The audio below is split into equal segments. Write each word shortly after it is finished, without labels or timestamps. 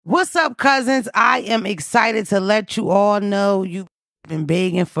What's up, cousins? I am excited to let you all know you've been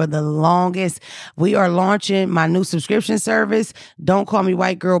begging for the longest. We are launching my new subscription service, Don't Call Me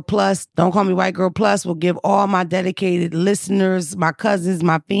White Girl Plus. Don't Call Me White Girl Plus will give all my dedicated listeners, my cousins,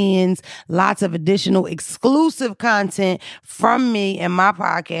 my fans, lots of additional exclusive content from me and my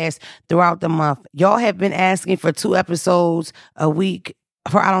podcast throughout the month. Y'all have been asking for 2 episodes a week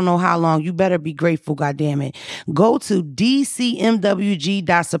for I don't know how long. You better be grateful, goddammit. Go to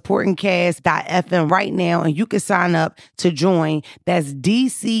dcmwg.supportingcast.fm right now and you can sign up to join. That's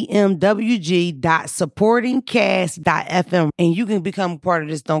dcmwg.supportingcast.fm and you can become part of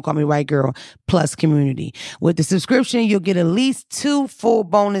this Don't Call Me White Girl Plus community. With the subscription, you'll get at least 2 full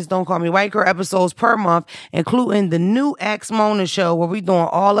bonus Don't Call Me White Girl episodes per month, including the new Ask Mona show where we're doing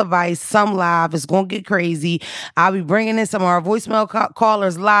all advice, some live. It's going to get crazy. I'll be bringing in some of our voicemail callers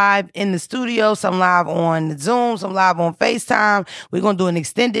live in the studio, some live on Zoom, some live on FaceTime. We're going to do an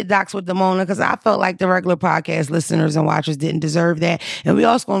extended docs with the Mona because I felt like the regular podcast listeners and watchers didn't deserve that. And we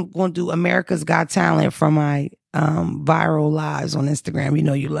also going to do America's Got Talent from my viral lives on Instagram. You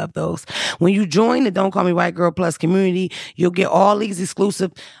know you love those. When you join the Don't Call Me White Girl Plus community, you'll get all these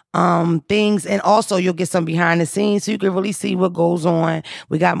exclusive things, and also you'll get some behind the scenes so you can really see what goes on.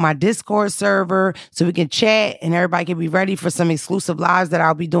 We got my Discord server so we can chat and everybody can be ready for some exclusive lives that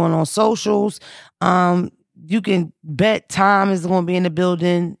I'll be doing on socials. You can bet Tom is going to be in the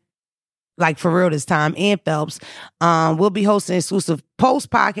building, like for real this time, and Phelps. We'll be hosting exclusive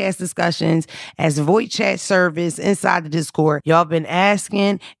post-podcast discussions as voice chat service inside the Discord. Y'all been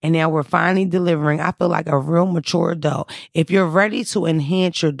asking, and now we're finally delivering. I feel like a real mature adult. If you're ready to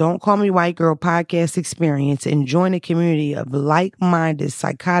enhance your Don't Call Me White Girl podcast experience and join a community of like-minded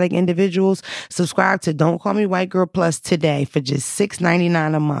psychotic individuals, subscribe to Don't Call Me White Girl Plus today for just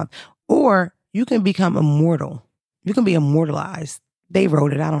 $6.99 a month. Or you can become immortal. You can be immortalized. They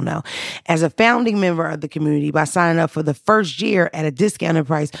wrote it, I don't know, as a founding member of the community by signing up for the first year at a discounted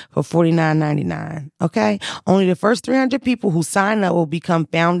price for $49.99. Okay? Only the first 300 people who sign up will become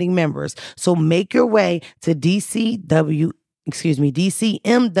founding members. So make your way to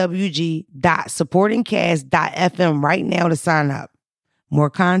dcmwg.supportingcast.fm right now to sign up. More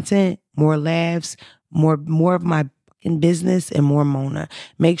content, more laughs, more of my fucking business, and more Mona.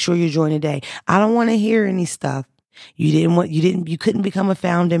 Make sure you join today. I don't want to hear any stuff. You couldn't become a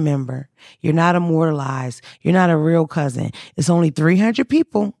founding member. You're not immortalized. You're not a real cousin. It's only 300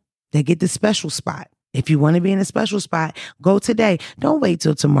 people that get the special spot. If you want to be in a special spot, go today. Don't wait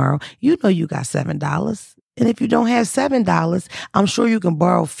till tomorrow. You know you got $7. And if you don't have $7, I'm sure you can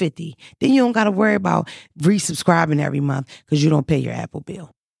borrow $50. Then you don't got to worry about resubscribing every month because you don't pay your Apple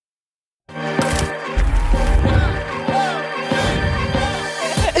bill.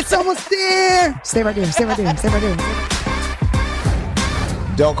 It's almost there. Stay right there. Stay right there. Stay right there.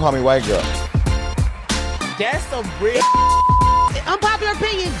 Don't Call Me White Girl. That's some real Unpopular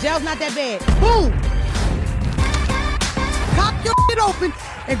opinion. Gel's not that bad. Boom. Pop your shit open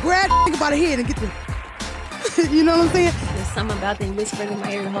and grab the by the head and get the... You know what I'm saying? There's something about them whispering in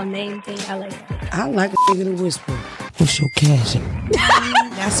my ear, the whole name thing. I like it. I like a nigga to whisper. What's your cash?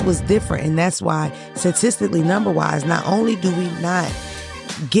 That's what's different. And that's why, statistically, number-wise, not only do we not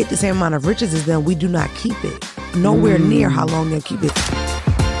get the same amount of riches as them, we do not keep it. Nowhere near how long they'll keep it.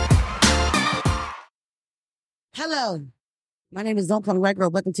 Hello. My name is Don't Call Me White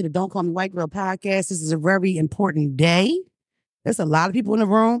Girl. Welcome to the Don't Call Me White Girl podcast. This is a very important day. There's a lot of people in the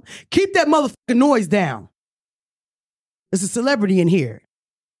room. Keep that motherfucking noise down. There's a celebrity in here.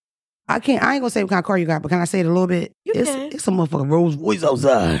 I ain't gonna say what kind of car you got, but can I say it a little bit? It's a motherfucking Rolls Royce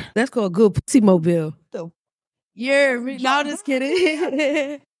outside. That's called a good pussy mobile. Yeah, no, just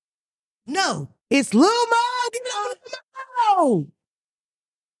kidding. No, it's Lil Mo. Get on the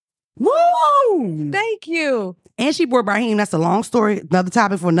Woo! Thank you. And she brought Brahim. That's a long story. Another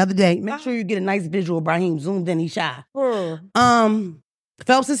topic for another day. Make sure you get a nice visual of Brahim zoomed in. He's shy.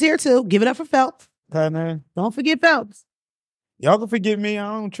 Phelps is here too. Give it up for Phelps. Hi, man. Don't forget Phelps. Y'all can forget me. I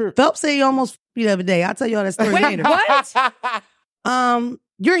don't trip. Phelps said he almost the other day. I'll tell y'all that story later. What?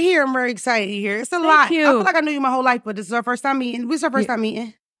 You're here. I'm very excited you're here. It's a lot. You. I feel like I knew you my whole life, but this is our first time meeting. This is our first time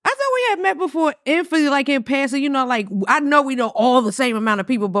meeting. I thought we had met before in passing, like, I know we know all the same amount of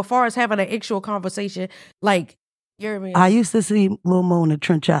people, but far as having an actual conversation, like, you're me. I used to see Lil Mo in the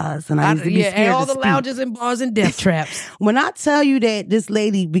trench eyes, and I used to be scared and all to the speak. lounges and bars and death traps. When I tell you that this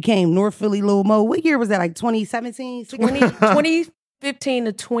lady became North Philly Lil Mo, what year was that, like 2017? 2015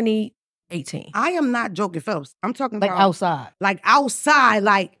 to 2018. I am not joking, Phelps. I'm talking Like about outside. Like outside,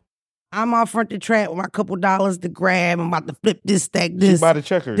 like I'm out front the trap with my couple dollars to grab. I'm about to flip this, stack this. She by the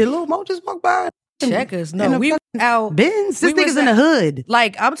checkers. Did Lil Mo just walk by? Checkers. No, we out. Benz. This we was nigga's in the hood.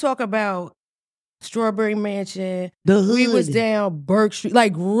 Like, I'm talking about Strawberry Mansion. The hood. We was down Burke Street.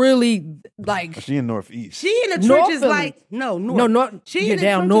 Like, really, like. She in Northeast. She in the North trenches Philly. like, no, north. No, north. She You're in the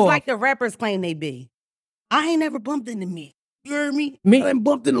down trenches north. like the rappers claim they be. I ain't never bumped into me. You heard me? Me- I done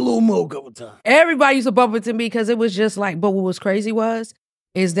bumped into Lil Mo a couple times. Everybody used to bump into me because it was just like, but what was crazy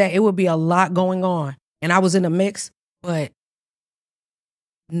is that it would be a lot going on. And I was in the mix, but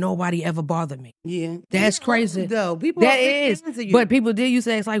nobody ever bothered me. Yeah. That's crazy. Though. People That are big is. fans of you. But people did used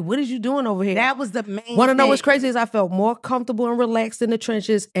to ask, like, what is you doing over here? That was the main Want to know thing. what's crazy is I felt more comfortable and relaxed in the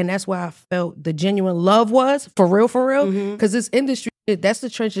trenches, and that's where I felt the genuine love was, for real, Mhm. because this industry, that's the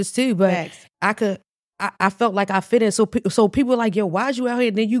trenches too, but Facts. I felt like I fit in, so people were like, yo, why'd you out here?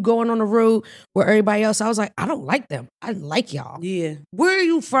 And then you going on the road with everybody else. I was like, I don't like them. I like y'all. Yeah. Where are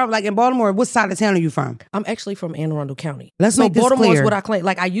you from? Like in Baltimore, what side of town are you from? I'm actually from Anne Arundel County. Let's So make this Baltimore's clear. what I claim.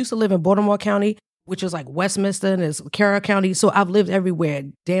 Like, I used to live in Baltimore County, which is like Westminster and it's Carroll County. So I've lived everywhere,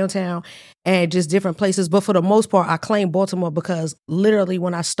 downtown and just different places. But for the most part, I claim Baltimore because literally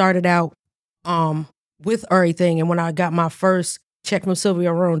when I started out with everything and when I got my first check from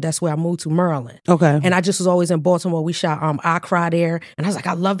Sylvia Roan, that's where I moved to Maryland. Okay. And I just was always in Baltimore. We shot I Cry there. And I was like,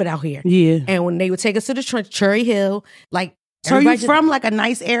 I love it out here. Yeah. And when they would take us to the Cherry Hill, like, So are you everybody from like a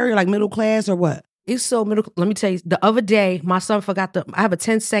nice area, like middle class or what? it's so middle. Let me tell you, the other day, my son forgot I have a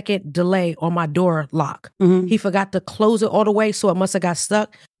 10-second delay on my door lock. Mhm. He forgot to close it all the way, so it must have got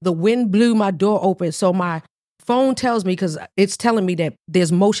stuck. The wind blew my door open, so my phone tells me, because it's telling me that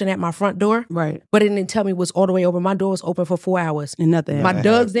there's motion at my front door, Right. but it didn't tell me it was all the way open. My door was open for 4 hours. And nothing. My Yeah.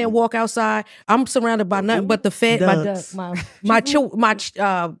 dogs didn't walk outside. I'm surrounded by nothing but the fed, Ducks. my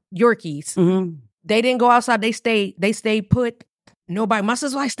Yorkies. Mm-hmm. They didn't go outside. They stayed put. Nobody. My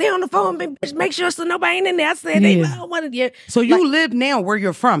sister's like, stay on the phone, bitch. Make sure so nobody ain't in there. I said, they Yeah. don't want to get. So you Like- live now where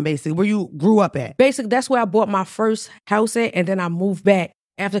you're from, basically, where you grew up at. Basically, that's where I bought my first house at, and then I moved back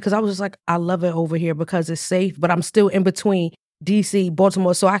after because I was just like, I love it over here because it's safe, but I'm still in between DC,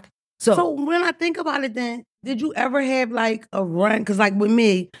 Baltimore. So when I think about it, then did you ever have like a run? Because like with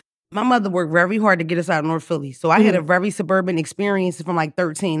me, my mother worked very hard to get us out of North Philly, so I had a very suburban experience from like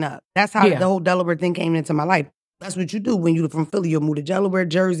 13 up. That's how Yeah. the whole Delaware thing came into my life. That's what you do when you're from Philly. You'll move to Delaware,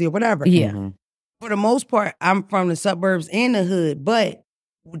 Jersey, or whatever. yeah. Mhm. For the most part, I'm from the suburbs and the hood, but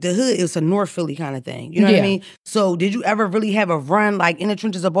the hood is a North Philly kind of thing. You know what I Yeah. mean? So did you ever really have a run like in the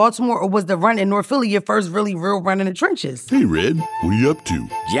trenches of Baltimore, or was the run in North Philly your first really real run in the trenches? Hey, Red, what are you up to?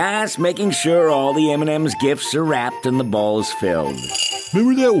 Just making sure all the M&M's gifts are wrapped and the ball's filled.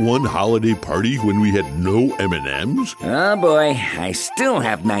 Remember that one holiday party when we had no M&Ms? Oh boy, I still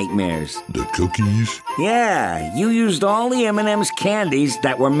have nightmares. The cookies? Yeah, you used all the M&M's candies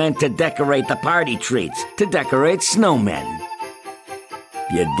that were meant to decorate the party treats, to decorate snowmen.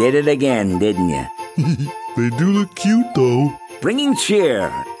 You did it again, didn't you? They do look cute, though. Bringing cheer,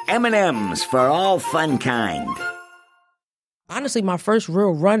 M&M's for all fun kind. Honestly, my first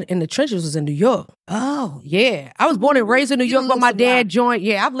real run in the trenches was in New York. Oh, Yeah. I was born and raised in New You York, but my lived a lot. dad joined.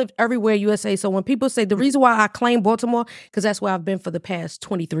 Yeah, I've lived everywhere USA. So when people say the reason why I claim Baltimore, because that's where I've been for the past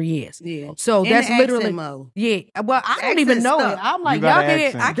 23 years. yeah. So And that's the literally. accent, Mo. Yeah. Well, I don't Accent even know stuff. it. I'm like, You got y'all an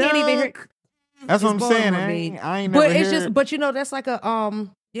can't, I accent. can't even hear. That's what It's I'm saying. Baltimore, I baby. ain't But never it's heard. just, but you know, that's like a,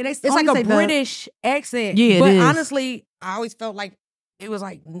 Yeah, they it's like only a say the- British accent. Yeah, it But is. honestly, I always felt like it was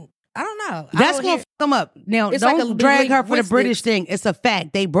like, I don't know. I That's don't gonna hear- fuck them up. Now, It's don't like a drag her for the linguistics. British thing. It's a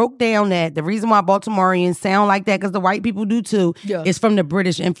fact. They broke down that the reason why Baltimoreans sound like that, because the white people do too, Yeah. is from the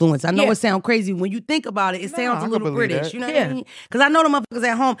British influence. I know Yeah. it sounds crazy. When you think about it, it sounds I a can little believe British. that. You know what Yeah. I mean? Because I know the motherfuckers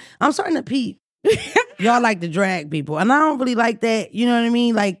at home. I'm starting to peep. Y'all like to drag people. And I don't really like that. You know what I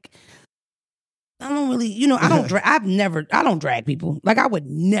mean? Like, I don't really, I don't drag. I don't drag people. Like, I would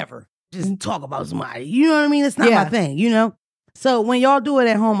never just talk about somebody. You know what I mean? It's not Yeah. my thing, So when y'all do it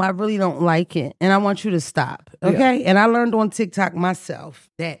at home, I really don't like it. And I want you to stop. Okay? And I learned on TikTok myself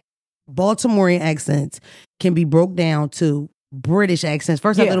that Baltimorean accents can be broke down to British accents.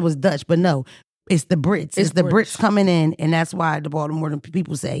 First I Yeah. thought it was Dutch, but no. It's the Brits. It's the British. Brits coming in, and that's why the Baltimore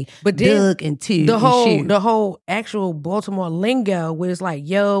people say But then Doug and two. the and whole shoe. the whole actual Baltimore lingo where it's like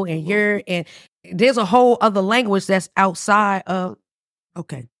yo and you're and there's a whole other language that's outside of.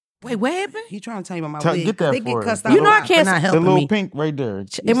 Okay. Wait, what happened? He trying to tell you about my Tell- wig. get that They for get her. cussed You out. know a I lot can't for not s- The helping little me. pink right there.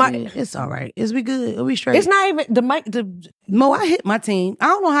 Am I- It's all right. Is we good? Are we straight? It's not even the mic. Mo, I hit my team. I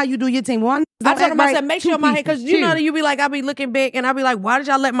don't know how you do your team. One, I told him, I said, make sure my hair, because you know that you be like, I be looking big, and I be like, why did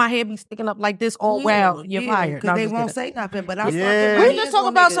y'all let my hair be sticking up like this all wild? You're fired. No, Because I'm they just won't kidding. say nothing, but I Yeah. We just talk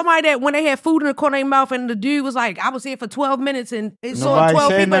about somebody that when they had food in the corner of their mouth, and the dude was like, I was here for 12 minutes, and it saw Nobody 12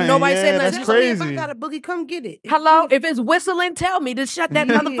 said people, and nothing. nobody Yeah, said that's nothing. crazy. If I got a boogie, come get it. Hello? If it's whistling, tell me to shut that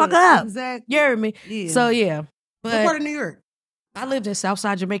motherfucker fuck up. Exactly. You heard me? Yeah. So yeah. What part But of New York? I lived in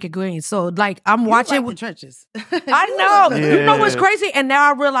Southside Jamaica Green. So like I'm You watching like the trenches. I know. Yeah. You know what's crazy? And now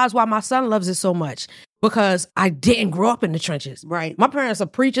I realize why my son loves it so much. Because I didn't grow up in the trenches. Right. My parents are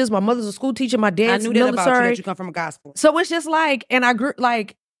preachers. My mother's a school teacher. My I dad's knew that military. about you, that you come from a gospel. So it's just like, and I grew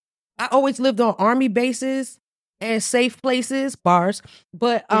like, I always lived on army bases and safe places, bars.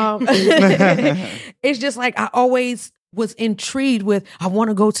 But it's just like I always was intrigued with, I want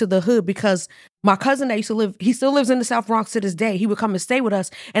to go to the hood because my cousin that used to live, he still lives in the South Bronx to this day. He would come and stay with us.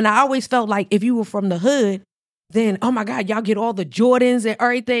 And I always felt like if you were from the hood, then, oh my God, y'all get all the Jordans and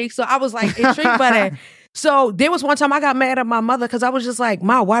everything. So I was like intrigued by that. So there was one time I got mad at my mother because I was just like,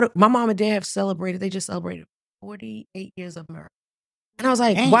 Ma, why do my mom and dad have celebrated? They just celebrated 48 years of marriage. And I was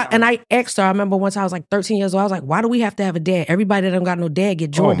like, why? And I asked her, I remember once I was like 13 years old, I was like, why do we have to have a dad? Everybody that don't got no dad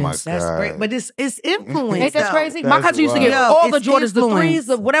get Oh Jordans. my That's God. great. But it's influence. Ain't that though. crazy? That's My cousin used to get wild. all the It's Jordans, the influence. threes,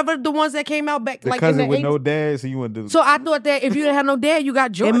 the whatever the ones that came out back The like in cousin the with 80s. no dad, so you want to do. So I thought that if you didn't have no dad, you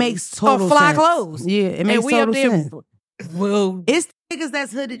got Jordans. It makes total or fly sense. clothes. Yeah, it makes and we up total there, sense. well, It's the niggas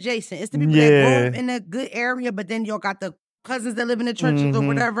that's hood adjacent. It's the people that Yeah. grow up in a good area, but then y'all got the cousins that live in the trenches or Mhm.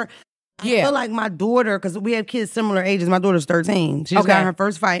 whatever. I Yeah. feel like my daughter, because we have kids similar ages. My daughter's 13. She just Okay. got her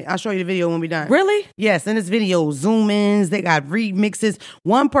first fight. I'll show you the video when we're done. really? Yes, in this video, zoom ins, they got remixes.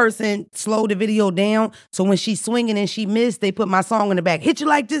 One person slowed the video down, so when she's swinging and she missed, they put my song in the back. Hit you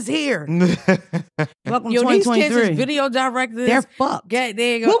like this here. Welcome Yo, these kids 2023. is video directors. They're fucked. Yeah,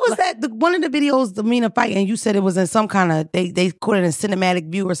 there you go. What was that? One of the videos, the Mina fight, and you said it was in some kind of they caught it in cinematic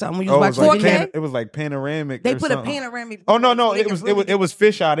view or something. When you Oh, it was was watching like the video. Okay. it was like panoramic. They or put a something. panoramic. Oh no, Make it was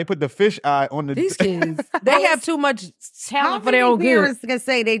fish eye. They put the fish eye on the. These kids, they have too much How talent for their many own good. parents can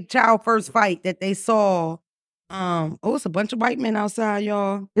say they child first fight that they saw? It's a bunch of white men outside,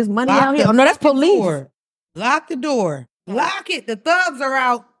 y'all. There's money Lock out here. the Oh no, that's fucking police. door. Lock the door. Lock it. The thugs are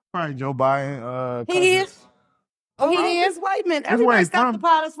out. Probably Joe Biden. He cousins. is. Oh, he It's is. white men. where Everybody he's stop from. the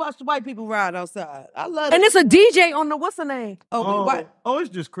pod. Let's watch the white people ride outside. I love And it. it's a DJ on the what's the name? Oh, it's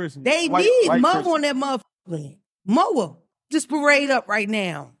just Christmas. They White- need white Mo Christmas. on that motherfucker. Moa just parade up right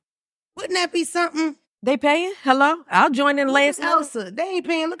now. Wouldn't that be something? They paying? Hello, I'll join in Look last at night. Elsa. They ain't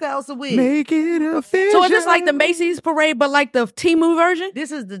paying. Look at Elsa with. Make it official. So is this like the Macy's parade, but like the Temu version?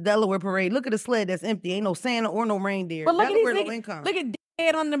 This is the Delaware parade. Look at the sled that's empty. Ain't no Santa or no reindeer. But look at Delaware these no niggas. income. Look at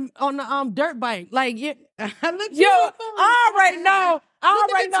Dad on the dirt bike. Like yeah. Look, Yo, I already know. I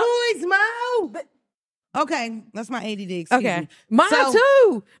Look already at the know. toys, Mo. Okay, that's my ADD. Excuse Okay, me. mine So,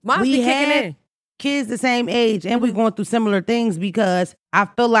 too. Mine's we been kicking had in. kids the same age, and we're going through similar things because I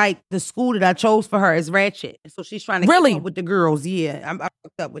feel like the school that I chose for her is ratchet, so she's trying to Really? keep up with the girls. Yeah, I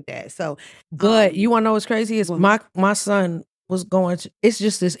fucked up with that. So, But you want to know what's crazy? Is What? my son was going to. It's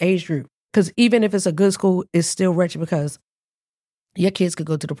just this age group because even if it's a good school, it's still wretched because your kids could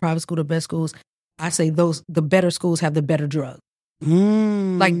go to the private school, the best schools. I say the better schools have the better drug.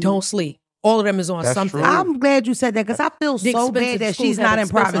 Like don't sleep. All of them is on That's something. true. I'm glad you said that because I feel The so expensive bad that schools she's have not in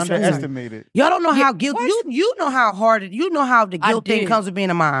expensive private schools. school. Underestimated. Y'all don't know Yeah, how guilt. what? You know how hard it. You know how the I guilt thing did. comes with being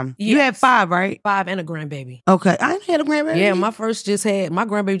a mom. You had Yes. 5, right? 5 and a grandbaby. Okay, I ain't had a grandbaby. Yeah, my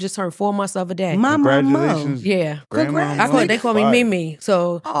grandbaby just turned 4 months the other day. my mama. Congratulations. Yeah. Grandma. Congrats. They call me Fire. Mimi.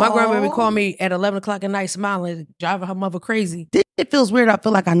 So my Aw. grandbaby called me at 11 o'clock at night smiling, driving her mother crazy. It feels weird. I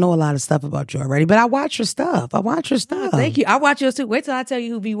feel like I know a lot of stuff about you already, but I watch your stuff. Thank you. I watch yours too. Wait till I tell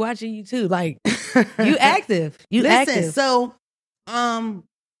you who be watching you too. Like you active. You Listen, active. so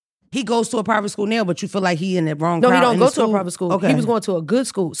he goes to a private school now, but you feel like he in the wrong No, crowd he don't in go the to a private school. Okay. He was going to a good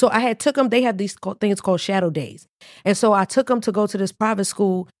school. So I had took him. They have these things called shadow days. And so I took him to go to this private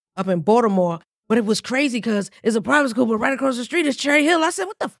school up in Baltimore. But it was crazy because it's a private school, but right across the street is Cherry Hill. I said,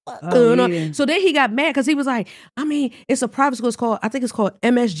 what the fuck? Oh, You know? yeah. So then he got mad because he was like, I mean, it's a private school. I think it's called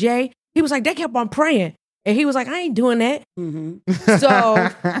MSJ. He was like, they kept on praying. And he was like, I ain't doing that. Mm-hmm. So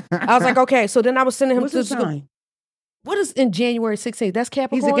I was like, okay. So then I was sending him What's to his school. sign? What is in January 16th? That's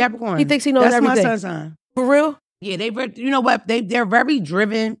Capricorn? He's a Capricorn. He thinks he knows That's everything. my son's sign. For real? Yeah, you know what? They're very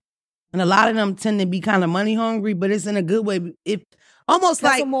driven, and a lot of them tend to be kind of money hungry, but it's in a good way. If almost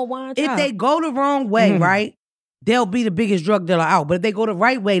That's like some more wine. if child. they go the wrong way, Mhm. right? They'll be the biggest drug dealer out. But if they go the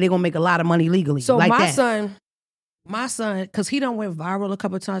right way, they're gonna make a lot of money legally. So like my that. son, because he done went viral a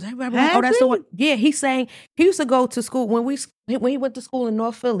couple of times. Everybody, Has oh, that's he? the one. Yeah, he's saying he used to go to school when he went to school in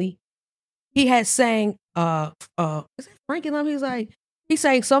North Philly. He had sang is it Frankie Lum? He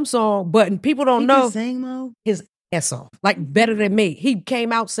sang some song, but people don't He know can sing, Mo. his ass off. Like better than me. He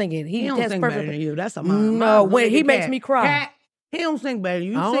came out singing. He don't that's sing perfect. better than you. That's a mom. No, Mom's when a he nigga makes cat. me cry. Cat, he don't sing better than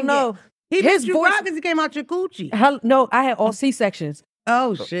you. I Sing don't know. He His his you voice- cry because he came out your coochie. No, I had all C-sections.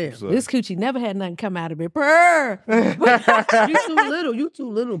 Oh shit! So- This coochie never had nothing come out of it. Purr. You too little. You too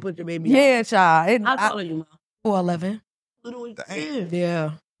little. Put your baby. Yeah, child. How tall are you, Mom? 4'11". Little.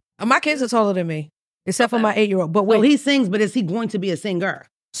 Yeah. My kids are taller than me, except for my 8-year-old. But wait, Well, he sings, but is he going to be a singer?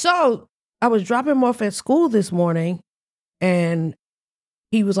 so I was dropping him off at school this morning, and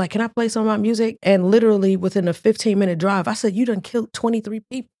he was like, "Can I play some of my music?" And literally within a 15-minute drive, I said, "You done killed 23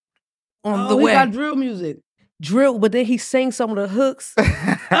 people on the He way." got drill music. Drill, but then he sings some of the hooks.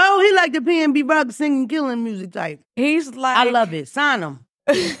 Oh, he like the PNB rock singing, killing music type. He's like, I love it. Sign him.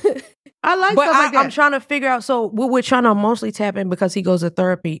 I like But stuff like that. I'm trying to figure out. So what we're trying to mostly tap in because he goes to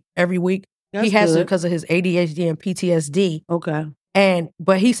therapy every week. That's he has it good. because of his ADHD and PTSD. Okay.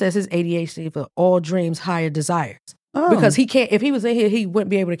 But he says his ADHD for all dreams, higher desires. Oh. Because he can't. If he was in here, he wouldn't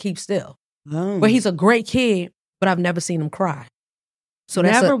be able to keep still. Oh. But he's a great kid. But I've never seen him cry. So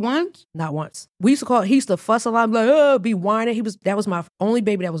that's never once. not once. We used to call. He used to fuss a lot, like, oh, be whining. That was my only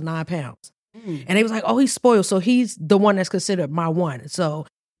baby that was 9 pounds. And they was like, oh, he's spoiled. So he's the one that's considered my one. So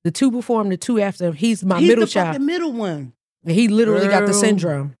the 2 before him, the 2 after him, he's my middle child. The middle one. And he literally got the Girl.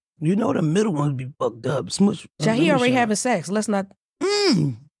 syndrome. You know the middle ones be fucked up. Smush. Child, he already having sex. Let's not.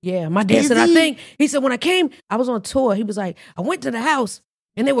 Mm. Yeah, my dad Is said, he? he said, when I came, I was on tour. He was like, I went to the house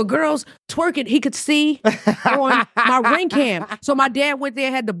and there were girls twerking. He could see on my ring cam. So my dad went there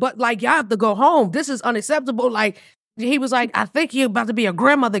and had the butt, like, y'all have to go home. This is unacceptable. Like, he was like, I think you're about to be a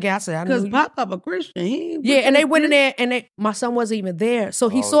grandmother guy. I said, I Because knew you. Pop a Christian. He Yeah, and they went in there and my son wasn't even there. So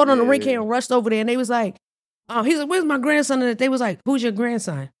he saw it on the ring yeah. cam and rushed over there and they was like, he said, where's my grandson? And they was like, who's your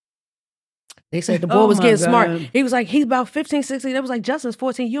grandson? They said the boy Oh was my getting smart. God. He was like, he's about 15, 16. They was like, Justin's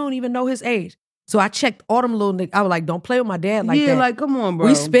 14. You don't even know his age. So I checked all them little niggas. I was like, don't play with my dad like yeah, that. like come on, bro.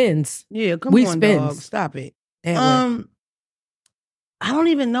 We spins. Yeah, come we on, spins. dog. Stop it. That way. I don't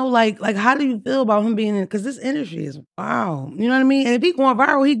even know, like how do you feel about him being in? Because this industry is wow. You know what I mean? And if he going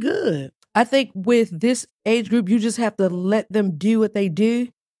viral, he good. I think with this age group, you just have to let them do what they do.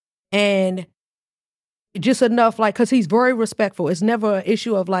 And just enough, like, because he's very respectful. It's never an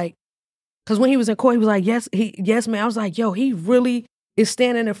issue of like, because when he was in court, he was like, yes, man. I was like, yo, he really is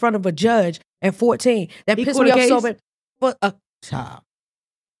standing in front of a judge at 14. That He pissed caught me a off so case? bad. But a child.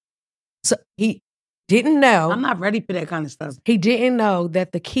 So he didn't know. I'm not ready for that kind of stuff. He didn't know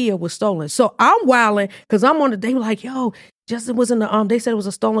that the Kia was stolen. So I'm wilding because I'm on the, they were like, yo, Justin was in the, they said it was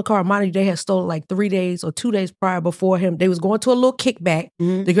a stolen car. Mind you, they had stolen like 3 days or 2 days prior before him. They was going to a little kickback.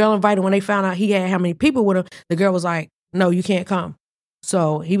 Mhm. The girl invited, when they found out he had how many people with him, the girl was like, no, you can't come.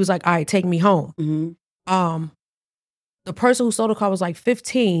 So he was like, all right, take me home. Mm-hmm. The person who stole the car was like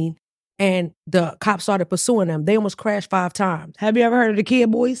 15 and the cops started pursuing them. They almost crashed 5 times. Have you ever heard of the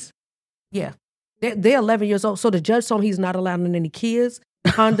Kid Boys? Yeah. They're 11 years old. So the judge told him he's not allowed in any Kias,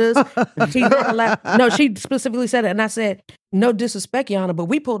 Hondas. He's not allowed. No, she specifically said it. And I said, no disrespect, Yana, but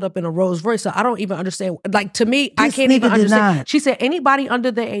we pulled up in a Rolls Royce. So I don't even understand. Like, to me, I This can't even nigga did understand. not. She said, anybody under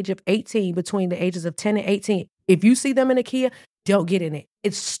the age of 18, between the ages of 10 and 18, if you see them in a Kia, don't get in it.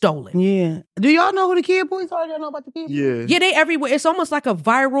 It's stolen. Yeah. Do y'all know who the Kid Boys are? Y'all know about the Kid Boys? Yeah. Yeah, they everywhere. It's almost like a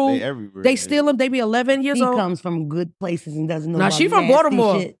viral. They everywhere. They steal them. They be 11 years He old. comes from good places and doesn't know. Nah, about she from nasty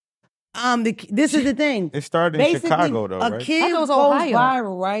Baltimore. shit. This is the thing. It started in Basically, Chicago though, a right? kid I thought it was goes Ohio.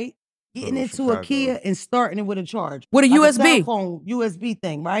 viral, right? Getting Oh, into Chicago. a Kia and starting it with a charge. With a Like USB. cell phone USB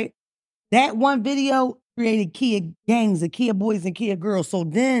thing, right? That one video created Kia gangs of Kia boys and Kia girls. So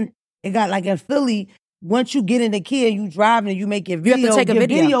then it got like in Philly, once you get in the Kia, you driving and you make your You have to video, take a your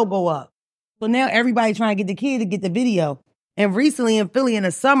video. go up. So now everybody trying to get the Kia to get the video. And recently in Philly in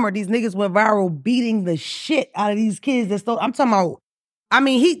the summer, these niggas went viral beating the shit out of these kids that stole. I'm talking about, I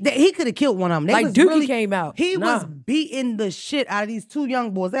mean, he could have killed one of them. They Like was Dookie really- came out. He Nah. was beating the shit out of these 2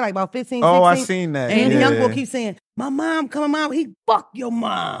 young boys. They're like about 15, 16. Oh, I seen that. And the young boy Yeah. keeps saying, my mom coming out. He fuck your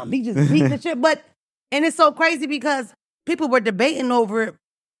mom. He just beat the shit. But, and it's so crazy because people were debating over it.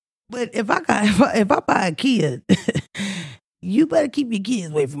 But if I buy a Kia, you better keep your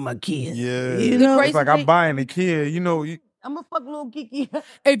kids away from my kids. Yeah. You know? It's like I'm buying a kid, you know. I'm gonna fuck little Kiki.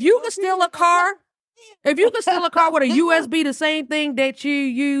 If you can steal a car, with a USB, the same thing that you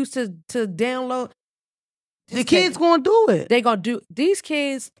use to download, The kids gonna do it. they gonna do. These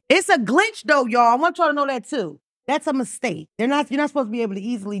kids, It's a glitch though, y'all. I want y'all to know that too. That's a mistake. You're not supposed to be able to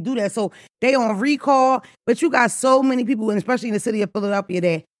easily do that. So they on recall, but you got so many people, and especially in the city of Philadelphia,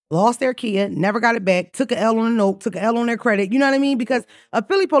 that lost their Kia, never got it back, took an L on the note, took an L on their credit. You know what I mean? Because a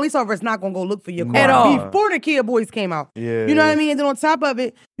Philly police officer is not gonna go look for your car At all. before the Kia Boys came out. Yeah. You know what I mean? And then on top of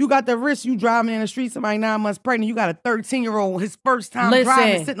it, you got the risk you driving in the street, somebody 9 months pregnant, you got a 13-year-old, his first time Listen.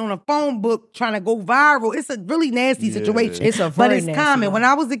 driving, sitting on a phone book trying to go viral. It's a really nasty Yeah. situation. It's a But very it's nasty common. one. When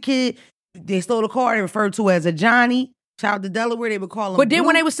I was a kid, they stole a car, they referred to as a Johnny. Shout out to Delaware, they would call them. But then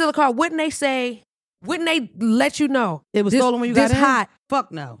when they was still a car, wouldn't they let you know it was this, stolen when you this got in? hot?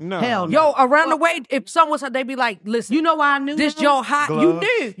 Fuck no. No. Hell no. Yo, around the way, if someone's hot, they be like, listen, You know why I knew? this though? Joe hot. Gloves. You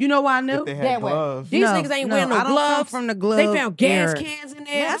knew. You know why I knew? If they had That way. gloves. These No, niggas ain't no, wearing no I don't come gloves. from the glove They found gas era. cans in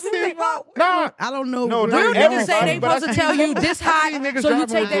there. Yes, I said, Nah. I don't know. No, what- real not niggas say everybody, they but I supposed to seen- tell you this I hot, seen niggas so you driving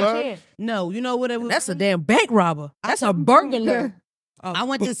take with that gloves. chance. No, you know what it was? That's a damn bank robber. That's a burglar. I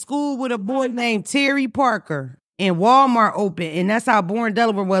went to school with a boy named Terry Parker, and Walmart opened, and that's how boring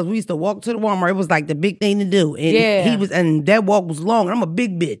Delaware was. We used to walk to the Walmart. It was like the big thing to do. And Yeah. and that walk was long, and I'm a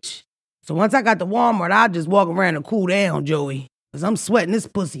big bitch. So once I got to Walmart, I just walk around and cool down, Joey. Because I'm sweating. This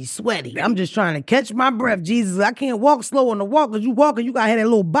pussy sweaty. I'm just trying to catch my breath, Jesus. I can't walk slow on the walk, because you walking, you got to have that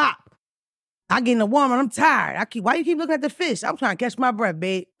little bop. I get in the Walmart, I'm tired. Why you keep looking at the fish? I'm trying to catch my breath,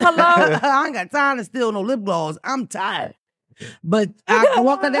 babe. Hello? I ain't got time to steal no lip gloss. I'm tired. But I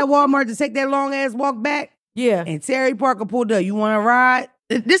walked out that Walmart to take that long ass walk back, Yeah. and Terry Parker pulled up. You want to ride?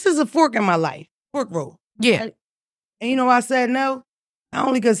 This is a fork in my life. Fork roll. Yeah. And you know why I said no? Not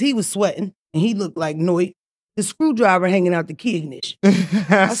only because he was sweating and he looked like Noit, the screwdriver hanging out the key ignition.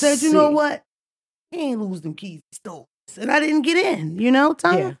 I said, you know what? He ain't lose them keys. He stole. And I didn't get in,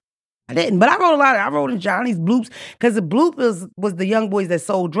 Tom? Yeah. I didn't. But I wrote in Johnny's bloops, because the bloop was the young boys that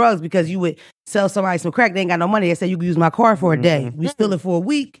sold drugs, because you would sell somebody some crack. They ain't got no money. They said you could use my car for a day. We steal it for a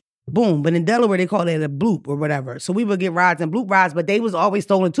week. Boom. But in Delaware, they call it a bloop or whatever. So we would get rides and bloop rides, but they was always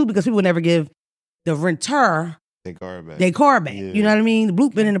stolen too, because we would never give the renter They car back. their car back. Yeah. You know what I mean? The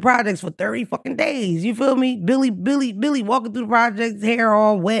bloop been in the projects for 30 fucking days. You feel me? Billy walking through the projects, hair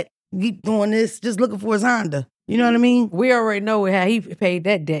all wet, keep doing this, just looking for his Honda. You know what I mean? We already know how he paid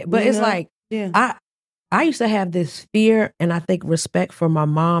that debt. But You it's know? like, Yeah. I used to have this fear and I think respect for my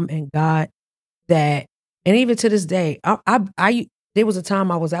mom and God that, and even to this day, I there was a time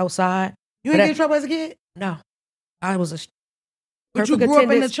I was outside. You but ain't get in trouble as a kid? No, I was a But you perfect grew up in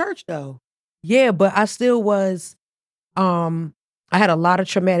the attendance. church, though. Yeah, but I still was, I had a lot of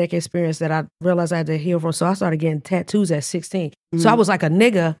traumatic experience that I realized I had to heal from. So I started getting tattoos at 16. So I was like a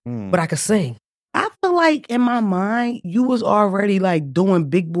nigga, but I could sing. I feel like in my mind, you was already like doing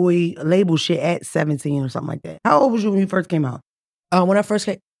big boy label shit at 17 or something like that. How old was you when you first came out? When I first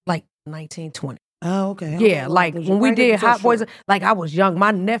came, like 19, 20. Oh, okay. Yeah, like when we did Hot Boys, like I was young.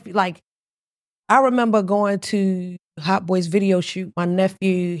 My nephew, like I remember going to Hot Boys video shoot. My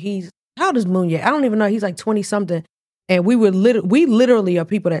nephew, how old is Moon yet? I don't even know. He's like 20 something. And we literally are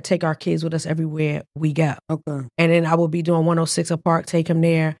people that take our kids with us everywhere we go. Okay. And then I would be doing 106 a park, take him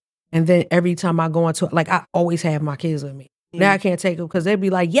there. And then every time I go into, like, I always have my kids with me. Now I can't take them because they'd be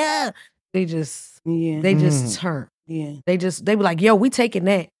like, yeah. They just turn. Yeah. They be like, yo, we taking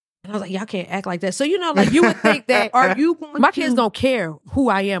that. And I was like, y'all can't act like that. So, like you would think that, my kids don't care who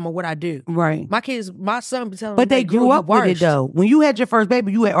I am or what I do. Right. My son be telling me, But they like, grew "Yo, up you with it, worst." though. When you had your first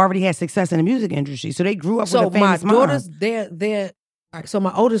baby, you had already had success in the music industry. So they grew up So with a my famous mom. daughters, they're all right, so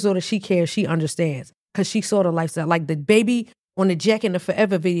my oldest daughter, she cares, she understands. Because she saw the lifestyle. Like the baby on the Jack and the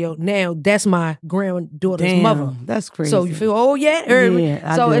Forever video, now that's my granddaughter's Damn, mother. that's crazy. So you feel, oh yeah? Yeah,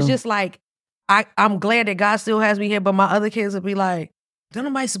 I so it's do. just like, I'm glad that God still has me here, but my other kids will be like, don't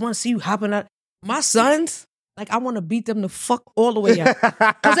nobody want to see you hopping out. My sons, like I want to beat them the fuck all the way out.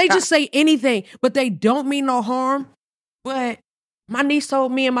 Because they just say anything, but they don't mean no harm. But my niece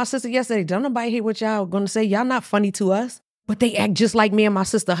told me and my sister yesterday, don't nobody hear what y'all going to say. Y'all not funny to us. But they act just like me and my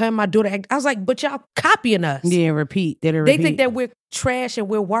sister. Her and my daughter act. I was like, but y'all copying us. Yeah, repeat. They think that we're trash and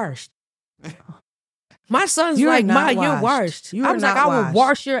we're worst. My son's You're like, not Ma, you're washed. worst. You I are was like, not I will washed.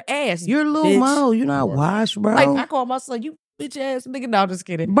 wash your ass. You're Lil bitch. Mo. You're not washed, bro. Like, I call my son, you bitch ass nigga. No, I'm just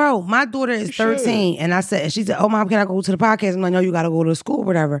kidding. Bro, my daughter is 13, and she said, "Oh, mom, can I go to the podcast?" I'm like, "No, you got to go to school, or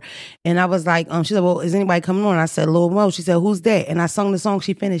whatever." And I was like, she said, "Well, is anybody coming on?" I said, "Lil Mo." She said, "Who's that?" And I sung the song.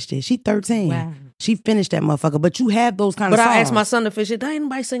 She finished it. She 13. Wow. She finished that motherfucker. But you have those kind But of songs. I asked my son to fish it. There ain't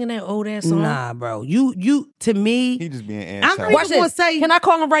nobody singing that old ass song. Nah, bro. You to me, He just being I'm anti. not Watch even gonna this. say. Can I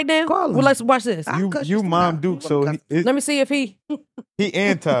call him right now? Call him. Well, let's watch this. I cuss You this mom out. Duke, so Let me see if he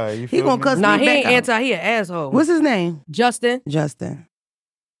anti. You feel gonna me? cuss Nah, me he back ain't out. anti. He an asshole. What's his name? Justin? Justin.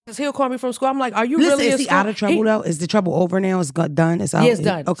 Because he'll call me from school. I'm like, are you Listen, really in is he school? out of trouble though? Is the trouble over now? It's done. It's out. Yeah, it's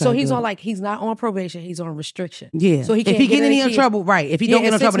done. Okay, so he's good. on he's not on probation. He's on restriction. Yeah. So he if can't he get get any any kids. trouble, right? If he don't get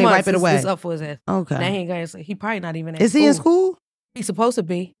in in 6 trouble, they wipe months, it away. It's up for his ass. Okay. Now he ain't going. He probably not even. At Is he in school? He's supposed to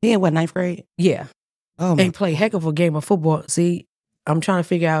be. He in what, 9th grade? Yeah. Oh They my. play heck of a game of football. See, I'm trying to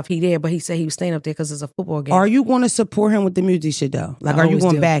figure out if he there, but he said he was staying up there because it's a football game. Are you going to support him with the music shit though? Like, I are you always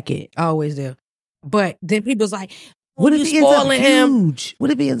going to do. back it? I always do. But then people's like, What you if he ends up spoiling him? huge? What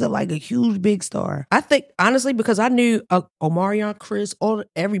if he ends up like a huge big star? I think honestly, because I knew Omarion, Chris,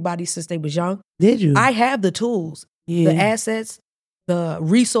 everybody since they was young. Did you? I have the tools. the assets, the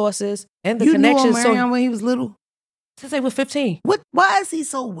resources, and the you connections. Knew Omarion when he was little? Since they were 15. What? Why is he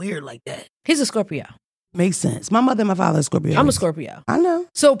so weird like that? He's a Scorpio. Makes sense. My mother and my father are Scorpio. I'm a Scorpio. I know.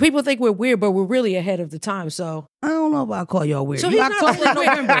 So people think we're weird, but we're really ahead of the time. So I don't know if I call y'all weird. So you he's not October, weird.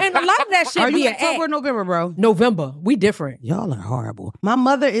 November. And a lot of that shit Are be you an October or act. November, bro? November. We different. Y'all are horrible. My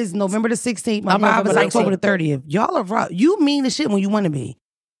mother is November the 16th. My I'm father is November October the 30th. Y'all are rough. You mean the shit when you want to be.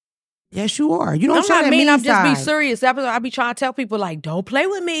 Yes, you are. You don't I'm show not that mean. mean I'm just be side. serious. I be trying to tell people like, don't play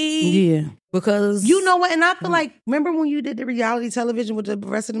with me. Yeah. Because You know what? And I feel like, remember when you did the reality television with the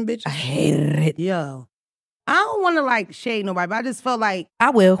rest of them bitches? I hated it. Yo. I don't want to like shade nobody, but I just felt like I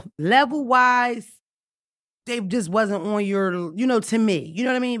will. level wise, they just wasn't on your, to me. You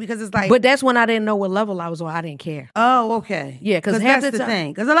know what I mean? Because it's like, But that's when I didn't know what level I was on. I didn't care. oh, okay. Yeah, because half that's the the time.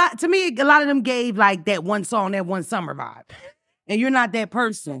 thing. Because a lot of them gave like that one song, that one summer vibe. And you're not that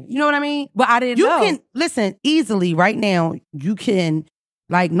person. You know what I mean? But I didn't You know. can, listen, easily right now, you can,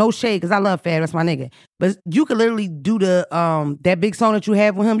 like, no shade, because I love Fab, that's my nigga. But you could literally do the, that big song that you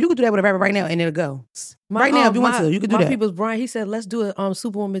have with him. You could do that with a rapper right now, and it'll go. Right now, if you want to, you could do my that. people's Brian, he said, let's do a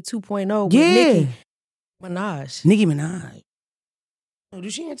Superwoman 2.0 with Yeah. Nicki Minaj. Nicki Minaj. Oh,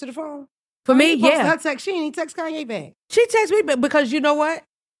 did she answer the phone? For me, She posted yeah. her text. She ain't text Kanye back. She texted me because you know what?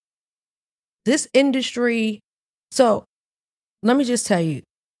 This industry, so let me just tell you,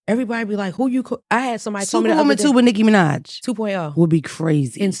 everybody be like, who you, I had somebody tell me the other Superwoman day, 2 with Nicki Minaj 2.0. would be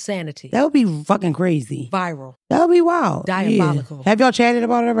crazy. Insanity. That would be fucking crazy. Viral. That would be wild. Diabolical. Yeah. Have y'all chatted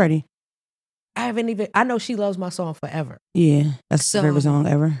about it already? I know she loves my song forever. Yeah. That's So- the favorite song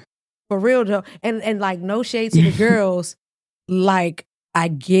ever. For real though. And like no shade to the girls, like I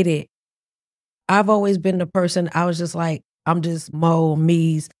get it. I've always been the person, I was just like, I'm just Mo,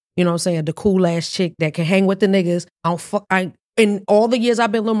 me's, you know what I'm saying, the cool ass chick that can hang with the niggas. In all the years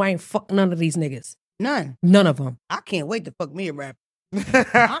I've been Lil Mo, I ain't fuck none of these niggas. None. None of them. I can't wait to fuck me a rapper.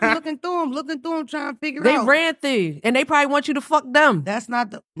 I'm looking through them, trying to figure They out. ran through and they probably want you to fuck them. That's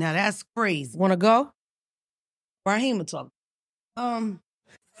not the. Now that's crazy. Want to go? Raheem will talk.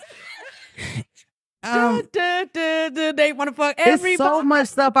 They want to fuck It's everybody. so much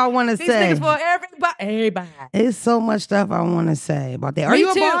stuff I want to These say. niggas for everybody. It's so much stuff I want to say about that. Are Me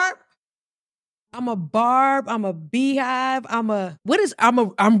you a too. barb? I'm a barb. I'm a beehive. I'm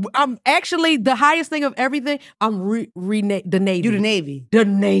actually the highest thing of everything. I'm the Navy. You the Navy. The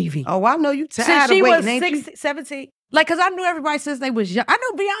Navy. Oh, I know you tired Since she of was waiting, ain't you? 16, 17. Like, because I knew everybody since they was young. I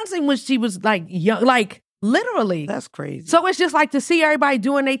knew Beyonce when she was like young, like literally. That's crazy. So it's just like to see everybody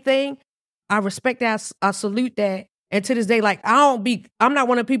doing their thing. I respect that. I salute that. And to this day, like, I'm not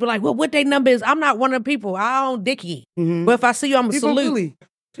one of the people like, well, what their number is. I'm not one of the people. I don't dicky. Mhm. But if I see you, I'm a She from salute. Philly.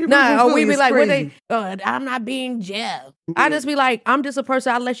 She from Nah, or Philly. we be It's like, crazy. I'm not being Jeff. I just be like, I'm just a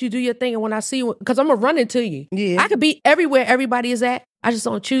person. I let you do your thing. And when I see you, because I'm going to run into you. Yeah. I could be everywhere everybody is at. I just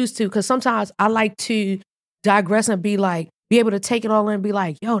don't choose to. Because sometimes I like to digress and be able to take it all in and be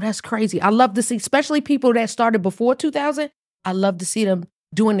like, yo, that's crazy. I love to see, especially people that started before 2000. I love to see them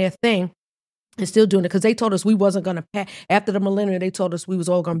doing their thing and still doing it. Because they told us we wasn't going to, after the millennium, they told us we was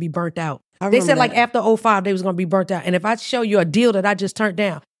all going to be burnt out. They said like after 05, they was going to be burnt out. And if I show you a deal that I just turned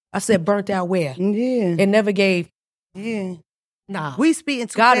down, I said burnt out where? Yeah. It never gave. Yeah. Nah. We speaking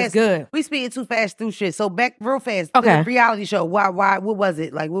too God fast. is good. We speaking too fast through shit. So back real fast. Okay. To the reality show. Why? What was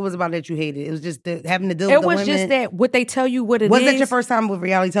it? Like, what was about that you hated? It was just having to deal with It the was women. just that what they tell you what it is. Was that your first time with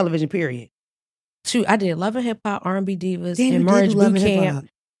reality television, period? Shoot, I did Love and Hip Hop, R&B Divas, Damn, and you did Marriage do Love Boot and Hip Camp. Hop.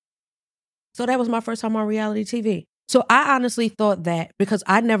 So that was my first time on reality TV. So I honestly thought that because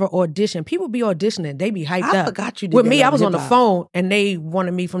I never auditioned. People be auditioning. They be hyped I up. forgot you did With that me, I Love was and on the Hip Hop. phone and they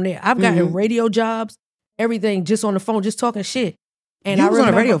wanted me from there. I've gotten Mhm. radio jobs, everything just on the phone, just talking shit. And You I was on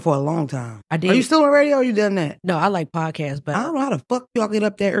the remember- radio for a long time. I did. Are you still on radio or you done that? No, I like podcasts, but I don't know how the fuck y'all get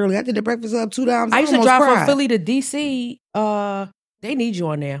up that early. I did the Breakfast Club 2 times. I used to almost drive from cried. Philly to DC. They need you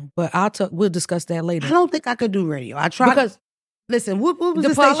on there, but we'll discuss that later. I don't think I could do radio. I tried. Because Listen, what was The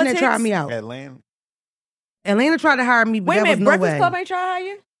the station that politics? tried me out? Atlanta. Atlanta tried to hire me, but wait a that minute, was no Breakfast way. Club ain't trying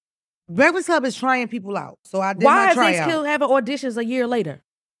you? Breakfast Club is trying people out. So I did Why my is they tryout. still having auditions a year later?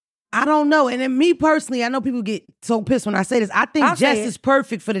 I don't know. And then me personally, I know people get so pissed when I say this. I think I'll say Jess it. is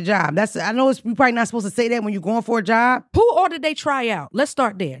perfect for the job. I know you're probably not supposed to say that when you're going for a job. Who ordered they try out? Let's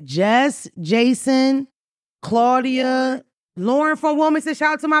start there. Jess, Jason, Claudia, Lauren from Wilmington.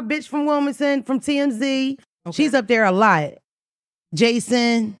 Shout out to my bitch from Wilmington from TMZ. Okay. She's up there a lot.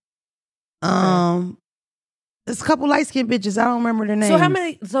 Jason. There's a couple light-skinned bitches. I don't remember their names. So how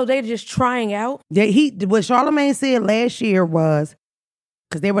many? So they just trying out? What Charlamagne said last year was,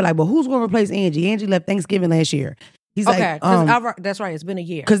 because they were like, well, who's going to replace Angie? Angie left Thanksgiving last year. He's Okay, like, that's right. It's been a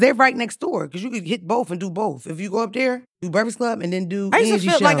year. because they're right next door. Because you could hit both and do both. If you go up there, do Breakfast Club and then do I used to Angie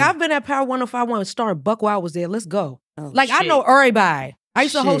feel show. like I've been at Power 105 starring Buck Wild was there. Let's go. Oh, Like, I shit. know everybody. I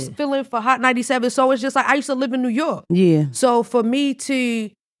used to host Shit. fill in for Hot 97. So it's just like, I used to live in New York. Yeah. So for me to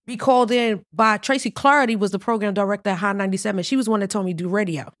be called in by Tracy Clarity was the program director at Hot 97. She was one that told me to do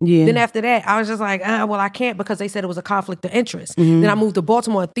radio. Yeah. Then after that, I was just like, well, I can't because they said it was a conflict of interest. Mm-hmm. Then I moved to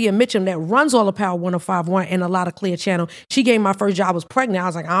Baltimore. Thea Mitchum, that runs all of Power 105.1 and a lot of Clear Channel. She gave me my first job. I was pregnant. I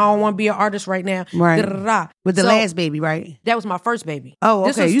was like, I don't want to be an artist right now. Right. Da-da-da-da. With the So, last baby, right? that was my first baby. Oh,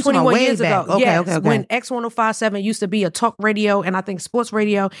 This okay. was You talking 21 way years back. ago. Okay, Yes, okay. when X1057 used to be a talk radio and I think sports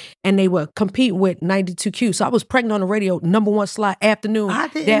radio, and they would compete with 92Q. So I was pregnant on the radio, #1 slot afternoon. I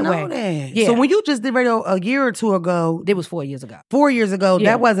didn't that know way. that. Yeah. So when you just did radio a year or two ago, It was 4 years ago. 4 years ago,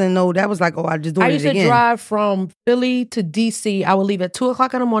 Yeah. that wasn't that was like, I just doing I it used to again. drive from Philly to DC. I would leave at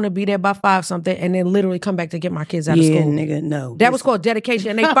 2:00 in the morning, be there by 5 something, and then literally come back to get my kids out of Yeah, school. nigga, no. That was called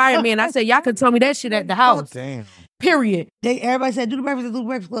dedication. And they fired me, and I said, y'all can tell me that shit at the house. Damn. Period. Everybody said, do the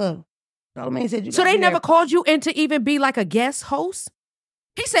Breakfast Club. Charlamagne said, you So gotta they be never there. called you in to even be like a guest host?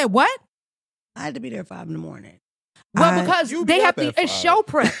 He said, what? I had to be there at 5 in the morning. Well, because You they be have up to, at it's 5. show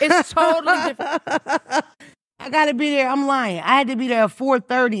prep. It's totally different. I gotta be there. I'm lying. I had to be there at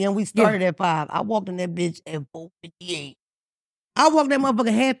 4:30 and we started at 5. I walked in that bitch at 4:58. I walked that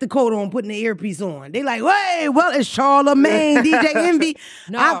motherfucker half the coat on, putting the earpiece on. They like, hey, well, it's Charlamagne, DJ Envy.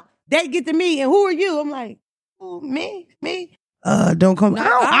 No. They get to me, and who are you? I'm like, oh, me. Don't come. No, I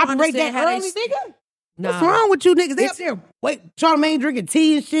don't I don't operate that understand how they early, nigga. What's Nah. wrong with you niggas? They up It's- there, wait, Charlamagne drinking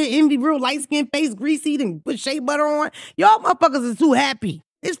tea and shit. Envy real light skin, face greasy, and put shea butter on. Y'all motherfuckers are too happy.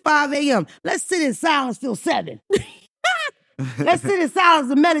 It's 5 a.m. Let's sit in silence till 7. Let's sit in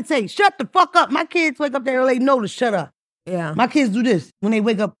silence and meditate. Shut the fuck up. My kids wake up there early, they know to shut up. Yeah. My kids do this when they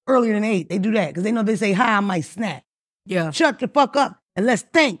wake up earlier than 8. They do that because they know if they say hi, I might snap. Yeah. Shut the fuck up and let's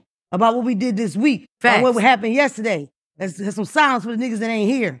think about what we did this week. About Facts. what happened yesterday. Let's have some silence for the niggas that ain't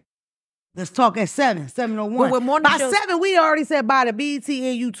here. Let's talk at 7:01. But with morning By shows- 7, we already said bye to BET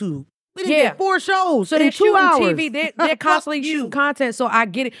and YouTube. We done Yeah. did 4 shows. So in they're 2 shooting hours. TV. They're constantly Fuck you. shooting content. So I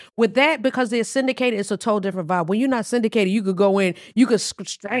get it. With that, because they're syndicated, it's a total different vibe. When you're not syndicated, you could go in, you could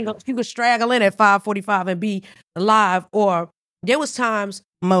straggle in at 5:45 and be live. Or there was times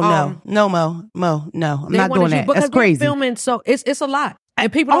Mo, Um, no. I'm they not wanted doing you- that. because That's they're crazy. filming, so it's a lot.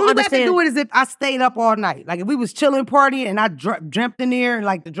 And people don't Only way I understand. can do it is if I stayed up all night. Like if we was chilling, partying, and I dreamt in there, and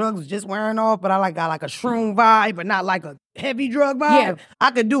like the drugs was just wearing off, but I like got like a shroom vibe, but not like a heavy drug vibe. Yeah. I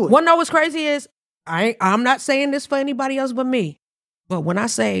could do it. What know what's crazy is I'm not saying this for anybody else but me. But when I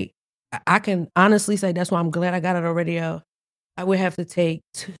say I can honestly say that's why I'm glad I got it on radio. I would have to take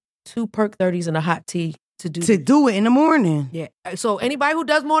two perk 30s and a hot tea to do it in the morning. Yeah. So anybody who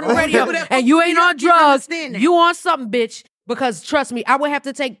does morning Oh, radio yeah, but and you ain't on you drugs, understand that. you on something, bitch. Because trust me, I would have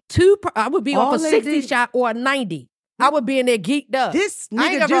to take I would be All off a they 60 did- shot or a 90. I would be in there geeked up. This I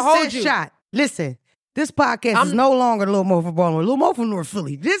ain't nigga gonna just hold said you. shot. Listen, this podcast I'm- is no longer Lil Mo from Baltimore. Lil Mo from North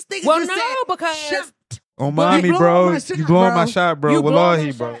Philly. This nigga Well, just no, said because shot. On But mommy, you blowing bro. my shot, You blowing my bro. shot, bro. You blowing Wallahi,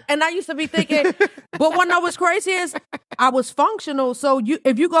 my bro. shot. And I used to be thinking, but what I was crazy is I was functional. So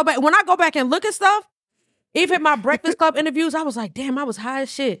if you go back, when I go back and look at stuff, even my Breakfast Club interviews, I was like, damn, I was high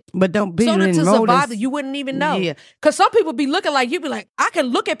as shit. But don't be So in to notice. survive it, you wouldn't even know. Yeah. Because some people be looking like, you be like, I can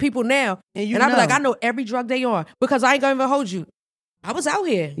look at people now. And you And I be know. like, I know every drug they on. Because I ain't gonna even hold you. I was out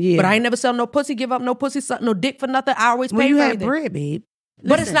here. Yeah. But I ain't never sell no pussy, give up no pussy, suck no dick for nothing. I always Well, pay you for had everything. bread, babe.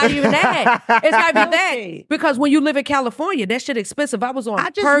 But it's not even that. It's not even that. Okay. Because when you live in California, that shit expensive. I was on I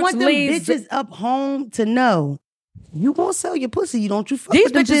just perks, want them leans. bitches up home to know you gonna sell your pussy. You don't you fuck These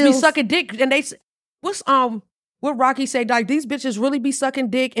with them bitches be pills. sucking dick, and what Rocky say? Like these bitches really be sucking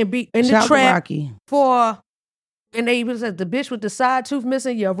dick and be in Shout the out to trap Rocky. for. And they was like the bitch with the side tooth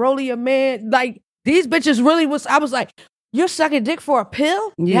missing, your rolly, your man. Like these bitches really was. I was like, you're sucking dick for a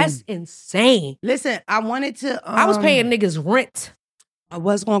pill? Yeah. That's insane. Listen, I wanted to. I was paying niggas rent. I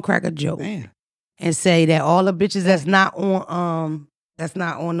was gonna crack a joke Damn. and say that all the bitches that's not on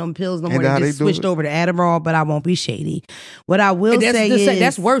them pills no more. Ain't that They how just they do switched it? over to Adderall, but I won't be shady. What I will And say is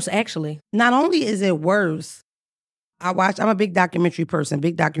that's worse, actually. Not only is it worse, I'm a big documentary person,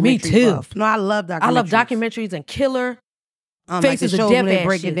 big documentary too. buff. No, I love documentaries. I love documentaries and killer. Like Faces the of shows death when they ass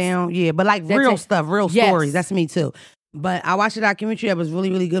break it shits. down. Yeah, but like That's real it. stuff, real Yes. stories. That's me too. But I watched a documentary that was really,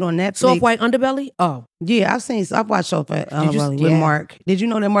 really good on Netflix. Soft white underbelly? Oh. Yeah, I've watched Soft White Underbelly with yeah. Mark. Did you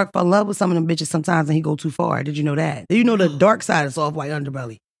know that Mark fell in love with some of them bitches sometimes and he go too far? Did you know that? Did you know the dark side of Soft White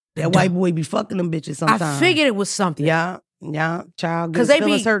Underbelly? That white boy be fucking them bitches sometimes. I figured it was something. Yeah, child. 'Cause Because they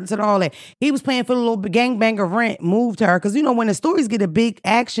feelings be- hurting and all that. He was paying for the little gangbanger rent, moved her. Because you know when the stories get a big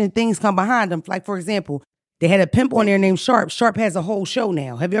action, things come behind them. Like for example, They had a pimp on there named Sharp. Sharp has a whole show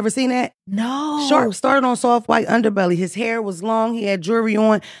now. Have you ever seen that? No. Sharp started on Soft White Underbelly. His hair was long. He had jewelry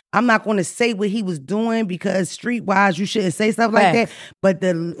on. I'm not going to say what he was doing because streetwise, you shouldn't say stuff like that. But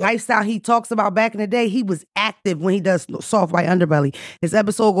the lifestyle he talks about back in the day, he was active when he does Soft White Underbelly. His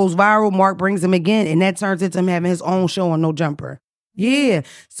episode goes viral. Mark brings him again, and that turns into him having his own show on No Jumper. Yeah.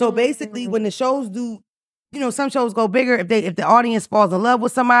 So basically, when the shows do, some shows go bigger. If the audience falls in love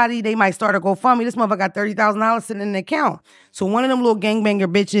with somebody, they might start a GoFundMe. This motherfucker got $30,000 sitting in the account. So one of them little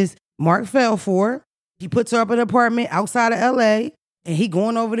gangbanger bitches, Mark fell for. He puts her up in an apartment outside of LA, and he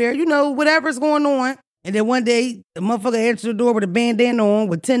going over there, whatever's going on. And then one day, the motherfucker answered the door with a bandana on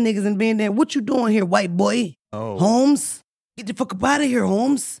with 10 niggas in bandana. What you doing here, white boy? Oh. Holmes? Get the fuck up out of here,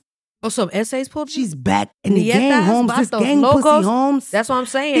 Holmes. Oh, some essays pulled? She's back in the gang, Holmes. This gang pussy, Holmes. That's what I'm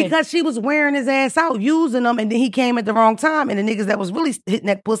saying. Because she was wearing his ass out, using them, and then he came at the wrong time, and the niggas that was really hitting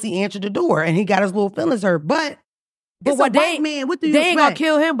that pussy answered the door, and he got his little feelings hurt. But it's a white man. What do you expect? They ain't gonna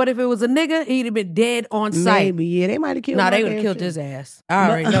kill him, but if it was a nigga, he'd have been dead on sight. Maybe, yeah. They might have killed him. Nah, they would have killed his ass. I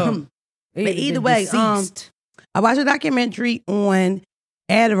already know. But either way, I watched a documentary on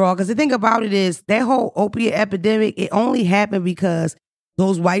Adderall, because the thing about it is that whole opiate epidemic, it only happened because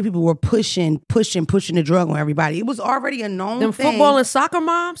those white people were pushing the drug on everybody. It was already a known thing. Them football and soccer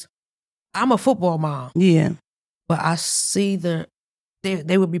moms? I'm a football mom. Yeah. But I see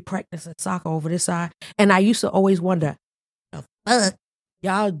they would be practicing soccer over this side. And I used to always wonder, the fuck?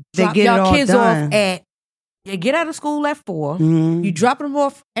 Y'all drop y'all kids off at, you get out of school at 4, you dropping them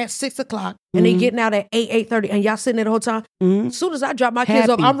off at 6 o'clock, and they getting out at 8:30, and y'all sitting there the whole time. As soon as I drop my kids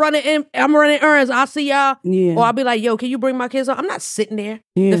off, I'm running errands. I'll see y'all. Yeah. Or I'll be like, yo, can you bring my kids up? I'm not sitting there.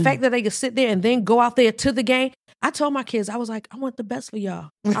 Yeah. The fact that they can sit there and then go out there to the game. I told my kids, I was like, I want the best for y'all.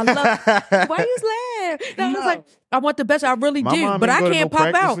 I love why you laugh? I was like, I want the best. I really do. But I can't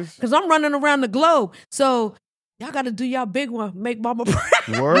pop out because I'm running around the globe. So y'all got to do y'all big one. Make mama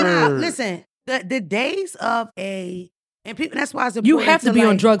proud. Word. Now, listen. The days of and people, that's why it's important. You have to be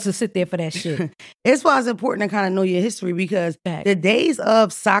on drugs to sit there for that shit. It's why it's important to kind of know your history, because the days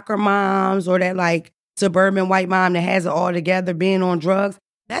of soccer moms or that like suburban white mom that has it all together being on drugs,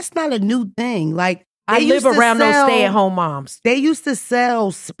 that's not a new thing. Like, I live around those stay-at-home moms. They used to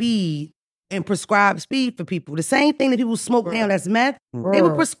sell speed and prescribe speed for people. The same thing that people smoke now, that's meth. They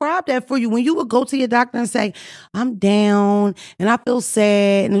would prescribe that for you. When you would go to your doctor and say, I'm down and I feel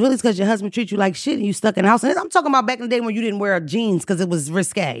sad, and really it's because your husband treats you like shit and you stuck in the house. And I'm talking about back in the day when you didn't wear jeans because it was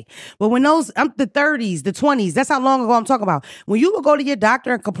risque. But when the 30s, the 20s, that's how long ago I'm talking about. When you would go to your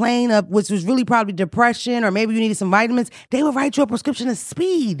doctor and complain of, which was really probably depression, or maybe you needed some vitamins, they would write you a prescription of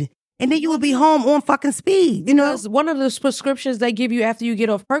speed. And then you would be home on fucking speed, Because one of the prescriptions they give you after you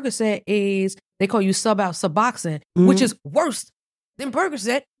get off Percocet is, they call you Suboxone, which is worse than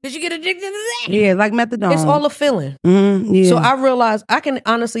Percocet because you get addicted to that. Yeah, like methadone. It's all a feeling. Yeah. So I realized, I can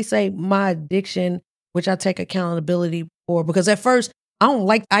honestly say my addiction, which I take accountability for, because at first,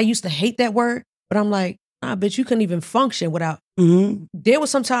 I used to hate that word, but I'm like, nah, bitch, you couldn't even function without. There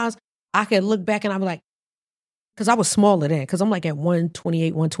was sometimes I could look back and I'm like, because I was smaller then, because I'm like at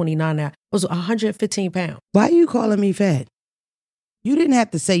 128, 129 now. I was 115 pounds. Why are you calling me fat? You didn't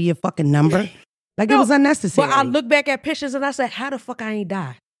have to say your fucking number. Like, it was unnecessary. But I look back at pictures and I said, how the fuck I ain't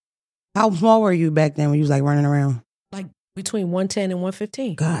die? How small were you back then when you was like running around? Like between 110 and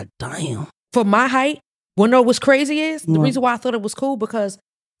 115. God damn. For my height, wanna know what's crazy is? The reason why I thought it was cool, because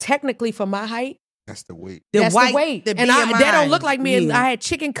technically for my height, that's the weight. That's the weight. And that don't look like me. Yeah. I had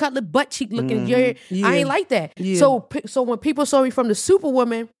chicken cutlet butt cheek looking. I ain't like that. Yeah. So when people saw me from the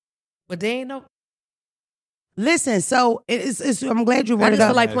Superwoman, but they ain't know. Listen, so I'm glad you brought it up. I just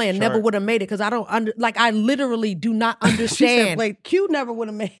feel like playing never would have made it, because I don't I literally do not understand. Like, Q never would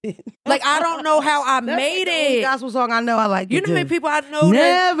have made it. Like, I don't know how I made the it. only gospel song I know I like. You know how many people I know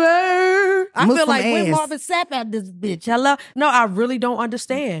never. I feel like when Marvin Sapp at this bitch. No, I really don't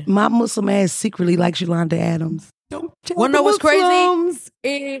understand. My Muslim ass secretly likes Yolanda Adams. Don't wanna know what's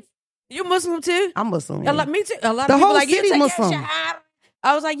crazy? You Muslim too? I'm Muslim. Yeah. Me too. A lot the of whole people city Muslim.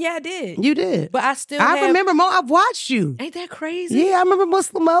 I was like, yeah, I did. You did. But I remember Mo. I've watched you. Ain't that crazy? Yeah, I remember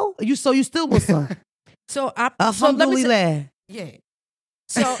Muslim Mo. You still Muslim. Alhamdulillah. Yeah.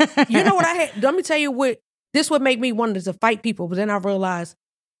 So, you know what I had? Let me tell you what, this would make me want to fight people. But then I realized,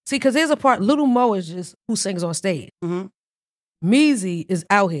 because there's a part, Lil Mo is just who sings on stage. Meezy is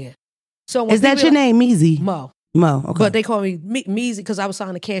out here. So is that your name, Meezy? Mo. Mo, okay. But they call me Meezy because I was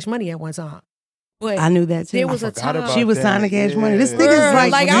signing to Cash Money at one time. But I knew that too. There was a time she was signing Cash Money. This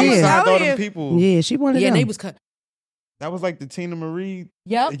nigga's like I was out here. People. Yeah, she wanted them. They was cut. That was like the Tina Marie.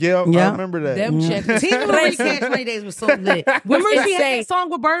 Yep. Yeah, Yep. I remember that. Them chicks. Tina Marie Cash Money Days was so lit. Remember she had that song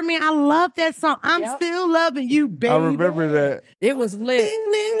with Birdman? I love that song. I'm still loving you, baby. I remember that. It was lit.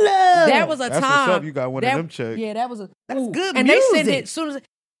 Love. That was a That's time. what's up. You got one of them checks. Yeah, that was That's good And music. they send it as soon as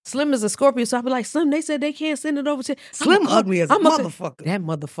Slim is a Scorpio, so I be like, Slim, they said they can't send it over to Slim ugly as a motherfucker. That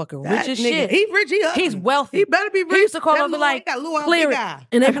motherfucker That rich as nigga, shit. He rich, he ugly. He's wealthy. He better be rich. He used to call That up and be little like, got Lil clear Big it. Eye.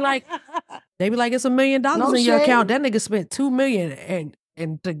 And they be like, it's $1 million No in your shade. account. That nigga spent $2 million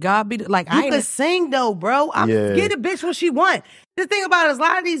and to God be like, You I ain't can sing though, bro. Yeah. Get a bitch what she want. The thing about it is a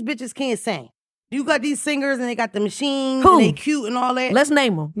lot of these bitches can't sing. You got these singers and they got the machines Who? and they cute and all that. Let's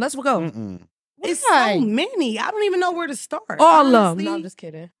name them. Let's go. Mm-mm. It's Why? so many. I don't even know where to start. All of them. Honestly, No, I'm just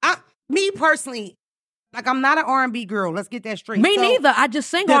kidding. me personally, like I'm not an R&B girl. Let's get that straight. Me So, neither. I just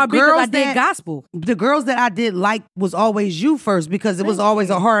sing the R&B because I girls did that- gospel. The girls that I did like was always you first because it was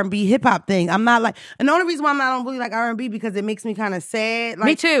always a R&B hip hop thing. I'm not like, and the only reason why I don't really like R&B because it makes me kind of sad. Like,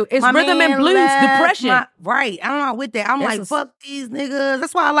 Me too. It's my rhythm and man blues, left, depression. right. I'm not with that. I'm That's like, fuck these niggas.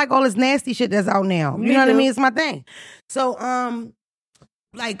 That's why I like all this nasty shit that's out now. You Me know what I too. mean? It's my thing. So,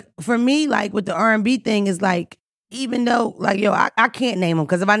 like for me, like with the R&B thing is like, even though, like, yo, I can't name them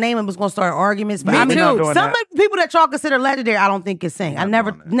because if I name them, it's gonna start arguments. But Me I mean, too. doing some that. of the people that y'all consider legendary, I don't think can sing. I Not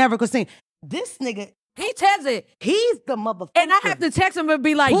doing that. never could sing. This nigga, He tells it. he's the motherfucker. And I have to text him and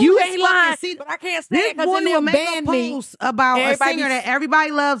be like, Pull you his ain't fucking lying, seat. but I can't This stand because boy then will they'll make ban a me. post about Everybody a singer be- that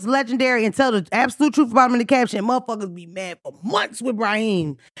everybody loves, legendary, and tell the absolute truth about him in the caption. Motherfuckers be mad for months with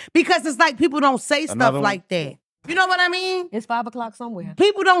Raheem because it's like people don't say stuff Another one? like that. You know what I mean? It's 5 o'clock somewhere.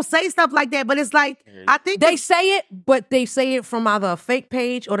 People don't say stuff like that, but it's like I think They say it, but they say it from either a fake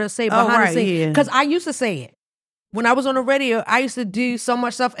page or they'll say it Oh, behind right, the scenes. yeah. Because I used to say it. When I was on the radio, I used to do so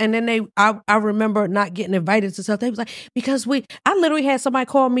much stuff, and then I remember not getting invited to stuff. They was like, because I literally had somebody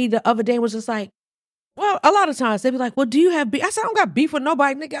call me the other day and was just like, well, a lot of times they'd be like, well, do you have beef? I said, I don't got beef with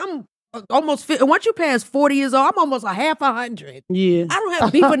nobody, nigga. I'm almost 50. Once you pass 40 years old, I'm almost a half 100. yeah. I don't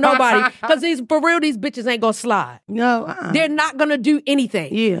have beef with nobody because for real, these bitches ain't gonna slide. No, They're not gonna do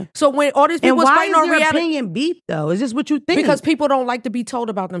anything. yeah. So when all these And people was why fighting is on your reality, opinion beef though? It's just what you think. because people don't like to be told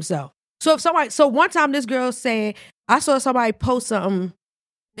about themselves. So one time this girl said, I saw somebody post something.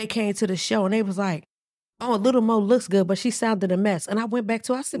 They came to the show and they was like, oh, Lil Mo looks good, but she sounded a mess. And I went back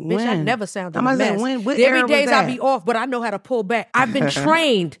to her, I said, bitch, I When? never sounded I'm a about to say, mess. when- what There era be was days I that? be off, but I know how to pull back. I've been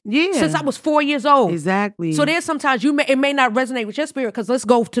trained Yeah. since I was 4 years old. Exactly. So there's sometimes it may not resonate with your spirit because let's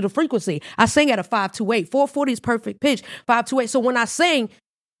go to the frequency. I sing at a 528. 440 is perfect pitch, 528. So when I sing,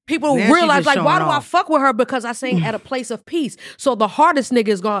 people Now she realize, just like, why showing do I off. fuck with her? Because I sing at a place of peace. So the hardest nigga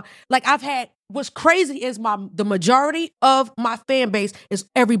is gone. Like, what's crazy is the majority of my fan base is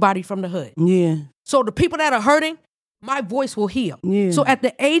everybody from the hood. Yeah. So the people that are hurting, my voice will heal. Yeah. So at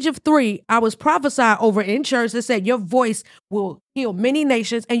the age of 3, I was prophesied over in church that said your voice will heal many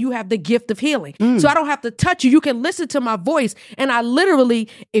nations and you have the gift of healing. So I don't have to touch you. You can listen to my voice. And I literally,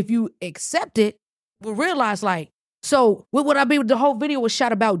 if you accept it, will realize like, so what would I be? The whole video was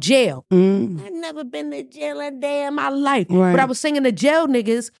shot about jail. Mm. I've never been to jail a day in my life. Right. But I was singing to jail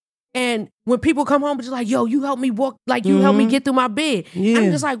niggas. And when people come home, it's just like, yo, you helped me walk, like you helped me get through my bed. Yeah.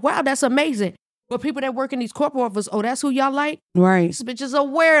 I'm just like, wow, that's amazing. But people that work in these corporate offices, oh, that's who y'all like? Right. This bitch is a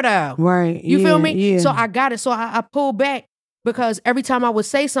weirdo. Right. You feel me? Yeah. So I got it. So I pulled back because every time I would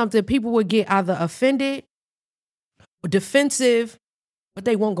say something, people would get either offended or defensive, but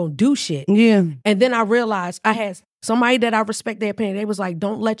they weren't going to do shit. Yeah. And then I realized I had somebody that I respect their opinion. They was like,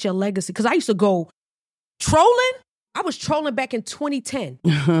 don't let your legacy, because I used to go trolling. I was trolling back in 2010,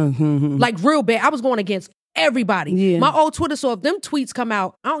 like real bad. I was going against everybody. Yeah. My old Twitter, so if them tweets come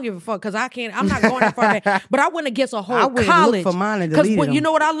out, I don't give a fuck because I'm not going that far back. But I went against a I whole wouldn't college. look for mine and Because delete them. you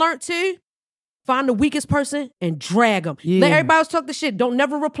know what I learned too? Find the weakest person and drag them. Yeah. Let everybody else talk the shit. Don't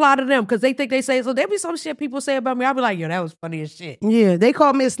never reply to them because they think they say so. There be some shit people say about me. I'll be like, yo, that was funny as shit. Yeah, they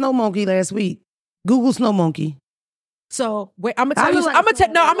called me a snow monkey last week. Google snow monkey. So wait, I'm I gonna tell you. look like I'm gonna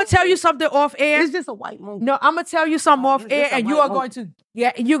someone I'm gonna tell you something off air. It's just a white monkey. No, I'm gonna tell you something off it's air, just a and you white are going to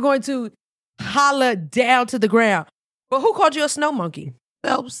you're going to holler down to the ground. But who called you a snow monkey?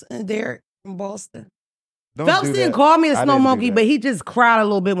 Phelps and Derek from Boston. Don't Phelps do didn't that. call me a I snow didn't do monkey, that. but he just cried a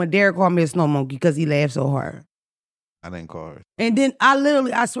little bit when Derek called me a snow monkey because he laughed so hard. I didn't call her. And then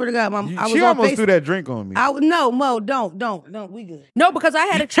I swear to God, I was She on almost Facebook. threw that drink on me. No, Mo, don't, we good. No, because I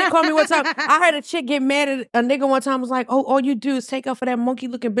had a chick call me one time. I had a chick get mad at a nigga one time. Was like, "Oh, all you do is take up for that monkey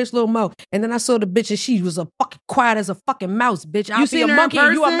looking bitch, Lil Mo." And then I saw the bitch, and she was a fucking quiet as a fucking mouse, bitch. I'll be seen a her in monkey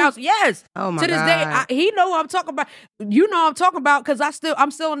and you a person? mouse. Yes. Oh my To this God. day, he know what I'm talking about. You know what I'm talking about because I'm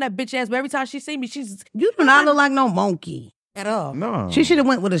still on that bitch ass. But every time she see me, she's You do not look like no monkey. at all. No. She should have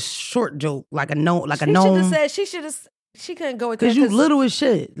went with a short joke, like a gnome. She should have said. She should have. She couldn't go with Because you little as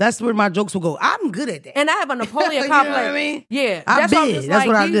shit. That's where my jokes will go. I'm good at that. And I have a Napoleon You complex. know what I mean? Yeah. I'm why big. just That's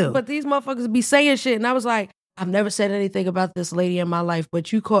what I do. But these motherfuckers be saying shit. And I was like, I've never said anything about this lady in my life,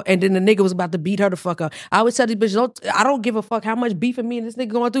 but you call. And then the nigga was about to beat her the fuck up. I always tell these bitches, I don't give a fuck how much beef me and this nigga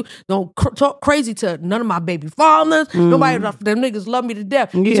going through. Don't talk crazy to none of my baby fathers. Nobody, them niggas love me to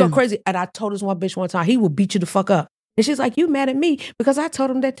death. You talk crazy. And I told this one bitch one time, he will beat you the fuck up. And she's like, you mad at me because I told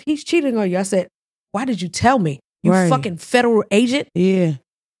him that he's cheating on you. I said, why did you tell me? You fucking federal agent? Yeah.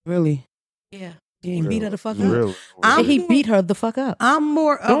 Really? Yeah. He beat her the fuck Real. up. He beat her the fuck up. I'm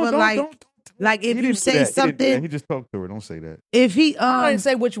more of like if you say something. He just talked to her. Don't say that. If he I didn't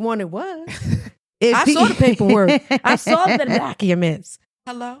say which one it was. if I saw the paperwork. I saw the documents.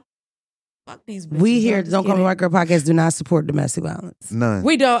 Hello? Fuck these bitches. We here at the Don't Call Me White Girl podcast do not support domestic violence. None.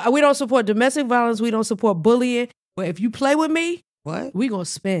 We don't support domestic violence. We don't support bullying. But if you play with me, What? we gonna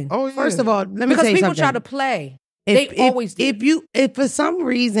spin. Oh, yeah. First of all, let me Because tell you people something. try to play. They always do. If for some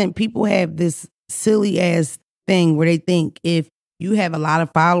reason people have this silly ass thing where they think if you have a lot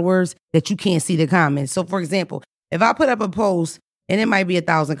of followers that you can't see the comments. So for example, if I put up a post and it might be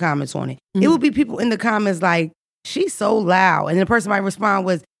 1,000 comments on it, it would be people in the comments like, she's so loud. And the person might respond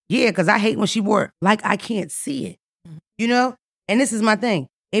with, yeah, because I hate when she wore it. Like I can't see it. You know? And this is my thing.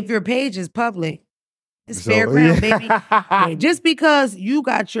 If your page is public, it's fair ground, baby. Yeah, just because you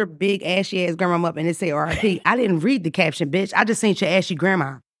got your big ashy ass grandma up and it say RIP, I didn't read the caption, bitch. I just seen your ashy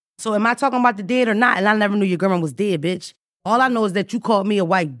grandma. So am I talking about the dead or not? And I never knew your grandma was dead, bitch. All I know is that you called me a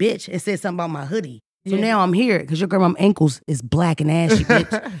white bitch and said something about my hoodie. So now I'm here because your grandma's ankles is black and ashy,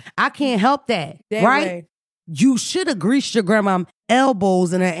 bitch. I can't help that, right? Way. You should have greased your grandma's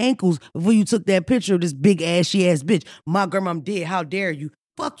elbows and her ankles before you took that picture of this big ashy ass bitch. My grandma dead. How dare you?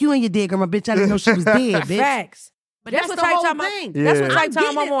 Fuck you and your dead grandma, bitch. I didn't know she was dead, bitch. Facts. But That's that's what the type whole time thing. That's what Yeah. type I'm time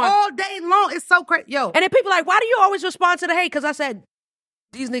getting I'm it on. all day long. It's so crazy. Yo, And then people like, why do you always respond to the hate? Because I said,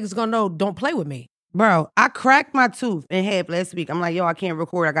 these niggas gonna know, don't play with me. bro, I cracked my tooth in half last week. I'm like, yo, I can't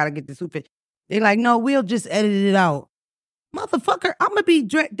record. I got to get this tooth fixed. They like, no, we'll just edit it out. Motherfucker, I'm going to be,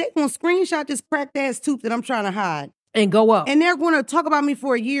 they going to screenshot this cracked ass tooth that I'm trying to hide. And go up. And they're going to talk about me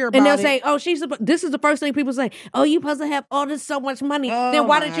for a year about And they'll it. say, oh, this is the first thing people say. Oh, you supposed to have all this so much money. Oh, Then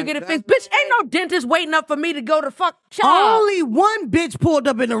why didn't you my get it God. fixed? Bitch, ain't no dentist waiting up for me to go to fuck child. Only one bitch pulled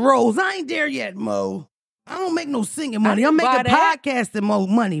up in the rolls. I ain't there yet, Mo. I don't make no singing money. I I'm ain't buy making that. podcasting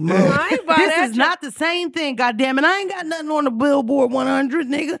money, Mo. I ain't buy This that. is not the same thing, goddammit. I ain't got nothing on the Billboard 100,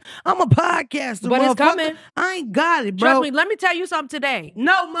 nigga. I'm a podcaster, But it's motherfucker. coming. I ain't got it, bro. Trust me, let me tell you something today.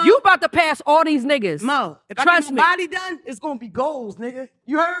 No, Mo. You about to pass all these niggas. Mo, if Trust I get me. my body done, it's going to be goals, nigga.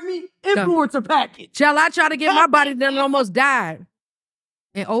 You heard me? Influencer package. Shall I try to get my body done and almost died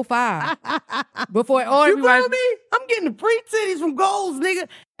in 05. Before all You everybody. feel me? I'm getting the free titties from goals, nigga.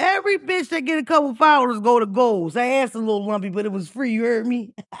 Every bitch that get a couple followers go to goals. I asked a little lumpy, but it was free. You heard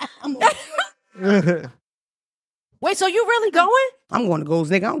me? Wait, so you really going? I'm going to goals,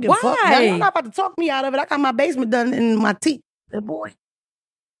 nigga. I don't give a fuck. Why? You're not about to talk me out of it. I got my basement done in my teeth. That boy.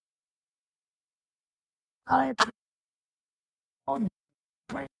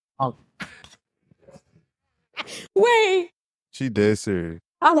 Wait. She dead serious.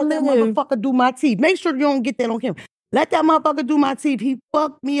 I let that motherfucker do my teeth. Make sure you don't get that on camera. Let that motherfucker do my teeth. He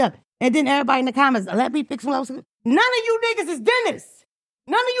fucked me up. And then everybody in the comments, let me fix what. None of you niggas is dentists.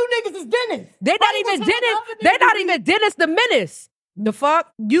 None of you niggas is dentists. They not even dentists. They not even dentists. The menace. The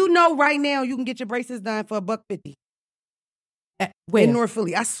fuck? You know right now you can get your braces done for $150 Where? in North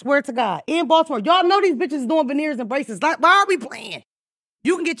Philly. I swear to God. In Baltimore. Y'all know these bitches doing veneers and braces. Like, why are we playing?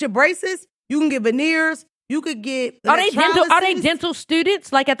 You can get your braces. You can get veneers. You could get Are they electrolysis. dental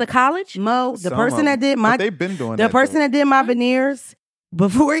students like at the college? Mo, the Some person of that did them. my But they've been doing the that, person though. that did my veneers,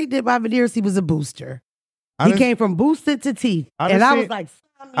 before he did my veneers, he was a booster. He came from boosted to teeth. I And done I seen- was like,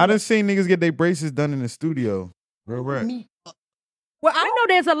 I done seen niggas get their braces done in the studio. Real rap. Well, I know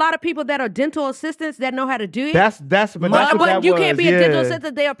there's a lot of people that are dental assistants that know how to do it. But that's what but that you was. can't be a dental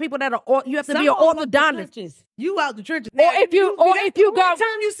assistant. There are people that are. You have to be an orthodontist. You out the trenches. Or if you go. Time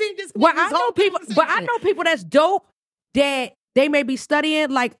you see this, Well, I know people, but I know people that's dope that they may be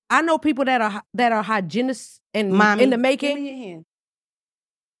studying. Like I know people that are hygienists and Mommy, in the give making. me your hand.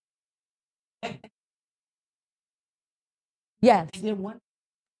 Yes, Then one.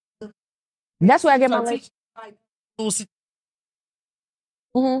 that's where I get my. So Like, teach-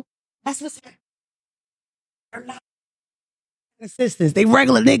 Mhm. That's what's happening. They're not assistants. They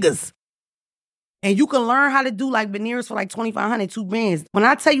regular niggas. And you can learn how to do like veneers for like $2,500, $2 bands. When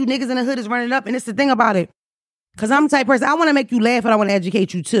I tell you niggas in the hood is running up, and it's the thing about it, Because I'm the type of person, I want to make you laugh and I want to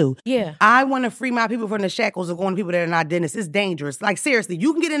educate you too. Yeah. I want to free my people from the shackles of going to people that are not dentists. It's dangerous. Like, seriously,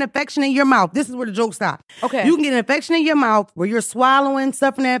 you can get an infection in your mouth. This is where the joke stops. Okay. You can get an infection in your mouth where you're swallowing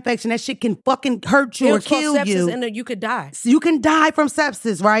stuff from that infection. That shit can fucking hurt you or kill sepsis you. And then you could die. So you can die from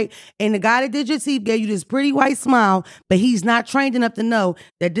sepsis, right? And the guy that did your teeth gave you this pretty white smile, but he's not trained enough to know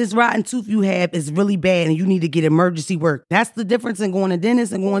that this rotten tooth you have is really bad and you need to get emergency work. That's the difference in going to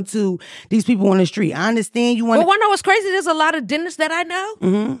dentists and going to these people on the street. I understand you want But one know what's crazy? There's a lot of dentists that I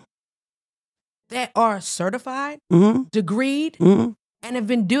know that are certified, degreed, and have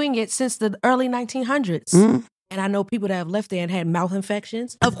been doing it since the early 1900s. And I know people that have left there and had mouth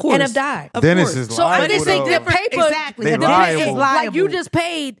infections, of course, and have died. Dentist is So I liable, just think the though. paper, Exactly. They the dentist is liable. like you just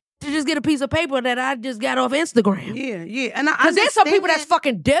paid to just get a piece of paper that I just got off Instagram. Yeah. And Because there's some people that's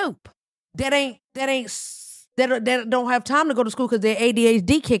fucking dope that don't have time to go to school because their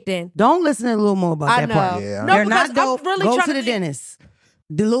ADHD kicked in. Don't listen to Lil Mo about I that know. part. Yeah. No, They're because not dope. I'm really Go trying to the dentist.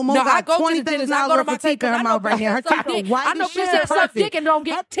 The Lil Mo No, I got go to the $20,000 dentist. I go to worth my of teeth in her I mouth know right now. Her bitches teeth that are suck white dick. I know as shit. bitches that suck Perfect. dick and don't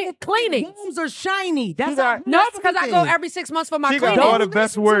get cleaning. Gums are shiny. That's No, because I go every 6 months for my She got cleaning. all the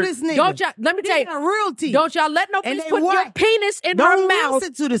best work. Don't y'all, let me tell you, real teeth. don't y'all let no And bitch they put your white. penis in Don't her mouth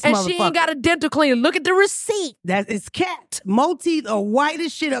listen to this and she motherfucker. ain't got a dental cleaner. Look at the receipt. That is cat. Mo teeth are white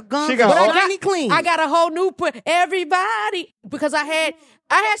as shit. Her gums She got are all- shiny clean. I got a whole new everybody because I had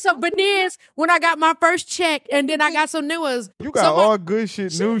some veneers when I got my first check, and then I got some new ones. You got all good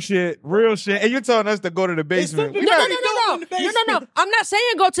shit, new shit, real shit, and you're telling us to go to the basement. No. I'm not saying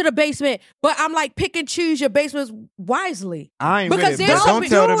go to the basement, but I'm like pick and choose your basements wisely. I ain't Because with it, there's but some don't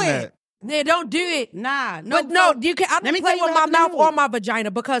tell them do it. that. Yeah, don't do it. Nah, no. But no, you can. I Let don't me play tell you with what my happened to mouth me. or my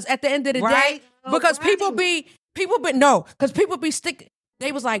vagina because at the end of the Right? day, because Right. people be stick.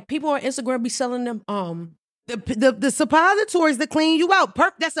 They was like people on Instagram be selling them. The suppositories that clean you out.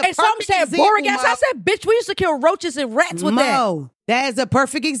 That's a And some perfect said example, boric acid. Mo. I said, bitch, we used to kill roaches and rats with that. Mo, that is a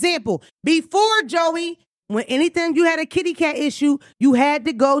perfect example. Before, Joey, when anytime you had a kitty cat issue, you had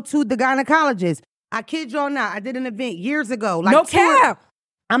to go to the gynecologist. I kid y'all not. I did an event years ago. Like No cap.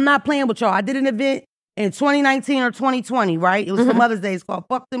 I'm not playing with y'all. I did an event in 2019 or 2020, right? It was for Mother's Day. It's called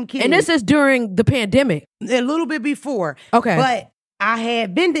Fuck Them Kids. And this is during the pandemic. a little bit before. Okay. But I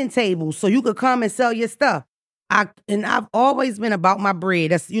had vending tables so you could come and sell your stuff. I've always been about my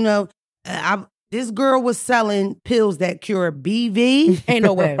bread. That's, this girl was selling pills that cure BV, Ain't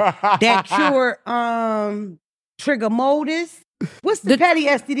no way. that cure trichomonas. What's the petty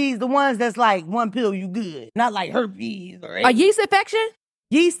STDs? The ones that's like one pill you good, not like herpes or A yeast infection?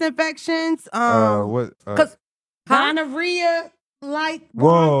 yeast infections. What? Because Gonorrhea. Like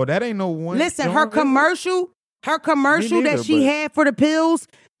Whoa, that ain't no one. Listen, her commercial Me neither, that she but- had for the pills,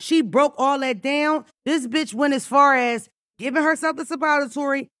 she broke all that down. This bitch went as far as giving herself the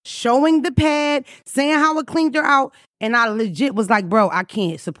suppository, showing the pad, saying how it cleaned her out. And I legit was like, bro, I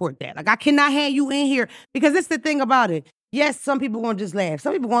can't support that. Like, I cannot have you in here because it's the thing about it. Yes, some people gonna just laugh.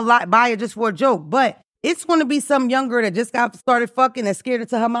 Some people gonna buy it just for a joke, but it's gonna be some younger that just got started fucking and scared to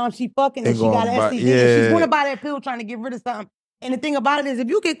tell her mom she fucking and she got an STD. And she's gonna buy that pill trying to get rid of something. And the thing about it is, if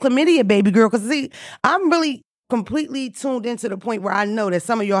you get chlamydia, baby girl, because see, I'm really completely tuned into the point where I know that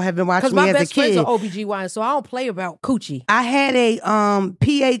some of y'all have been watching Because me my as a best friends kid. are OBGYN, so I don't play about coochie. I had a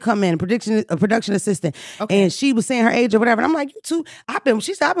PA come in, a production assistant, and she was saying her age or whatever. And I'm like, you too.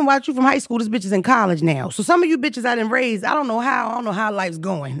 She said, I've been watching you from high school. This bitch is in college now. So some of you bitches I didn't raise, I don't know how life's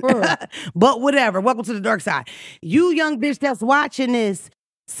going. But whatever. Welcome to the dark side. You young bitch that's watching this,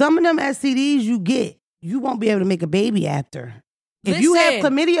 some of them STDs you get, you won't be able to make a baby after. If you have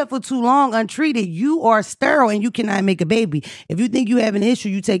chlamydia for too long untreated, you are sterile and you cannot make a baby. If you think you have an issue,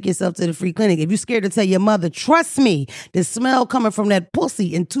 you take yourself to the free clinic. If you're scared to tell your mother, trust me, the smell coming from that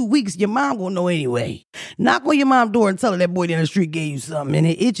pussy in 2 weeks, your mom will know anyway. Knock on your mom's door and tell her that boy down the street gave you something and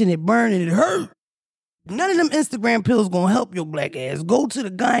it itching, it burning, it hurt. None of them Instagram pills gonna help your black ass. Go to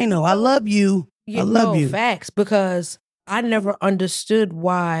the gyno. I love you. I love you. Facts, because I never understood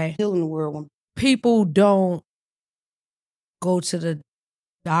why Healing the world. people don't go to the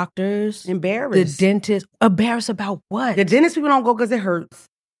doctors, Embarrassed. the dentist. Embarrassed about what? The dentist people don't go because it hurts.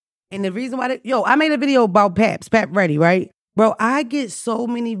 And the reason why I made a video about Pap Ready, right? Bro, I get so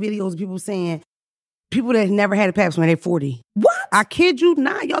many videos of people saying, people that never had a Pap when they're 40. What? I kid you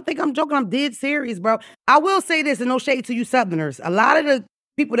not. Y'all think I'm joking? I'm dead serious, bro. I will say this, and no shade to you Southerners. A lot of the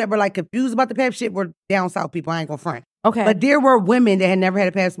people that were like confused about the Pap shit were down south people. I ain't gonna front. Okay. But there were women that had never had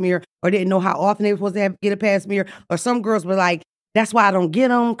a Pap smear or didn't know how often they were supposed to get a Pap smear. Or some girls were like, that's why I don't get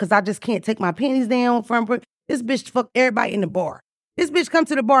them, because I just can't take my panties down from this bitch fucked everybody in the bar. This bitch come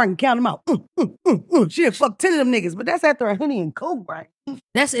to the bar and count them out. She done fuck 10 of them niggas, but that's after a Henny and Coke, right?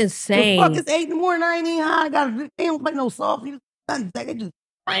 That's insane. The fuck, it's 8 in the morning, I ain't even high. They don't play no soft. They just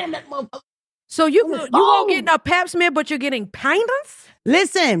ram that motherfucker. So you won't get a pap smear, but you're getting pints?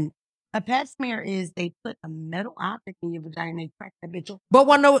 Listen, a pap smear is they put a metal object in your vagina and they crack that bitch open.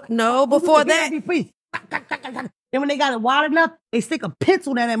 But before that. Then when they got it wide enough, they stick a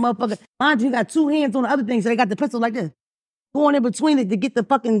pencil down that motherfucker. Mind you, got 2 hands on the other thing, so they got the pencil like this. Going in between it to get the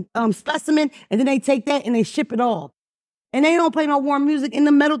fucking specimen, and then they take that and they ship it off. And they don't play no warm music, and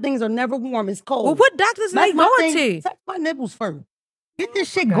the metal things are never warm. It's cold. Well, what doctors they going to? Touch my nipples first. Get this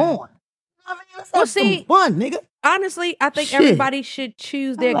shit going. I mean, let's Well, have see, some fun, nigga. Honestly, I think Shit. everybody should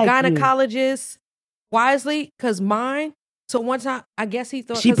choose their I like gynecologist wisely, because mine, so one time, I guess he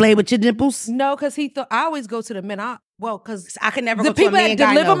thought... She played with your nipples? No, because he thought... I always go to the men. Because I could never the go to a people man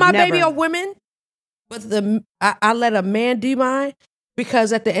that deliver gyno, my never. baby are women, but I let a man do mine,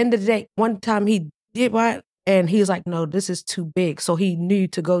 because at the end of the day, one time he did mine, and he was like, no, this is too big. So he knew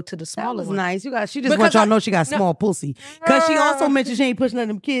to go to the That smaller was one. nice. She just Because want y'all I- to know she got no. small pussy. Because she also mentioned she ain't pushing none of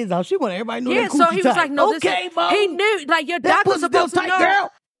them kids out. She want everybody to know Yeah, that so coochie he was tight. like, no, okay, this is, Mo. he knew, like, your That doctor's pussy still supposed to tight, know.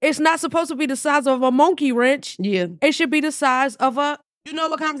 girl. It's not supposed to be the size of a monkey wrench. Yeah. It should be the size of a... You know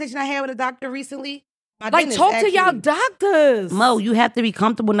what conversation I had with a doctor recently? My Like, dentist, talk to y'all actually. doctors. Mo, you have to be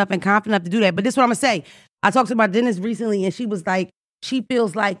comfortable enough and confident enough to do that. But this is what I'm going to say. I talked to my dentist recently, and she was like, she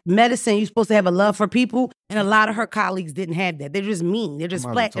feels like medicine, you're supposed to have a love for people, and a lot of her colleagues didn't have that. They're just mean. They're just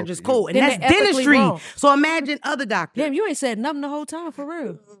I'm flat. about to They're talk just to you. cold. And Then that's they're ethically dentistry. wrong. So imagine other doctors. Damn, you ain't said nothing the whole time, for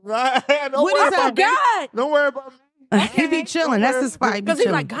real. Right. Don't What worry is that, about me. God. Don't worry about me. He be chilling. That's his spot. He be Because he's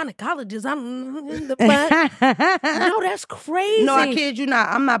chilling. like, gynecologist, I'm in the butt. No, that's crazy. No, I kid you not.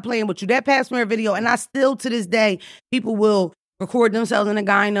 I'm not playing with you. That pap smear video, and I still to this day, people will record themselves in a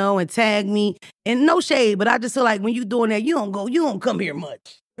gyno and tag me. And no shade, but I just feel like when you doing that, you don't come here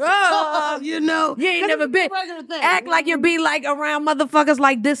much. Oh, You know? you ain't 'Cause never it's a been. regular thing. Act like you be like around motherfuckers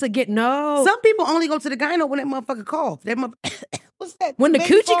like this again. No. Some people only go to the gyno when that motherfucker cough. That what's that? When the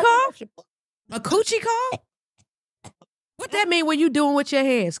Baby coochie cough? cough? A coochie call? What that mean when you doing with your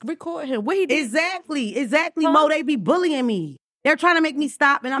hands? Record him. What he did? Exactly. Huh? Mo, they be bullying me. They're trying to make me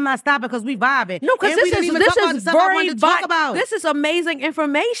stop, and I'm not stopping because we vibing. No, because And we this didn't is even talk about the stuff I wanted to talk about. This is amazing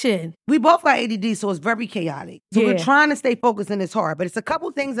information. We both got ADD, so it's very chaotic. So we're Yeah. trying to stay focused, and it's hard. But it's a couple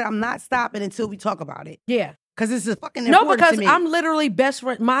things that I'm not stopping until we talk about it. Yeah. Because this is fucking No, important because to me. I'm literally best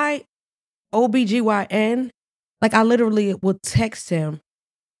friend. My OBGYN, like I literally would text him.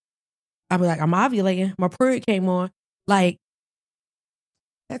 I'd be like, I'm ovulating. My period came on. Like,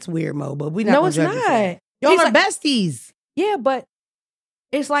 That's weird, Mo, but we not no, gonna it's judge you for that. not. Y'all He's are like, besties. yeah, but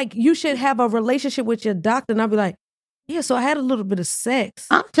it's like you should have a relationship with your doctor. And I'd be like, yeah, so I had a little bit of sex.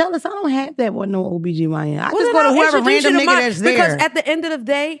 I'm jealous. I don't have that with no OBGYN. I Well, just then go to I'll whoever introduce random you nigga to mine, that's there. Because at the end of the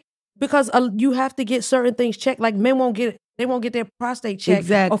day, because you have to get certain things checked. Like men won't get their prostate checked.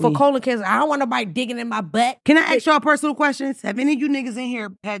 Exactly. Or for colon cancer, I don't want nobody digging in my butt. Can I ask y'all personal questions? Have any of you niggas in here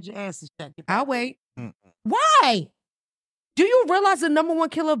had your asses checked? I'll wait. Mm-mm. Why? Do you realize the number one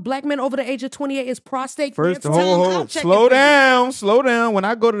killer of black men over the age of 28 is prostate First, cancer? hold. Slow down. When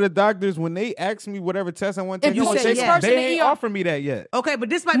I go to the doctors, when they ask me whatever test I want to If take, you say they, yes. they ain't ER. offer me that yet. Okay, but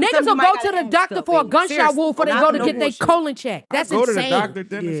this might be Niggas something will you go might to gotta the ask doctor though, for a baby. gunshot Seriously. wound before they Not go to no get their bullshit. colon checked. That's Go to insane. the doctor,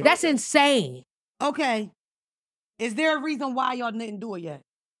 dentist. Yeah. That's insane. Okay. Is there a reason why y'all didn't do it yet?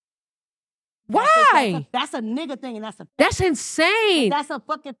 Why? That's a nigga thing, and that's a fact. That's insane. That's a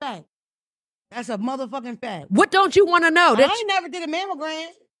fucking fact. That's a motherfucking fact. What don't you want to know? I ain't never did a mammogram.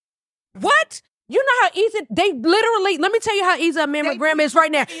 What? You know how easy they literally, let me tell you how easy a mammogram is right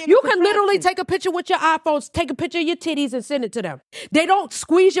now. in You the can literally contraption. take a picture with your iPhones, take a picture of your titties and send it to them. They don't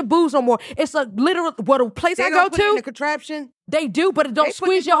squeeze your boobs no more. It's a literal, what a place They I gonna go put it in the to, contraption. they do, but it don't They put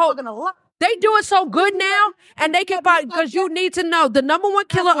squeeze this your whole, motherfucker in a lot. they do it so good now, and they can buy, because you need to know, the number one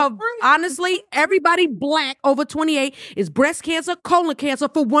killer of, honestly, everybody black over 28 is breast cancer, colon cancer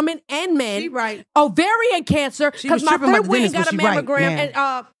for women and men. She right. Ovarian cancer, She was because my tripping about friend the went and dentist, got a but she right mammogram,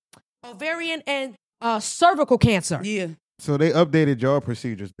 now. and ovarian and cervical cancer. Yeah. So they updated your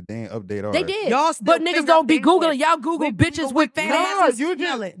procedures, but they ain't update ours. They did. Y'all still But niggas figure don't be out their Googling. way. Y'all Google We bitches Google with with fat no, No, asses. you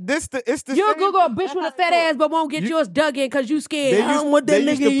smell just it. it's the You'll same. Google a bitch with a fat ass, but won't get yours dug in because you scared. They I don't want that they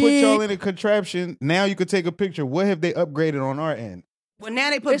used nigga to put y'all in. in a contraption. Now you could take a picture. What have they upgraded on our end? Well,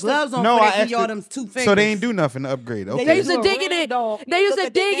 now they put It's the- gloves on No, for I they give asked y'all it- them 2 fingers. So they ain't do nothing to upgrade. Okay. They used to do a dig in red it. dog. They used Look to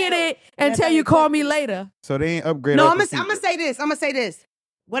at the dig in nail. it and That's tell how you they call put me it. later. So they ain't upgraded. No, our I'm gonna procedures. say this. I'm gonna say this.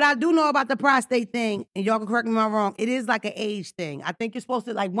 What I do know about the prostate thing, and y'all can correct me if I'm wrong, it is like an age thing. I think you're supposed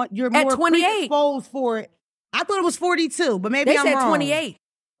to you're At more 28. predisposed for it. I thought it was 42, but maybe They I'm said wrong. 28.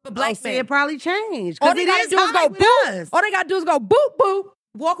 For black See, men. it probably changed. All Because they it gotta is do is high go with boop. us. All they gotta do is go boop boop,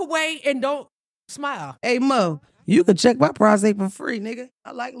 walk away, and don't smile. Hey, Mo, you can check my prostate for free, nigga.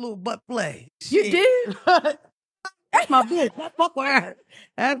 I like a little butt play. You Shit. do? That's my bitch. That fuck with her.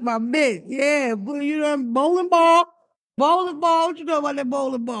 That's my bitch. Yeah, but you know, bowling ball. Bowling ball. What you know about that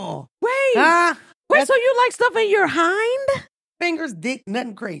bowling ball? Wait, Huh? wait. So you like stuff in your hind? Fingers, dick,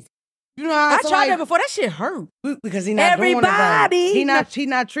 nothing crazy. You know how I tried somebody- that before. That shit hurt. because he not doing it right. Everybody. He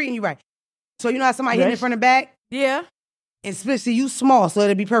not treating you right. So you know how somebody hitting it from the back? Yeah. Especially you small, so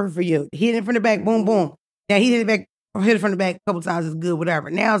it'll be perfect for you. Hit it from the back, boom, boom. Now he hit it back, or hit it from the back a couple times, it's good,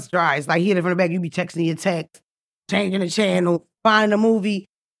 whatever. Now it's dry. It's like hit it from the back, you be texting your text, changing the channel, finding a movie.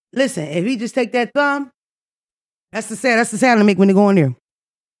 Listen, if he just take that thumb, that's the sound to make when they go in there.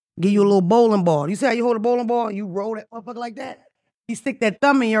 Give you a little bowling ball. You see how you hold a bowling ball and you roll that motherfucker like that? He stick that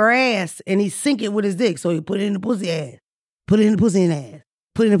thumb in your ass and he sink it with his dick. So he put it in the pussy ass. Put it in the pussy in the ass.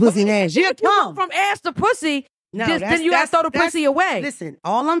 Put it in the pussy in the ass. Yeah, come. From ass to pussy. No, then you gotta throw the pussy away. Listen,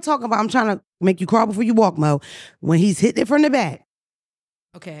 all I'm talking about, I'm trying to make you crawl before you walk, Mo. When he's hitting it from the back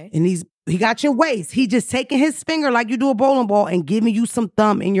Okay. and he got your waist, he just taking his finger like you do a bowling ball and giving you some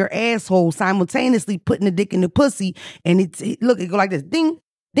thumb in your asshole, simultaneously putting the dick in the pussy. And look, it go like this, ding,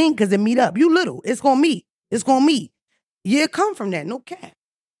 ding, because it meet up. You little, it's gonna meet. It's gonna meet. Yeah, come from that, no cap.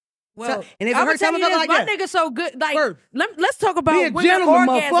 Well, So- and if it I'm hurts, telling you I'm this, like my that. nigga so good. Like, First, let's talk about be a women gentleman,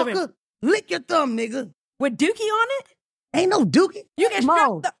 orgasming. motherfucker. Lick your thumb, nigga. With dookie on it? Ain't no dookie. You can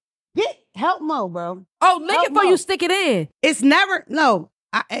Mo. strap Help Mo, bro. Oh, lick Help it before Mo. you stick it in. It's never, no.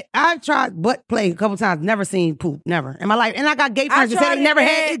 I've tried butt play a couple times, never seen poop, never in my life. And I got gay friends that say they never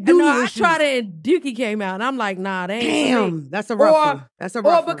had it. No, I tried it and dookie came out. And I'm like, nah, they ain't for me. Damn, that's a rough one. That's a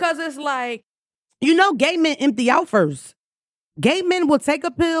rough Or one. because it's like, You know, gay men empty out first. Gay men will take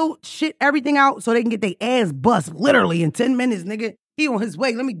a pill, shit everything out so they can get their ass bust literally in 10 minutes, nigga. He on his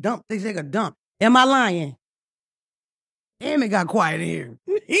way. Let me dump. They take a dump. Am I lying? Damn, it got quiet in here.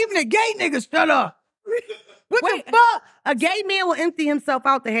 Even the gay niggas, shut up. What Wait. the fuck? A gay man will empty himself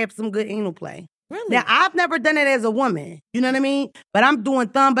out to have some good anal play. really? Now, I've never done it as a woman. You know what I mean? But I'm doing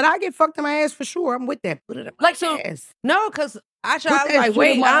thumb, but I get fucked in my ass for sure. I'm with that. Put it in my Like, so- ass. No, because I Put tried. I was that like, shit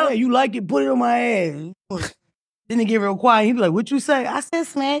wait, in my I ass. don't. You like it? Put it on my ass. Then they get real quiet. He be like, what you say? I said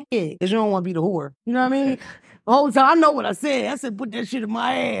smack it. Because you don't want to be the whore. You know what I mean? The whole time, I know what I said. I said, put that shit in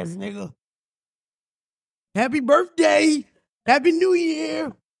my ass, nigga. Happy birthday. Happy New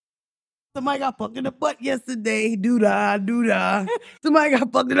Year. Somebody got fucked in the butt yesterday. Doo-dah, doo-dah. Somebody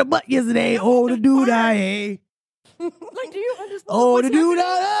got fucked in the butt yesterday. Oh, the doo-dah, hey. Like, do you understand? Oh, what's the doo-dah,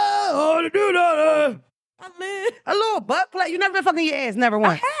 oh, the doo-dah. I live. A little butt play. You never been fucking your ass, never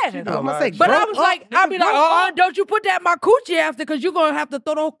once. I had. I'm gonna say, But I grow was up, like, I'd be nigga, like, grow oh, up. don't you put that in my coochie after, because you're going to have to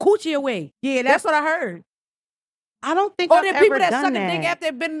throw the whole coochie away. Yeah, That's what I heard. I don't think Or I've there ever people that done suck that. a dick after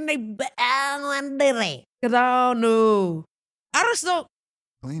they've been in their because I don't know. I just don't.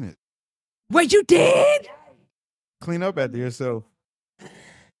 Clean it. Wait, you did? Clean up after yourself.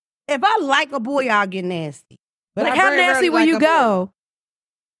 If I like a boy, I'll get nasty. But Like, I how very nasty rarely will like you a boy. go?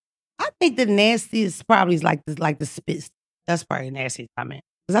 I think the nastiest probably is like the spit. That's probably the nastiest I mean.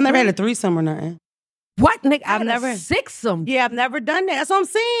 Because I never had a threesome or nothing. What, Nick? I've never- Sixum. Yeah, I've never done that. That's what I'm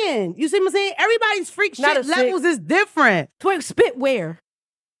saying. You see what I'm saying? Everybody's freak Not shit a six. levels is different. Twin spit where?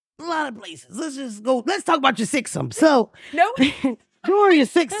 A lot of places. Let's just go. Let's talk about your sixum. So, No. during your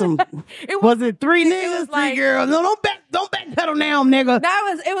sixum, It was it three it niggas, was three like- girls? No, don't backpedal now, nigga.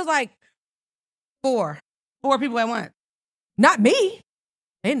 It was like 4. 4 people at once. Not me.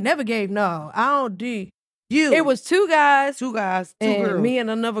 They never gave no. I don't do. You. It was 2 guys 2 guys, 2 and girls. me and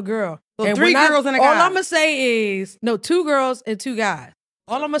another girl. So And 3 when girls and a All guy. I'm gonna say is 2 girls and 2 guys.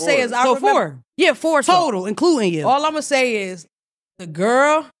 All I'm gonna say is I So remember, 4 Yeah, 4 total, including you. All I'm gonna say is the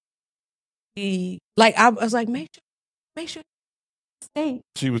girl. I was like, make sure. Stay.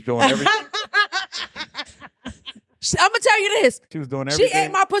 She was doing everything. I'm gonna tell you this. She was doing She everything.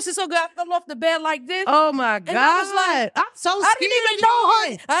 ate my pussy so good I fell off the bed like this. Oh my God. I was like, I'm so I scared. didn't even know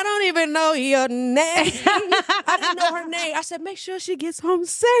her. I don't even know your name. I didn't know her name. I said, make sure she gets home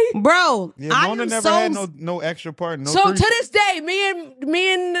safe. Bro, Yeah, I Mona am never so had no extra part. No So to threesome. this day,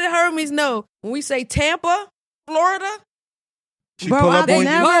 me and the Hermes know when we say Tampa, Florida. She Bro, pull up I've on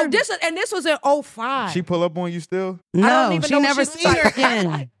never- you. This was in 2005. She pull up on you still. no, I don't even she know what never she seen her looked like.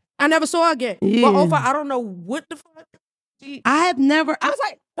 again. I never saw her again. Yeah. But 2005, I don't know what the fuck. I have never. I was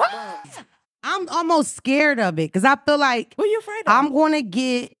like, what? I'm almost scared of it because I feel like What are you afraid of? I'm going to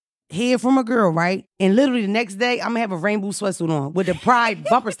get head from a girl, right? And literally the next day, I'm going to have a rainbow sweatsuit on with the pride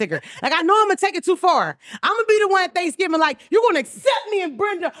bumper sticker. Like, I know I'm going to take it too far. I'm going to be the one at Thanksgiving like, you're going to accept me and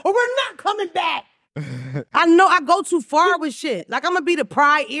Brenda or we're not coming back. I know I go too far with shit. Like, I'm gonna be the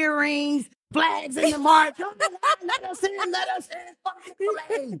pride earrings, flags in the march. Let us in, fucking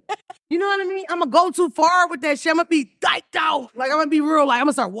flag. You know what I mean? I'm gonna go too far with that shit. I'm gonna be dyked out. Like, I'm gonna be real. Like, I'm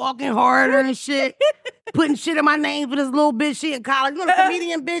gonna start walking harder and shit. Putting shit in my name for this little bitch. She in college. You know the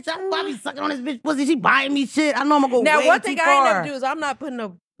comedian bitch? I be sucking on this bitch pussy. She buying me shit. I know I'm gonna go now, way one too thing far. I ain't never do is I'm not putting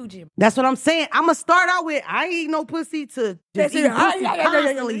no coochie in. That's what I'm saying. I'm gonna start out with I ain't eat no pussy to just eat pussy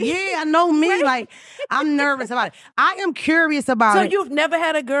constantly. Yeah, I know me. Like, I'm nervous about it. I am curious about So it. you've never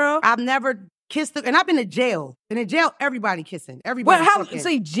had a girl? I've never kissed her, and I've been to jail. And in jail, everybody kissing. Everybody. Well, fucking.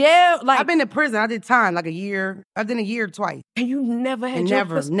 see, jail, like, I've been to prison. I did time like a year. I've done a year twice. and you never had And your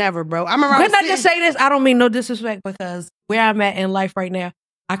never, pussy? never, bro. I remember. Couldn't I just say this? I don't mean no disrespect, because where I'm at in life right now,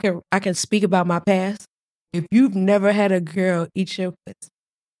 I can speak about my past. If you've never had a girl eat your pussy,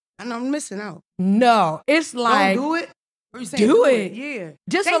 I know I'm missing out. no, it's like Don't do it. Or you saying do it. Yeah.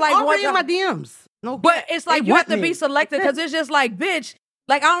 just They for like one already in my time. DMs. No, But it's like They you have want to me. be selected, because it's just like, bitch,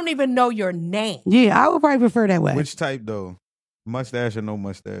 like, I don't even know your name. Yeah, I would probably prefer that way. Which type though? Mustache or no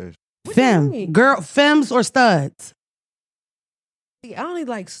mustache? What do you Femme, mean? girl, femmes or studs. See, I only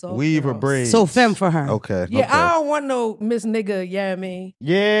like soft Weave or girls. braid? So femme for her. Okay. Yeah, okay. I don't want no Miss Nigga, yeah, I mean.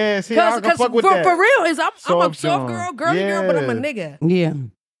 Yeah, see, I can fuck with for, that. for real, I'm a Soft soft John. girl, girly girl, but I'm a Yeah. nigga. Yeah.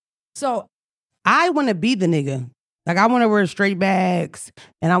 So I want to be the nigga. Like, I want to wear straight bags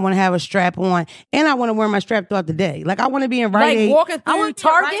and I want to have a strap on and I want to wear my strap throughout the day. Like, I want to be in Rite like Aid. walking I through want to be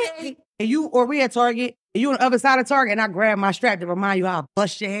at Rite Target. Aid, and you, or we at Target, and you on the other side of Target, and I grab my strap to remind you how I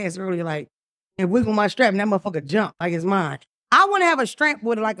bust your ass earlier, like, and wiggle my strap, and that motherfucker jump like it's mine. I want to have a strap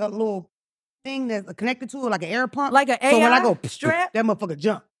with like a little thing that's connected to it, like an air pump. Like an So when I AI go strap? that motherfucker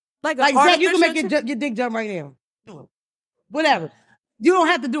jump. Like Like, a Zach, you can make artificial your dick jump right now. Do it. Whatever. You don't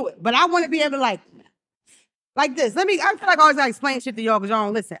have to do it, but I want to be able to like this. I feel like I always gotta explain shit to y'all because y'all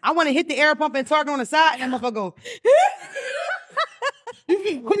don't listen. I want to hit the air pump and Target on the side, and that motherfucker go.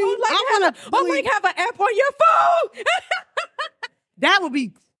 like have an app on your phone. That would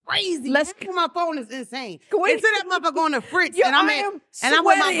be crazy. Let's- My phone is insane. Can we- Into that motherfucker on the fritz, Yo, and I'm I am with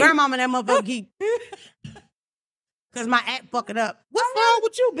my sweating. grandmama, and that motherfucker keep. Cause my app fucking up. What's wrong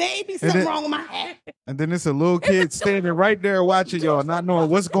with you, baby? Something then- wrong with my app. And then it's a little kid standing right there watching y'all, not knowing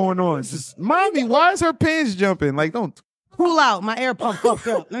what's going on. It's just, Mommy, why is her pins jumping? Like, don't. Pull out. My air pump fucked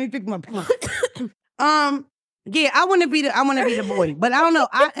up. Let me fix my pump. Yeah, I want to be the boy, but I don't know.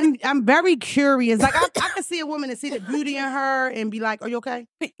 I'm very curious. Like, I can see a woman and see the beauty in her and be like, "Are you okay?"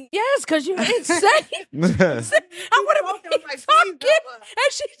 Yes, because you're insane. I would have been like,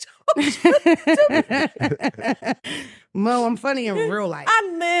 and she told Mo, I'm funny in real life.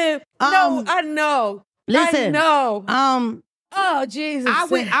 I live. No, I know. Listen, I know. Oh, Jesus.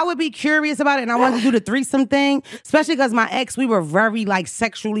 I would be curious about it, and I wanted to do the threesome thing, especially because my ex, we were very like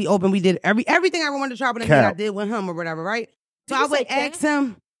sexually open. We did everything I wanted to try, but then I did with him or whatever, right? So I would ask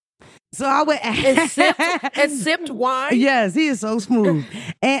him. So I would ask and sipped wine. Yes, he is so smooth.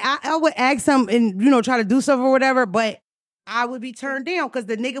 And I would ask him and try to do stuff or whatever, but I would be turned down because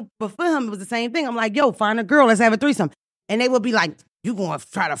the nigga before him, it was the same thing. I'm like, yo, find a girl, let's have a threesome. And they would be like, you gonna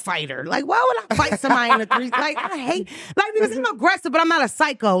try to fight her. Like, why would I fight somebody in a threesome? Like, I hate, like, because I'm aggressive, but I'm not a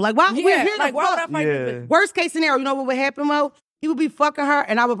psycho. Like, why? Yeah, We're here like, to why would I fuck. fight Yeah. this bitch? Worst case scenario, you know what would happen, Mo? He would be fucking her,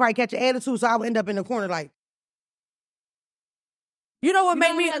 and I would probably catch an attitude, so I would end up in the corner like, You know what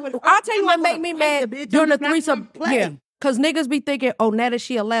made me? I'll tell you what made me mad during the threesome. Yeah. Because niggas be thinking, oh, now that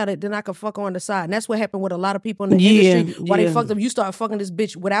she allowed it, then I can fuck her on the side. And that's what happened with a lot of people in the industry. Why they fucked them. You start fucking this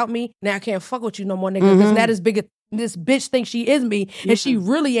bitch without me. Now I can't fuck with you no more, nigga. Because now this bitch thinks she is me, and she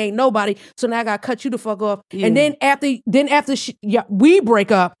really ain't nobody. So now I gotta cut you the fuck off. And then after we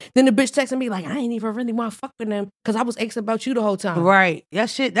break up, then the bitch texting me like, I ain't even really want to fuck with them because I was asking about you the whole time. right.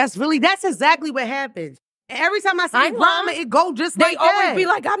 That's exactly what happens. And every time I see drama, it go just They like that. always be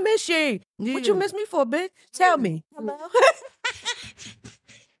like, I miss you. What you miss me for, bitch? Tell me.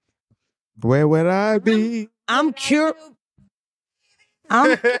 Where would I be? I'm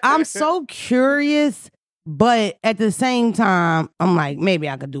so curious, but at the same time, I'm like, maybe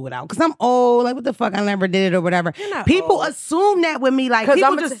I could do it out. Because I'm old. Like, what the fuck? I never did it or whatever. not People old. assume that with me. Like, 'Cause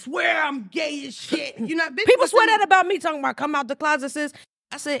people I'ma just swear I'm gay as shit. You know, bitch, People swear that about me, talking about come out the closet, sis.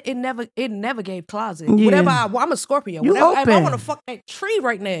 I said it never gave closet. Whatever I'm a Scorpio. You Whatever, open. I want to fuck that tree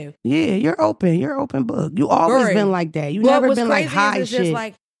right now. Yeah, you're open. You're open book. You always Girl. been like that. You Well, never what's been like crazy high is shit. just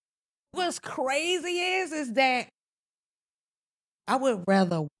like, what's crazy is that I would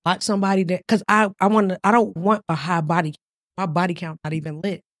rather watch somebody that, because I don't want a high body. My body count not even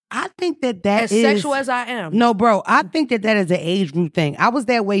lit. I think that As is sexual as I am. No, bro. I think that is an age group thing. I was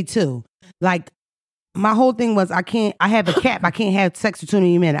that way too. Like, my whole thing was I have a cap. I can't have sex with too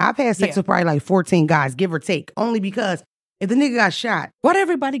many men. I've had sex with probably like 14 guys, give or take, only because if the nigga got shot, Why did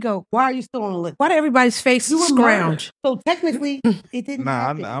everybody go? why are you still on the list? Why did everybody's face scrounge? So technically, it didn't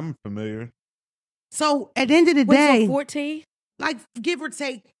happen. I'm familiar. So at the end of the Wait, day, so 14? like give or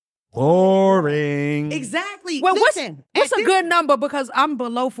take, Boring. exactly. Well, Listen, what's a good number? Because I'm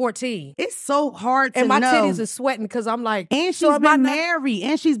below 14. It's so hard to And my know. titties are sweating because I'm like, And so she's am I been not- married.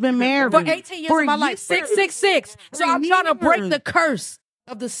 And she's been married for 18 years of my life. years. 666. So I'm trying to break the curse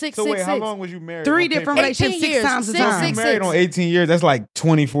of the 666. So wait, how long was you married? 3 on different paper? relationships, 18 6 years, times a six, time. You married on 18 years. That's like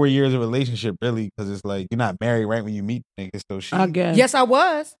 24 years of relationship, really, because it's like you're not married right when you meet niggas. So she. I guess. Yes, I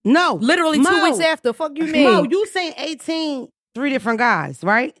was. No. Literally 2 Mo. weeks after. Fuck you mean? No, you saying 18, 3 different guys,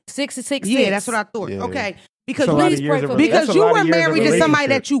 right? 666. Yeah, that's what I thought. Yeah. Okay. That's Because a lot of please years pray of for me. because that's a you lot were of years of married to somebody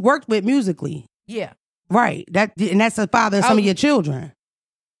relationship. that you worked with musically. Yeah. Right. And that's the father of some of your children.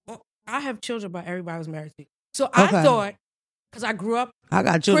 I have children, but everybody was married to. So I Okay. thought, because I grew up, I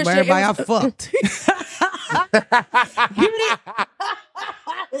got children, but Christian, everybody I it fucked.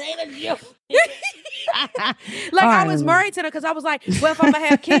 like All I right. was married to them because I was like, well, if I'm going to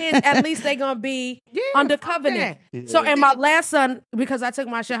have kids, at least they're going to be under covenant. So, and my last son, because I took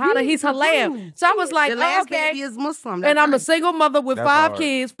my shahada, he's Halal. So I was like, the last okay. baby is Muslim. And I'm a right. single mother with That's 5 hard.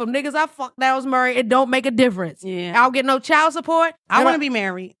 kids from niggas I fucked that was married. It don't make a difference. Yeah. I don't get no child support. I want to be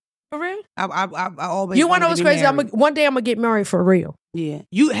married. For real? I always. You want to know what's wanted crazy? to be married. One day I'm going to get married for real. Yeah.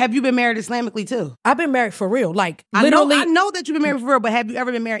 Have you been married Islamically too? I've been married for real. Like, I literally. know that you've been married for real, but have you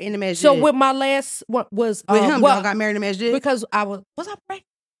ever been married in the masjid? So with my last, what was, with him, well, y'all got married in the masjid? because I was I pregnant?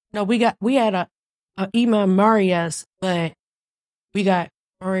 No, we had a Imam Marias, but we got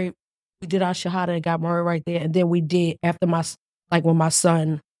married. We did our shahada and got married right there, and then we did after when my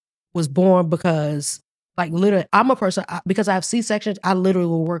son was born, because like literally I'm a person because I have C-sections. I literally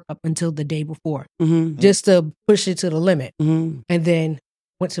will work up until the day before just to push it to the limit, and then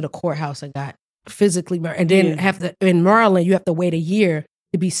went to the courthouse and got physically married, and then in Maryland you have to wait a year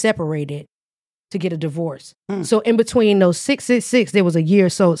to be separated to get a divorce. So in between those 666, there was a year.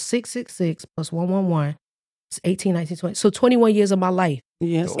 So 666 plus 111, it's 18, 19, 20. So 21 years of my life.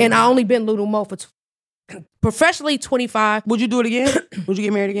 Yes. And I only been Lil Mo for professionally 25. Would you do it again? Would you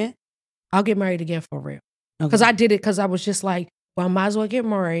get married again? I'll get married again for real. Okay. Because I did it because I was just like, well, I might as well get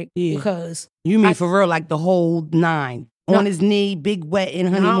married because. You mean for real, like the whole 9? No. On his knee, big wet and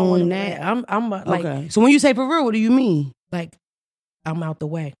I don't honeymoon wanna- and that? I'm like, Okay. So when you say for real, what do you mean? like, I'm out the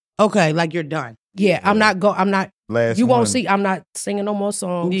way. Okay, like you're done. Yeah, I'm not. Last You one. won't see. I'm not singing no more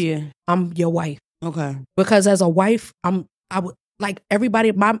songs. Yeah. I'm your wife. Okay. Because as a wife, I would like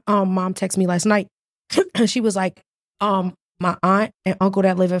everybody. My mom texted me last night, and she was like, my aunt and uncle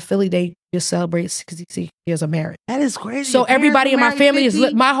that live in Philly, they just celebrate 66 years of marriage. That is crazy. So Your parents everybody were in my married family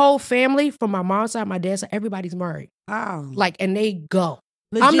 50? my whole family from my mom's side, my dad's side, everybody's married. Wow. Like, and they go.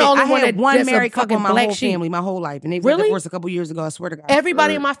 Legit, I'm the only I one had that one that's a married couple fucking in my black whole sheep. family, my whole life, and they Really? got divorced a couple years ago. I swear to God.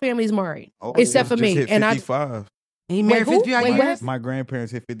 Everybody in my family's married, Oh, except for just me. hit And I 55. And he married Wait, who? 55 Wait, years. what? My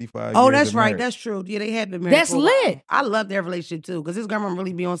grandparents hit 55. Oh, years that's of right. marriage. That's true. Yeah, they had been married. That's for a while. lit. I love their relationship too, because his grandma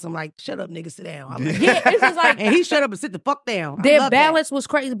really be on some like, shut up, nigga, sit down. I'm like, yeah, it's just like and he shut up and sit the fuck down. I their love that. balance was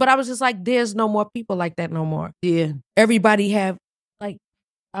crazy, but I was just like, there's no more people like that no more. Yeah. Everybody have, like,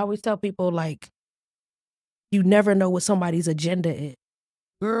 I always tell people, like, you never know what somebody's agenda is.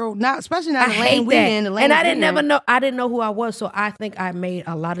 Girl, not especially not I the lane hate we that. in. The lane And I we didn't in. I didn't know who I was, so I think I made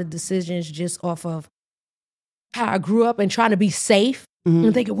a lot of decisions just off of how I grew up and trying to be safe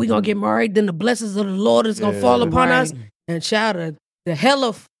and thinking we're gonna get married, then the blessings of the Lord is gonna fall upon us. And child, the hell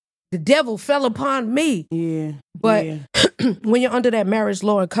of the devil fell upon me. Yeah. But yeah. when you're under that marriage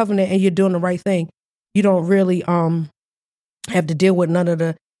law and covenant and you're doing the right thing, you don't really have to deal with none of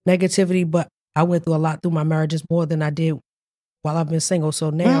the negativity. But I went through a lot through my marriages, more than I did while I've been single. So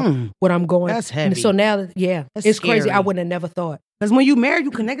now what I'm going, That's heavy. So now, yeah, That's it's crazy. scary. I wouldn't have never thought. Because when you married,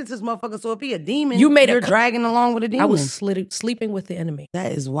 you connected to this motherfucker. So if he a demon, You made a you're co- dragging along with a demon. I was sleeping with the enemy.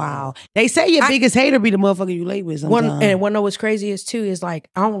 That is wild. They say your biggest hater be the motherfucker you lay with sometimes. And one of what's crazy is too is like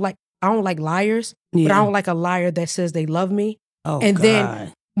I don't like liars, but I don't like a liar that says they love me. Oh, and God.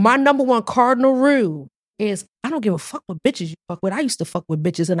 then my number one cardinal rule is I don't give a fuck what bitches you fuck with. I used to fuck with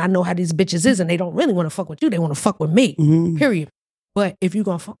bitches, and I know how these bitches is, and they don't really want to fuck with you. They want to fuck with me. Period. But if you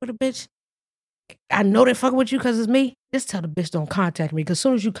gonna fuck with a bitch, I know they fucking with you because it's me. Just tell the bitch don't contact me. Because as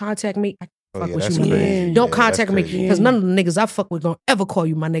soon as you contact me, I can fuck with that's you. crazy. Don't Yeah, contact that's me crazy. because none of the niggas I fuck with gonna ever call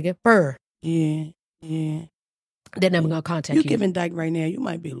you my nigga. Fur. Yeah. They're never gonna contact You you. giving dyke right now. You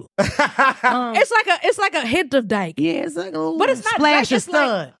might be a little. It's like a hint of dyke. Yeah, it's like a little But it's not splash dyke, of it's like-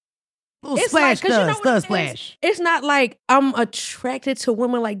 stud. Little It's splash like, 'cause you know stud, what it stud is? splash. It's not like I'm attracted to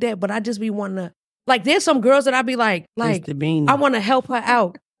women like that, but I just be wanting to Like there's some girls that I be like Mr. Beanie. I want to help her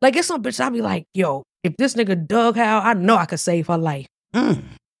out. Like it's some bitch I be like, yo, if this nigga dug her out, I know I could save her life. Mm.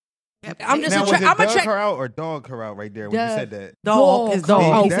 I'm just now, was it I'm dug check her out or dog her out right there when you said that? Dog is dog.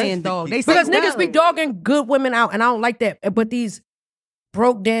 Oh, He's that's saying the dog. key. They say because niggas be dog. dogging good women out, and I don't like that. But these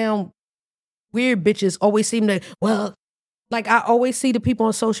broke down weird bitches always seem to like I always see the people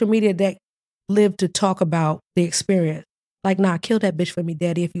on social media that live to talk about the experience. Like, nah, kill that bitch for me,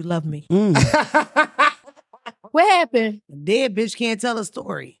 daddy, if you love me. What happened? Dead bitch can't tell a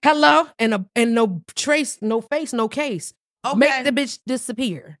story. Hello? And no trace, no face, no case. Okay. Make the bitch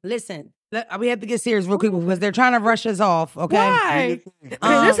disappear. Listen, we have to get serious real quick because they're trying to rush us off, okay?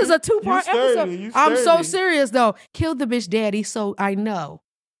 Why? This is a 2-part you sturdy, episode. you I'm so sturdy. serious, though. Kill the bitch, daddy, so I know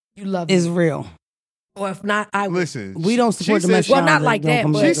you love me. It's real. Or if not, I will. Listen, We don't support she domestic Well, not violence. like Don't that,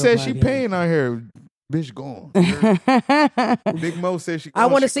 come but- back She to said us she like paying out here. Bitch gone. that. Big Mo said she. I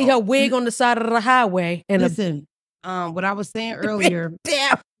want to she see gone. her wig on the side of the highway. And Listen, what I was saying earlier,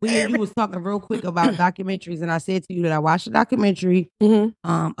 damn. you was talking real quick about documentaries, and I said to you that I watched a documentary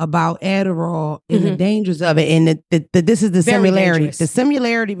Mm-hmm. about Adderall and the dangers of it, and this is the Very similarity. dangerous. The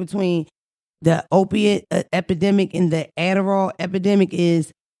similarity between the opiate epidemic and the Adderall epidemic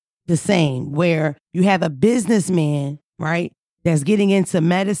is the same, where you have a businessman, right, that's getting into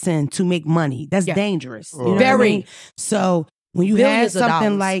medicine to make money. That's Yeah. dangerous. You know Right. what I Very. mean? So when you Billions have of something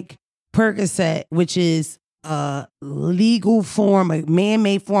dollars. like Percocet, which is a legal form, a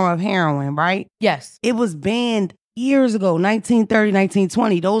man-made form of heroin, right? Yes. It was banned years ago, 1930,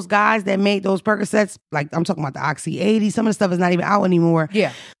 1920. Those guys that made those Percocets, like I'm talking about the Oxy 80, some of the stuff is not even out anymore.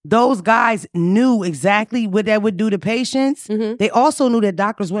 Yeah. Those guys knew exactly what that would do to patients. Mhm. They also knew that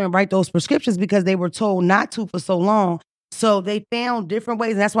doctors wouldn't write those prescriptions because they were told not to for so long. So they found different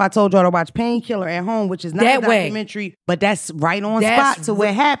ways. And that's why I told y'all to watch Painkiller at Home, which is not That a way. documentary, but that's right on That's spot to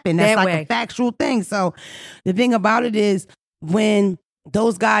what happened. That's that like way. a factual thing. So the thing about it is when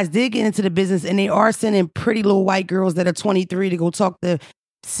those guys did get into the business and they are sending pretty little white girls that are 23 to go talk to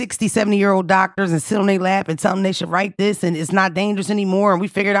 60, 70-year-old doctors and sit on their lap and tell them they should write this and it's not dangerous anymore. And we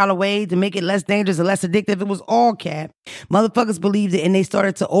figured out a way to make it less dangerous and less addictive. It was all cap. Motherfuckers believed it and they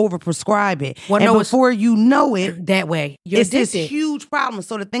started to overprescribe it. Well, and no, it's- before you know it, That way. You're it's this addicted. huge problem.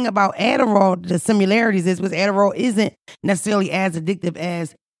 So the thing about Adderall, the similarities is with Adderall isn't necessarily as addictive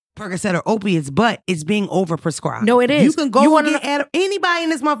as Percocet or opiates, but it's being overprescribed. No, it is. You can go You and wanna get anybody in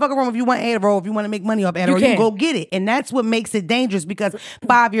this motherfucking room if you want Adderall, if you want to make money off Adderall, you can. can go get it. And that's what makes it dangerous because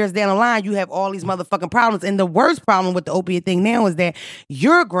 5 years down the line, you have all these motherfucking problems. And the worst problem with the opiate thing now is that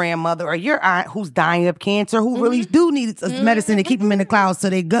your grandmother or your aunt who's dying of cancer, who really do need medicine to keep them in the clouds so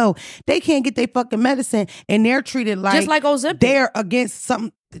they go, they can't get their fucking medicine and they're treated like Just like Ozempic. they're against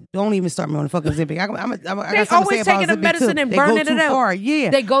something. Don't even start me on the fucking Ozempic. I got They something to say always about taking the Ozempic, medicine too. and They burning go it too out. far. Yeah.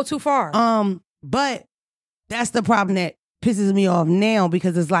 They go too far. But that's the problem that pisses me off now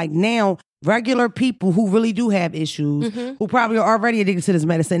because it's like now regular people who really do have issues, who probably are already addicted to this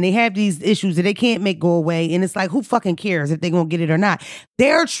medicine, they have these issues that they can't make go away. And it's like, who fucking cares if they're going to get it or not?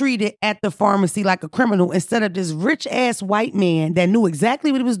 They're treated at the pharmacy like a criminal instead of this rich ass white man that knew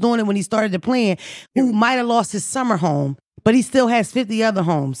exactly what he was doing when he started the plan, who might have lost his summer home. But he still has 50 other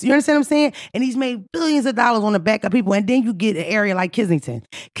homes. You understand what I'm saying? And he's made billions of dollars on the back of people. And then you get an area like Kensington.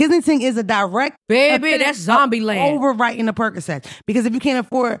 Kensington is a direct Baby, effect that's zombie of land. Overwriting the Percocet. Because if you can't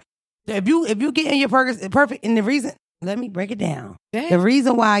afford, if you get in your Percocet, perfect. And the reason, let me break it down. The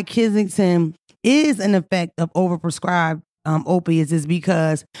reason why Kensington is an effect of overprescribed opiates is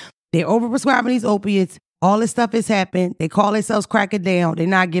because they're overprescribing these opiates. All this stuff has happened. They call themselves crack it down. They're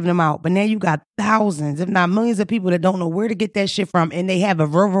not giving them out. But now you got thousands, if not millions of people that don't know where to get that shit from. And they have a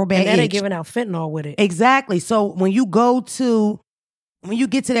real bad and then they itch. giving out fentanyl with it. Exactly. So when you get to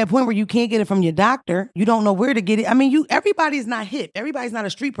that point where you can't get it from your doctor, you don't know where to get it. I mean, everybody's not hip. Everybody's not a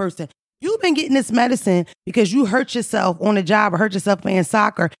street person. You've been getting this medicine because you hurt yourself on the job or hurt yourself playing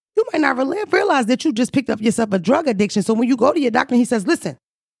soccer. You might not realize that you just picked up yourself a drug addiction. So when you go to your doctor and he says, listen,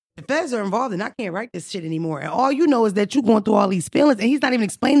 the feds are involved and I can't write this shit anymore. And all you know is that you're going through all these feelings and he's not even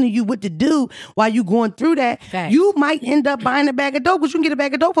explaining to you what to do while you're going through that. Facts. You might end up buying a bag of dope because you can get a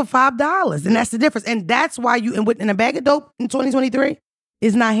bag of dope for $5. And that's the difference. And that's why in a bag of dope in 2023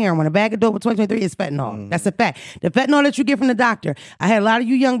 is not heroin. A bag of dope in 2023 is fentanyl. That's a fact. The fentanyl that you get from the doctor. I had a lot of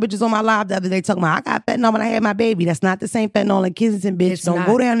you young bitches on my live the other day talking about, I got fentanyl when I had my baby. That's not the same fentanyl in Kensington, bitch. It's Don't not.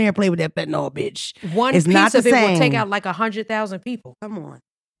 go down there and play with that fentanyl, bitch. One It's piece not of the it same. will take out like 100,000 people. Come on.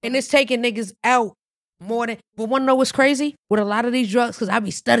 And it's taking niggas out more than. But want to know what's crazy? With a lot of these drugs, because I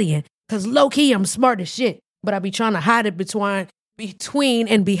be studying. Because low key, I'm smart as shit. But I be trying to hide it between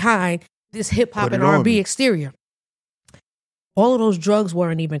and behind this hip hop Put and it on R&B me. exterior. All of those drugs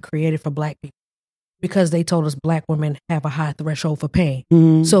weren't even created for black people. because they told us black women have a high threshold for pain.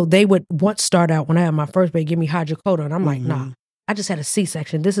 Mhm. So they would once start out when I had my first baby, give me hydrocodone. I'm like, Mhm. nah, I just had a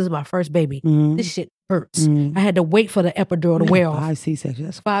C-section. This is my first baby. Mhm. This shit hurts. Mhm. I had to wait for the epidural to wear off. 5 C-section.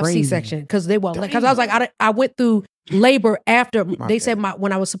 That's 5 crazy. C-section because they were because I was like I went through labor after they said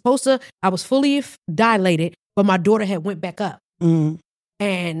when I was supposed to I was fully dilated, but my daughter had went back up, Mhm.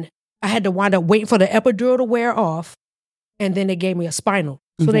 and I had to wind up waiting for the epidural to wear off, and then they gave me a spinal.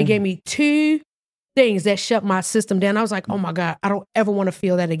 So they gave me 2 things that shut my system down. I was like, oh my God, I don't ever want to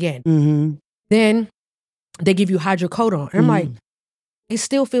feel that again. Mhm. Then they give you hydrocodone. And I'm like, it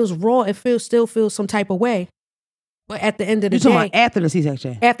still feels raw. It still feels some type of way. But at the end of the You talking day, about after the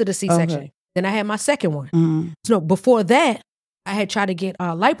C-section? after the C-section, Okay. then I had my second one. Mhm. So before that, I had tried to get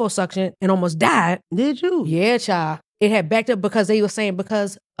liposuction and almost died. Did you? Yeah, child. It had backed up because they were saying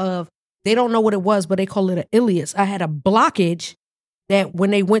because of, they don't know what it was, but they call it an ileus. I had a blockage that when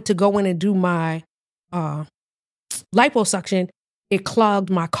they went to go in and do my liposuction, it clogged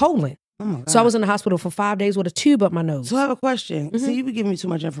my colon. Oh my God. So I was in the hospital for 5 days with a tube up my nose. So I have a question. Mhm. See, you be giving me too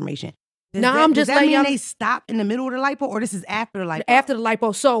much information. Does No, that, I'm just does that letting mean y'all- they stop in the middle of the lipo, or this is after the lipo? After the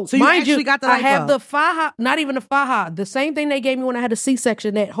lipo. So So you mind actually you, got the I have lipo. the faja, not even the faja, the same thing they gave me when I had a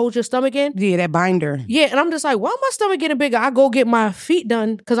C-section that holds your stomach in. Yeah, that binder. Yeah, and I'm just like, why my stomach getting bigger? I go get my feet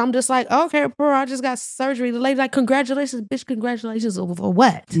done because I'm just like, okay, bro, I just got surgery. The lady like, congratulations, bitch, congratulations for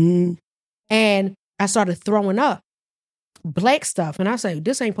what? Mhm. And I started throwing up black stuff, and I said,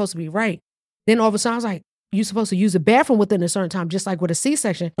 this ain't supposed to be right. Then all of a sudden, I was like, you're supposed to use the bathroom within a certain time, just like with a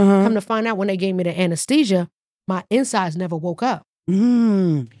C-section. Uh-huh. Come to find out, when they gave me the anesthesia, my insides never woke up.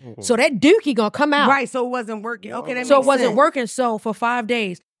 Mm. So that dookie gonna come out. Right, so it wasn't working. Okay, that So it makes wasn't sense. working. So for 5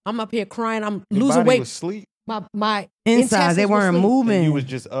 days, I'm up here crying. I'm Your losing body weight. was asleep. My Insides, they intestines weren't was asleep. moving. And you was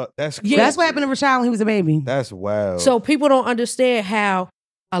just up. That's crazy. Yeah. That's what happened to Rashad when he was a baby. That's wild. So people don't understand how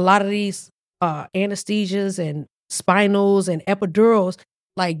a lot of these anesthesias and spinals and epidurals,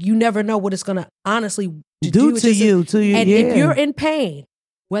 like you never know what it's gonna honestly Do with to your you, And yeah. if you're in pain,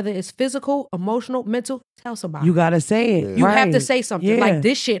 whether it's physical, emotional, mental, tell somebody. You gotta say it. You have to right. say something. Yeah. Like,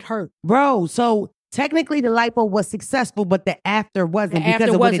 this shit hurt. Bro, so technically the lipo was successful, but the after wasn't The because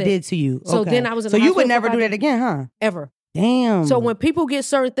after of what it wasn't. did to you. So Okay. then I was in So the you would hospital never for do 5 that again, huh? Ever. Damn. So when people get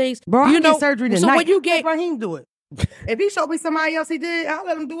certain things, Bro, you I know, get surgery tonight. so when you get, let Raheem do it. If he showed me somebody else he did, I'll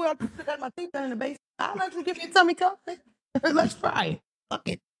let him do it. I'll just cut my teeth down in the base. I'll let you give me a tummy tuck. Let's try it. Fuck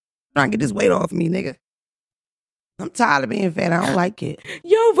it. Try and get this weight off me, nigga. I'm tired of being fat. I don't like it.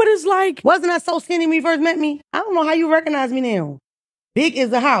 yo, but it's like, Wasn't I so skinny when you first met me? I don't know how you recognize me now. Big as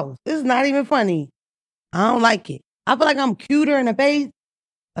the house. This is not even funny. I don't like it. I feel like I'm cuter in the face,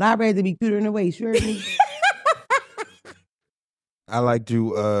 but I'd rather be cuter in the waist. You heard me? I liked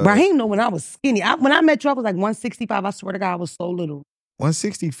you. Raheem know when I was skinny. When I met you, I was like 165. I swear to God, I was so little.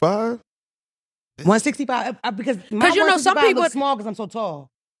 165. 165 because my you know, some 165 people- look small because I'm so tall.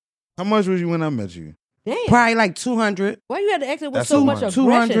 How much was you when I met you? damn, Probably like 200. why you had to exit with That's so too much much.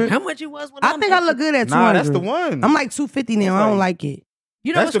 aggression? 200. How much you was when I think I look good at 200. Nah, that's the one. I'm like 250 now. That's I don't like- like it.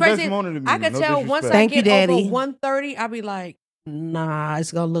 You know That's what's the best crazy? moment to me, I could no tell once disrespect. I Thank you, get Daddy. over 130, I'll be like, nah,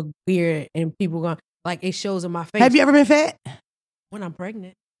 it's gonna look weird, and people gonna like it shows in my face. Have you ever been fat? when I'm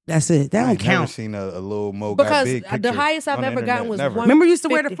pregnant? That's it. That I don't ain't never count. seen a Lil Mo got Because big the picture highest I've on the ever gotten internet. was Never. one- Remember you used to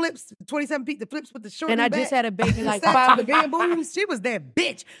wear the 50. flips, 27 feet, the flips with the short And I back? just had a baby like Sat 5 the bamboos. She was that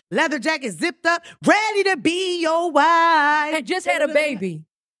bitch. Leather jacket zipped up, ready to be your wife. I just had a baby.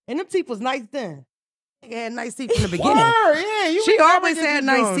 And them teeth was nice then. Nigga had nice teeth from the beginning. Word, yeah, you She ain't never always get had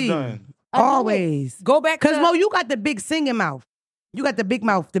your nice Jones teeth. done. I know it. Always. Go back Because to Mo, you got the big singing mouth. You got the big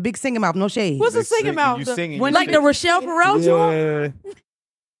mouth, the big singing mouth, no shade. what's the They singing sing- mouth? you The- singing, When you like the sing. Rochelle Farrell joint? Yeah.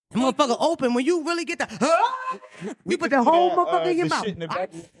 The motherfucker open when you really get the you put the whole motherfucker in your the mouth. shit in the back.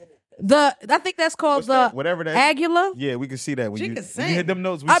 I think that's called What's that? the Whatever that. Agula. Yeah, we can see that when She you, can when sing. you hit them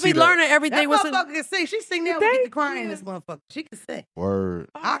notes. We I see be that. learning That everything. What's motherfucker can sing. She sing there. We get the crying. This motherfucker. She can sing. Word.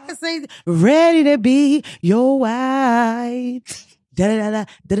 I can sing. Ready to be your wife. Da da da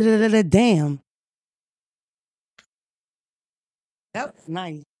da da da da. Damn. That was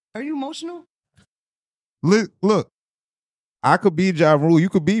nice. Are you emotional? Look. I could be Ja Rule. You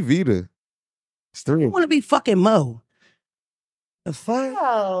could be Vita. It's I three. want to be fucking Mo. The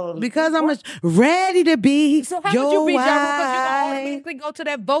fuck? Because I'm ready to be So how your would you be wife. Jared? Because you gonna automatically go to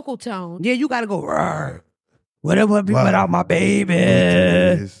that vocal tone. Yeah, you gotta go. "Rawr. Whatever be Wow. without my baby.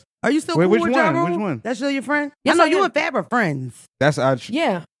 Yes. Are you still Wait, cool which with Ja one? Rule? Which one? That's still your friend? Yes, I know I you am. and Fab are friends. That's our.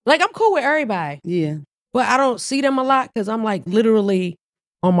 Yeah, like I'm cool with everybody, Yeah. but I don't see them a lot because I'm like literally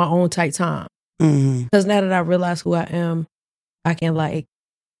on my own tight time. Mm-hmm. Because now that I realize who I am, I can like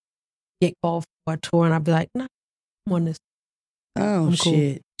get called for a tour and I'll be like, nah, I'm on this. Oh I'm cool.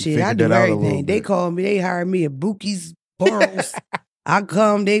 shit. Shit, I do everything. They call me, they hire me at Bookie's Burrows. I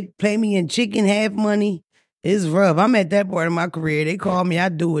come, they pay me in chicken, half money. It's rough. I'm at that part of my career. They call me, I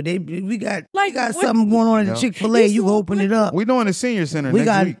do it. We got something going on at the Chick-fil-A. You open it up. We doing the senior center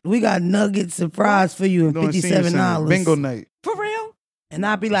next week. We got nuggets and fries for you and $57. Bingo night. For real? And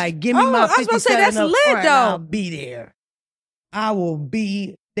I'll be like, give me my $57 I was gonna say, that's lit, front, though. I'll be there. I will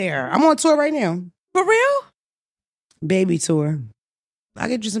be there. I'm on tour right now. For real? Baby tour. I'll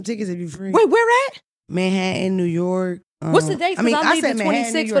get you some tickets if you're free. Wait, where at? Manhattan, New York. What's the date? Because I leave the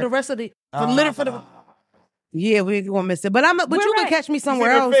 26th for the rest of the Yeah, we gonna miss it. But you can catch me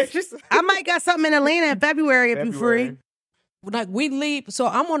somewhere else. I might got something in Atlanta in February if you're free. Like we leave, so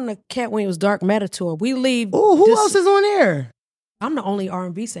I'm on the Cat Williams Dark Matter tour. We leave. Oh, who else is on there? I'm the only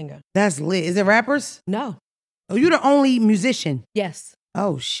R&B singer. That's lit. Is it rappers? No. Oh, you're the only musician? Yes.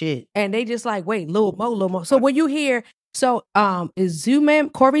 Oh shit. And they just like, wait, Lil Mo. So when you hear, is Corey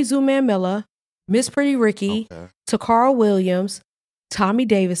Zooman Miller, Miss Pretty Ricky, Takara Williams, Tommy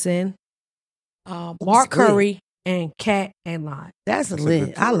Davidson, Mark Curry, and Cat and Line. That's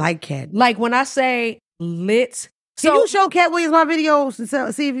lit. I like Cat. Like when I say lit. Can you show Cat Williams my videos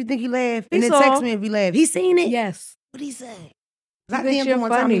and see if you think he laughed? And then text me if he laughed. He seen it? Yes. What'd he say? I think one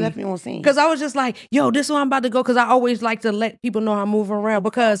time he left me on scene. Because I was just like, yo, this is where I'm about to go. Because I always like to let people know I'm moving around.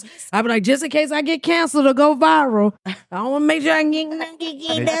 Because I be like, just in case I get canceled or go viral, I want to make sure I can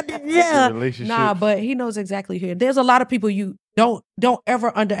get Nah, but he knows exactly who. There's a lot of people you don't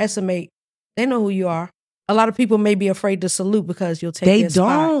ever underestimate. They know who you are. A lot of people may be afraid to salute because you'll take their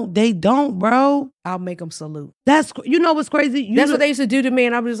spot. They don't, bro. I'll make them salute. You know what's crazy? That's what they used to do to me.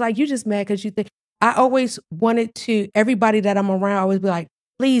 And I was like, you just mad because you think. I always wanted to, everybody that I'm around, I always be like,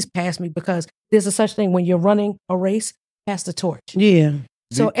 please pass me, because there's a such thing when you're running a race, pass the torch. Yeah.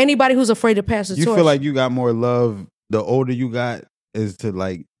 So anybody who's afraid to pass the torch. You feel like you got more love the older you got, is to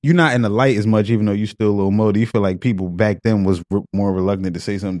like, you're not in the light as much, even though you still a little Mo. Do you feel like people back then was more reluctant to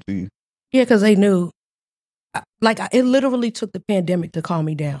say something to you? Yeah, because they knew. It literally took the pandemic to calm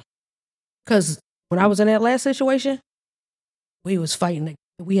me down. Because when I was in that last situation, we was fighting.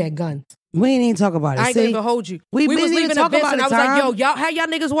 We had guns. We ain't even talk about it. I ain't gonna even hold you. We was even leaving talk events about and it, I was like, yo, y'all, how y'all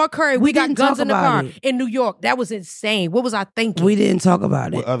niggas want curry? We got guns in the car in New York. That was insane. What was I thinking? We didn't talk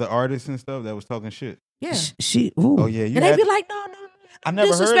about it. With other artists and stuff that was talking shit. Yeah. Oh, yeah. And they be like, no. I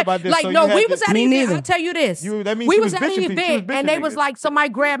never heard about this. Like, so no, we was at an event. I'll tell you this. That means we she was at an event and they was like, somebody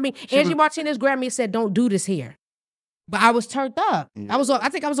grabbed me. Angie Martinez grabbed me and said, don't do this here. But I was turned up. Yeah. I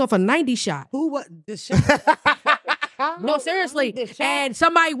think I was off a 90 shot. Who was this shot? No, seriously. And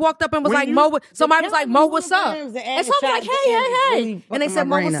somebody walked up and was like, Mo, somebody was like, Mo, what's up? And so I was like, hey. And they said,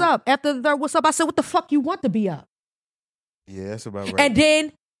 Mo, what's up? After the third, what's up? I said, what the fuck you want to be up? Yeah, that's about right. And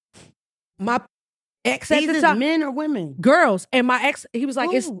then my ex at the time. Men or women? Girls. And my ex, he was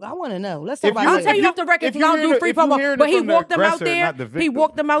like, I want to know. Let's talk about it. I'll tell you off the record if y'all do free promo. But he walked them out there. He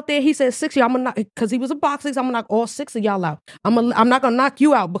walked them out there. He said, 6 of y'all, I'm going to knock, because he was a boxer. I'm going to knock all 6 of y'all out. I'm not going to knock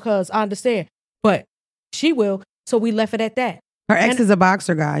you out because I understand. But she will. So we left it at that. Her ex is a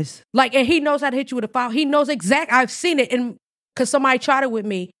boxer, guys. And he knows how to hit you with a foul. He knows I've seen it. And because somebody tried it with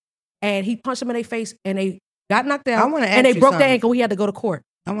me and he punched them in their face and they got knocked out. And they broke their ankle. We had to go to court.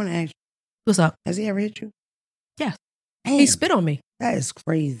 I want to ask you. What's up? Has he ever hit you? Yeah. Damn. He spit on me. That is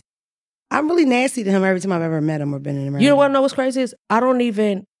crazy. I'm really nasty to him every time I've ever met him or been in America. You know what I know what's crazy is?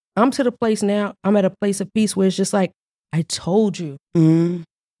 I'm to the place now, I'm at a place of peace where it's just like, I told you. Mm-hmm.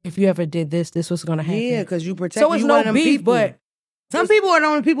 If you ever did this was going to happen. Yeah, because you protect. So it's no beef, but some people are the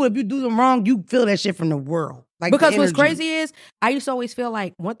only people. If you do them wrong, you feel that shit from the world. Like because what's crazy is I used to always feel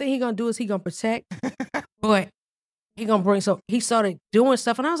like one thing he gonna do is he gonna protect, but he gonna bring. So he started doing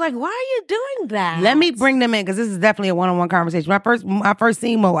stuff, and I was like, "Why are you doing that?" Let me bring them in because this is definitely a one-on-one conversation. When I first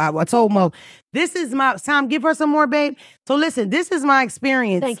seen Mo, I told Mo, "This is my time. Give her some more, babe." So listen, this is my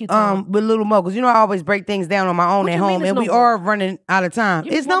experience. Thank you, Tom. With Lil Mo, because you know I always break things down on my own at home, and we are running out of time.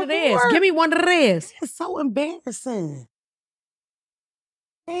 It's no more. Give me one that it is. It's so embarrassing.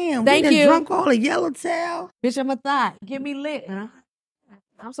 Damn, thank we you. Drunk all the Yellowtail. Bitch, I'm a thought. Get me lit.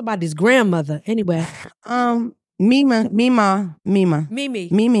 I'm somebody's grandmother. Anyway. Mimi.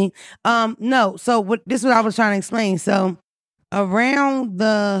 No, so this is what I was trying to explain. So around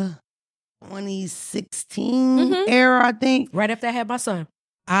the 2016 era, I think. Right after I had my son.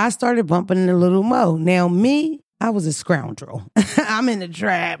 I started bumping into Lil Mo. Now I was a scoundrel. I'm in the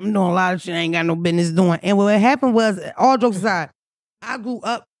trap. I'm doing a lot of shit I ain't got no business doing. And what happened was, all jokes aside, I grew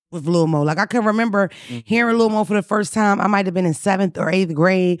up with Lil Mo. Like I can remember hearing Lil Mo for the first time. I might have been in 7th or 8th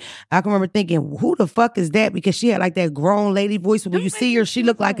grade. I can remember thinking, who the fuck is that? Because she had like that grown lady voice. When you see her, she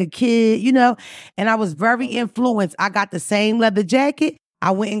looked like a kid, you know? And I was very influenced. I got the same leather jacket.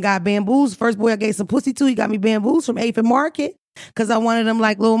 I went and got bamboos. First boy I gave some pussy to, he got me bamboos from 8th and Market. Because I wanted them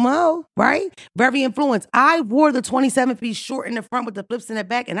like Lil Mo, right? Very influenced. I wore the 27-piece short in the front with the flips in the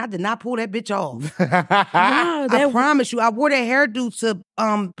back, and I did not pull that bitch off. Wow, I promise you. I wore that hairdo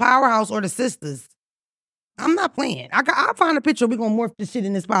to Powerhouse or the Sisters. I'm not playing. I'll find a picture. We're going to morph this shit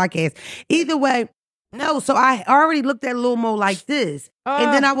in this podcast. Either way, no. So I already looked at Lil Mo like this.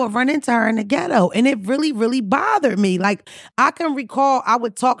 And then I would run into her in the ghetto. And it really, really bothered me. Like, I can recall I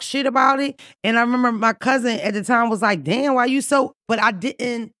would talk shit about it. And I remember my cousin at the time was like, damn, why you so... But I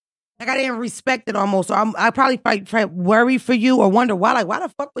didn't respect it almost. So I probably worry for you or wonder why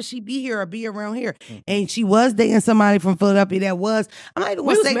the fuck would she be here or be around here? And she was dating somebody from Philadelphia that was... I'm not even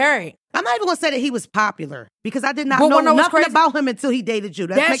going to say... married. I'm not even going to say that he was popular because I did not know nothing about him until he dated you.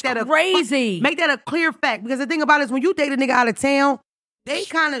 That's crazy. Make that a clear fact because the thing about it is when you date a nigga out of town, they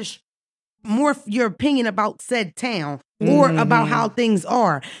kind of morph your opinion about said town or about how things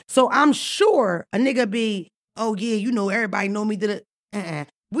are. So I'm sure a nigga be, oh yeah, you know, everybody know me.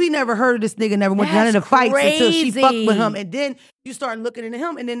 We never heard of this nigga, never went to none of the fights until she fucked with him. And then you start looking into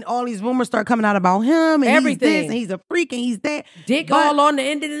him, and then all these rumors start coming out about him, and everything. He's this, and he's a freak, and he's that. Dick all on the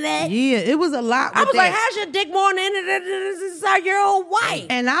end of that. Yeah, it was a lot. I was like, how's your dick more on the end of that? This is your old wife.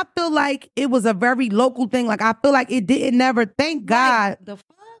 And I feel like it was a very local thing. Like, I feel like it didn't never, thank God. The fuck?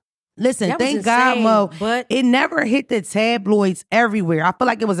 Listen, thank God, Mo, but it never hit the tabloids everywhere. I feel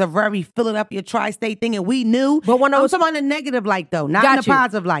like it was a very Philadelphia tri-state thing, and we knew. But when I was talking on the negative light, though, not in the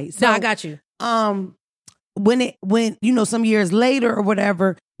positive light. So, no, I got you. When you know, some years later or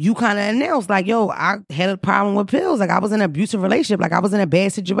whatever, you kind of announced like, yo, I had a problem with pills. Like, I was in an abusive relationship. Like, I was in a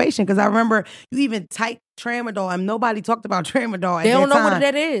bad situation. Because I remember you even typed tramadol, and nobody talked about tramadol at that time. They don't know what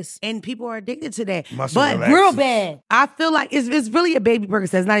that is. And people are addicted to that. Muscle but relaxer. Real bad. I feel like it's really a baby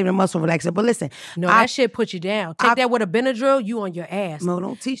Percocet. It's not even a muscle relaxer. But listen. No, that shit put you down. Take that with a Benadryl, you on your ass. No,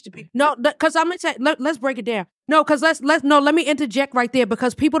 don't teach the people. No, because I'm going to say, let's break it down. No, because let me interject right there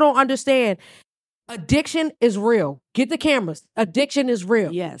because people don't understand. Addiction is real. Get the cameras. Addiction is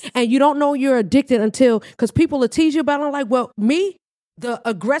real. Yes. And you don't know you're addicted until, because people will tease you about it. I'm like, well, me, the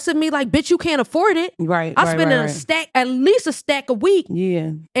aggressive me, like, bitch, you can't afford it. Right. I'm spending a stack, at least a stack a week.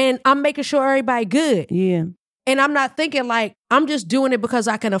 Yeah. And I'm making sure everybody good. Yeah. And I'm not thinking like, I'm just doing it because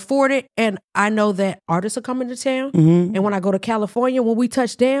I can afford it. And I know that artists are coming to town. Mm-hmm. And when I go to California, when we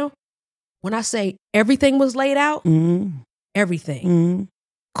touch down, when I say everything was laid out, everything. Mm-hmm.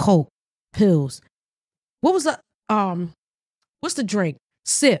 Coke, pills. What was what's the drink?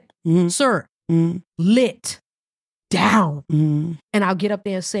 Sip, syrup, lit, down. And I'll get up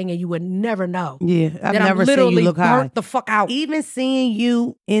there and sing and you would never know. Yeah, I've never seen you look high. Burnt the fuck out. Even seeing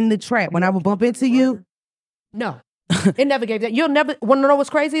you in the trap, when I would bump into you. No, it never gave that. You'll never, want to know what's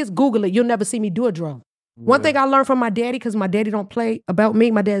crazy is? Google it. You'll never see me do a drug. One thing I learned from my daddy, because my daddy don't play about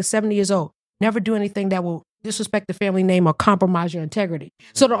me. My dad is 70 years old. Never do anything that will disrespect the family name or compromise your integrity.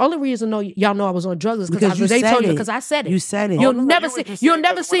 So the only reason y'all know I was on drugs is because they told you, because I said it. You said it. You'll never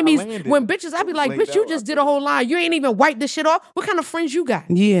see me when bitches. I be like, bitch, you just did a whole line. You ain't even wiped this shit off. What kind of friends you got?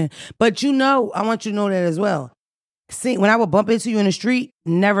 Yeah, but you know, I want you to know that as well. See, when I would bump into you in the street,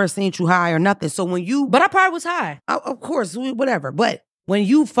 never seen you high or nothing. So when you, but I probably was high. Of course, whatever. But when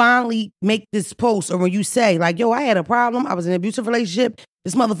you finally make this post, or when you say like, yo, I had a problem, I was in an abusive relationship,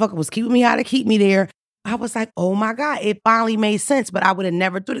 this motherfucker was keeping me high to keep me there. I was like, oh my God, it finally made sense, but I would have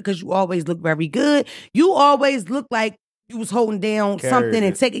never thought it because you always look very good. You always look like you was holding down something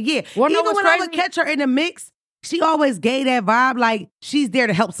and taking, Well, even when I would catch her in the mix, she always gave that vibe like she's there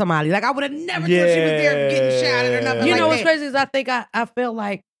to help somebody. Like I would have never thought she was there getting shot or nothing. You like know what's that. crazy is I think I feel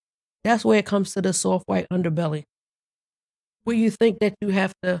like that's where it comes to the soft white underbelly, where you think that you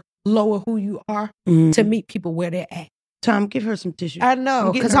have to lower who you are to meet people where they're at. Tom, give her some tissue. I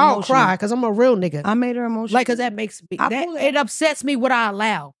know, because I'll cry, because I'm a real nigga. I made her emotional. Like, because that makes me, it upsets me what I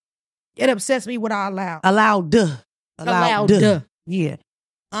allow. It upsets me what I allow. Allowed. Yeah.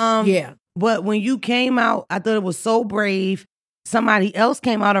 Yeah. But when you came out, I thought it was so brave. Somebody else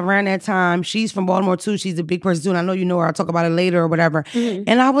came out around that time. She's from Baltimore too. She's a big person too. And I know you know her. I'll talk about it later or whatever.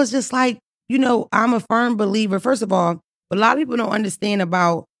 And I was just like, you know, I'm a firm believer. First of all, a lot of people don't understand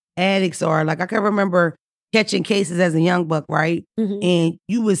about addicts are. Like, I can remember catching cases as a young buck, right? And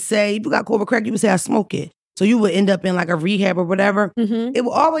you would say, if you got cobra crack, you would say, I smoke it. So you would end up in like a rehab or whatever. It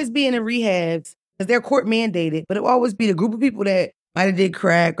will always be in the rehabs because they're court mandated, but it will always be the group of people that might have did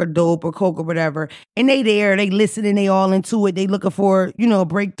crack or dope or coke or whatever. And they there, they listening, they all into it. They looking for, you know, a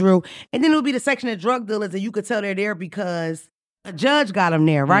breakthrough. And then it'll be the section of drug dealers and you could tell they're there because a judge got them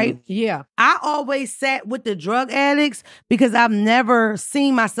there, right? Yeah. I always sat with the drug addicts because I've never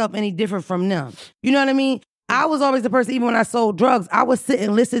seen myself any different from them. You know what I mean? I was always the person, even when I sold drugs, I would sit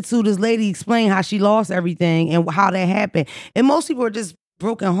and listen to this lady explain how she lost everything and how that happened. And most people are just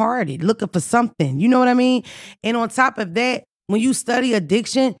brokenhearted, looking for something. You know what I mean? And on top of that, when you study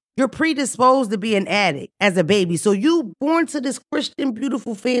addiction, you're predisposed to be an addict as a baby. So you born to this Christian,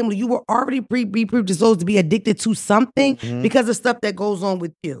 beautiful family. You were already predisposed to be addicted to something because of stuff that goes on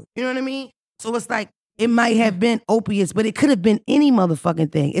with you. You know what I mean? So it's like, it might have been opiates, but it could have been any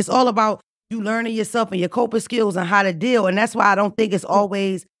motherfucking thing. It's all about you learning yourself and your coping skills and how to deal. And that's why I don't think it's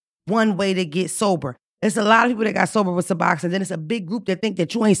always one way to get sober. There's a lot of people that got sober with Suboxone. Then it's a big group that think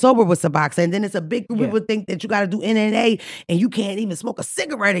that you ain't sober with Suboxone. And then it's a big group of people think that you got to do NNA and you can't even smoke a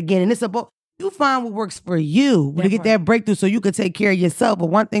cigarette again. And it's about, you find what works for you to get that breakthrough so you can take care of yourself. But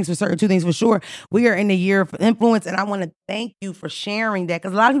one thing's for certain, two things for sure. We are in the year of influence, and I want to thank you for sharing that,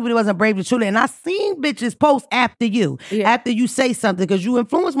 because a lot of people that wasn't brave to truly. And I seen bitches post after you, after you say something, because you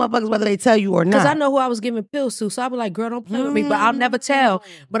influence motherfuckers whether they tell you or not. Because I know who I was giving pills to, so I be like, girl, don't play with me. But I'll never tell.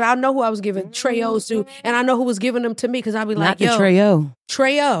 But I know who I was giving Treyos to, and I know who was giving them to me, because I be like, not the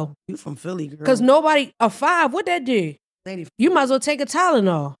Treyo. You from Philly, girl. Because nobody, a 5, what that do? You might as well take a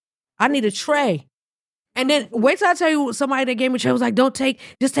Tylenol. I need a tray. And then wait till I tell you, somebody that gave me a tray was like,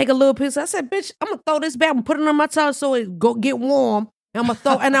 just take a little piece. I said, bitch, I'm gonna throw this back. I'm gonna put it on my tongue so it go get warm. And I'm gonna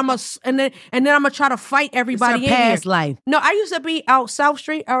throw, and then I'm gonna try to fight everybody in past here. Life. No, I used to be out South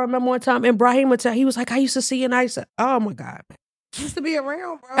Street. I remember one time, and Brahim would tell, he was like, I used to see you, and I said, oh my God. She used to be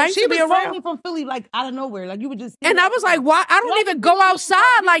around, bro. I used to be around. She from Philly, like out of nowhere. Like you would just. And I was like, why? I don't even go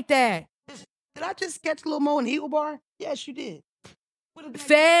outside like that. Did I just catch Lil Mo in the Eagle Bar? Yes, you did.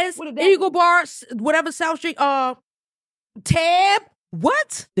 Fez, Eagle Bar, whatever, South Street, Tab.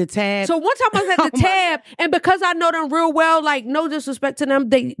 What? The Tab. So one time I was at the Tab, and because I know them real well, like no disrespect to them,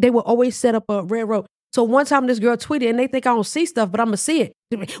 they would always set up a railroad. So one time this girl tweeted, and they think I don't see stuff, but I'm gonna see it.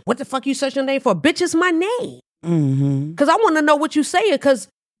 What the fuck you search your name for? Bitch, it's my name. Because I want to know what you saying, because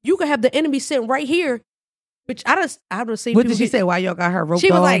you could have the enemy sitting right here. Bitch, I don't see. What did she say? Why y'all got her roped?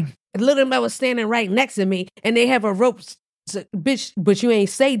 She was like, Lil Mo was standing right next to me, and they have a rope. So, bitch, but you ain't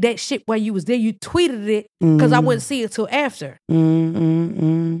say that shit while you was there. You tweeted it because I wouldn't see it till after.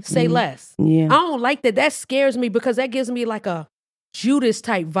 Say less. Yeah. I don't like that. That scares me, because that gives me like a Judas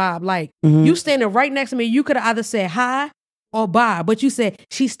type vibe. Like you standing right next to me, you could have either said hi or bye, but you said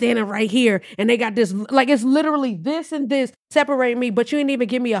she's standing right here, and they got this, like it's literally this and this separating me, but you didn't even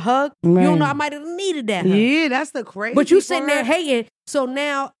give me a hug. Right. You don't know, I might have needed that hug. Yeah, that's the crazy. But you sitting there hating, so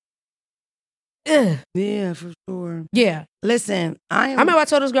now. Yeah, for sure. Yeah. Listen, I remember I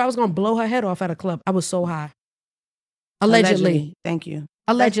told this girl I was going to blow her head off at a club. I was so high. Allegedly. Thank you.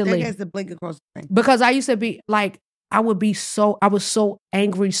 Allegedly. That gets the blink across the screen. Because I used to be like, I was so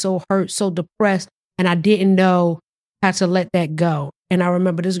angry, so hurt, so depressed, and I didn't know how to let that go. And I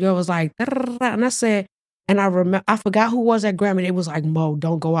remember this girl was like, and I said, and I forgot who was at Grammy. It was like, Mo,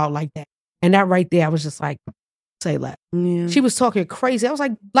 don't go out like that. And that right there, I was just like, say less. Yeah. She was talking crazy. I was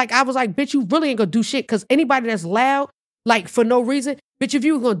like, bitch, you really ain't gonna do shit. Because anybody that's loud, like for no reason, bitch, if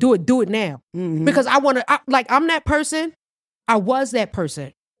you were gonna do it now. Because I'm that person. I was that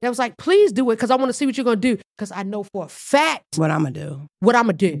person. That was like, please do it, because I want to see what you're gonna do. Because I know for a fact what I'm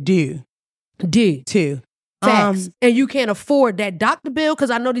gonna do. Do. Too. Facts. And you can't afford that doctor bill, because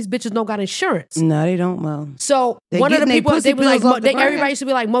I know these bitches don't got insurance. No, they don't, Mo. So one of the people, they was like, everybody used to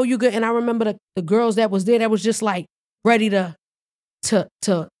be like, Mo, you good? And I remember the girls that was there that was just like ready to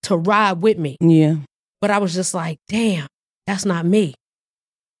ride with me. Yeah. But I was just like, damn, that's not me.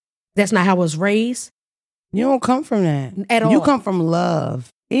 That's not how I was raised. You don't come from that. At all. You come from love.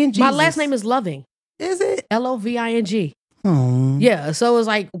 In Jesus. My last name is Loving. Is it? Loving. Oh. Yeah. So it was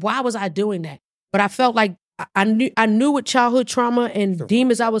like, why was I doing that? But I felt like I knew what childhood trauma and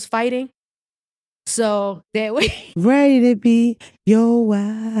demons I was fighting. So that way. Ready to be your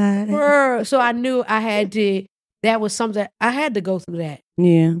wife. So I knew I had to, that was something, I had to go through that.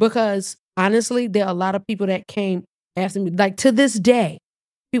 Yeah. Because honestly, there are a lot of people that came after me. Like to this day,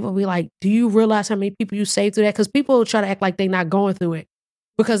 people be like, do you realize how many people you saved through that? Because people try to act like they're not going through it.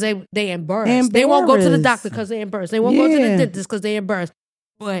 Because they embarrassed. They won't go to the doctor because they're embarrassed. They won't go to the dentist because they're embarrassed.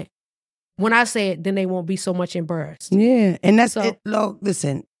 But when I say it, then they won't be so much embarrassed. Yeah. And that's it. Look,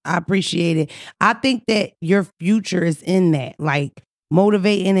 listen, I appreciate it. I think that your future is in that, like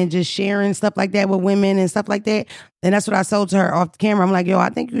motivating and just sharing stuff like that with women and stuff like that. And that's what I told to her off the camera. I'm like, yo, I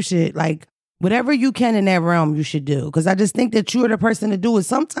think you should, like, whatever you can in that realm, you should do. Because I just think that you're the person to do it.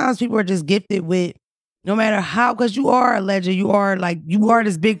 Sometimes people are just gifted with, no matter how, because you are a legend, you are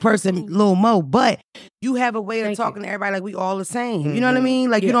this big person, Lil Mo, but you have a way of talking to everybody like we all the same. You know what I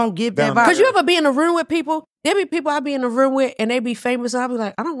mean? Like you don't give that vibe. Because you ever be in a room with people There be people I be in the room with and they be famous. And I be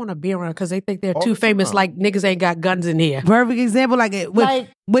like, I don't want to be around because they think they're All too the famous. time. Like niggas ain't got guns in here. Perfect example, like it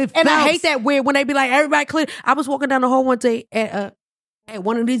with And I Phelps. hate that weird when they be like, everybody clear. I was walking down the hall one day at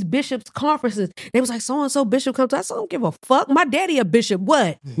one of these bishops' conferences. They was like, so and so bishop comes. I said, I don't give a fuck. My daddy a bishop.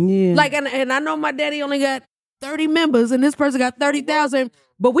 What? Yeah. Like, and I know my daddy only got 30 members and this person got 30,000,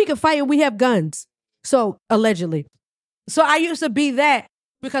 but we can fight and we have guns. So allegedly. So I used to be that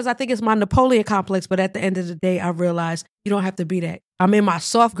because I think it's my Napoleon complex. But at the end of the day, I realized you don't have to be that. I'm in my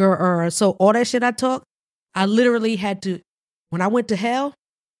soft girl era. So all that shit I talk, I literally had to, when I went to hell,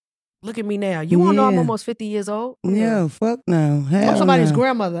 look at me now. You want to know I'm almost 50 years old? No, fuck no. Hell I'm somebody's no.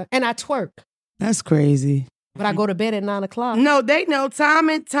 grandmother and I twerk. That's crazy. But I go to bed at 9 o'clock. No, they know. Tom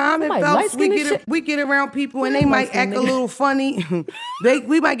and Somebody Phelps, light-skinned and shit. we get around people and they Yeah, might light-skinned act a nigga. little funny.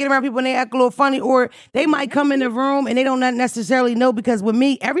 We might get around people and they act a little funny, or they might come in the room and they don't not necessarily know, because with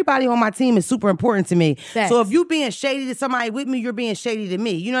me, everybody on my team is super important to me. Facts. So if you being shady to somebody with me, you're being shady to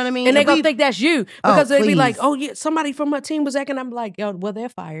me. You know what I mean? And they If gonna we- think that's you because they be please. like, oh yeah, somebody from my team was acting. I'm like, yo, well, they're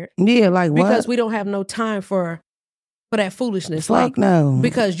fired yeah, like what? because we don't have no time for that foolishness. Fuck Like, no.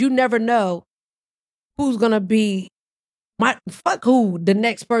 because you never know who's gonna be who the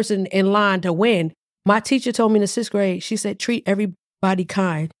next person in line to win. My teacher told me in the 6th grade, she said, treat everybody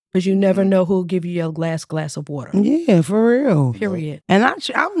kind because you never know who'll give you your glass of water. Yeah, for real. Period. And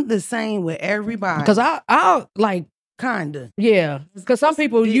I'm the same with everybody. Because I'll like, kinda. yeah. Because some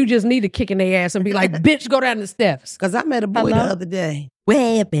people, you just need to kick in their ass and be like, bitch, go down the steps. Because I met a boy Hello? the other day. What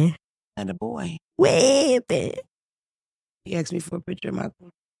happened? Met a boy. What happened? He asked me for a picture of my.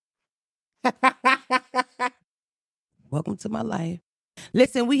 Welcome to my life.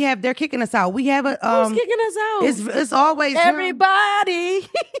 Listen, they're kicking us out. We have a Who's kicking us out? It's always him. Everybody.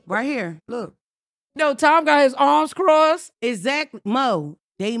 Right here. Look. No, Tom got his arms crossed. Exactly. Mo.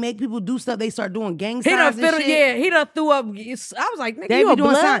 They make people do stuff. They start doing gang He done signs and shit. yeah, he done threw up. I was like, nigga, They you be a doing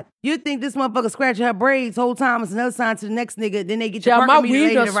blood? sign. You think this motherfucker scratching her braids whole time? It's another sign to the next nigga. Then they get your Yeah, my parking meter weed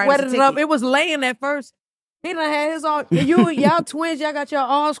lady done to write us a sweated it up. ticket. It was laying at first. He done had his arm. Y'all twins, y'all got your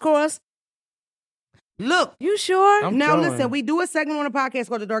arms crossed. Look. You sure? I'm Now telling listen, you. we do a segment on the podcast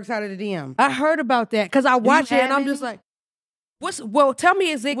called The Dark Side of the DM. I heard about that because I watch it and have I'm just any? like, tell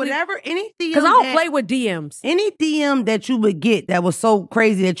me exactly. Whatever, any DM. Because I don't that- play with DMs. Any DM that you would get that was so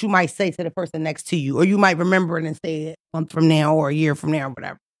crazy that you might say to the person next to you, or you might remember it and say it a month from now or a year from now or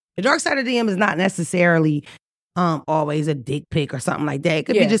whatever. The dark side of DM is not necessarily always a dick pic or something like that. It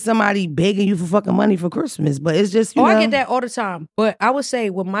could Yeah. be just somebody begging you for fucking money for Christmas, but it's just, you know. I get that all the time. But I would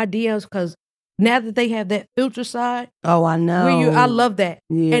say with my DMs, because now that they have that filter side, Oh, I know. I love that.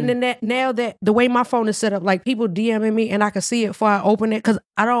 Yeah. And then now that the way my phone is set up, like people DMing me and I can see it before I open it, because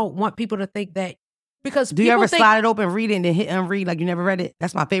I don't want people to think that. Because Do you people ever think, slide it open, read it, and then hit unread like you never read it?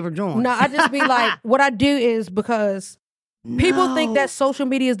 That's my favorite joint. No, I just be like, what I do is because people think No. that social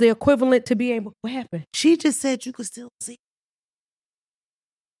media is the equivalent to be able. What happened? She just said you could still see.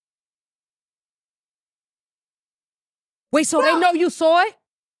 Wait, so they know you saw it?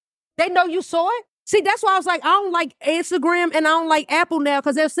 They know you saw it? See, that's why I was like, I don't like Instagram and I don't like Apple now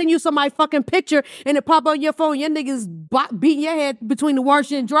because they'll send you somebody's fucking picture and it pop on your phone. Your niggas beating your head between the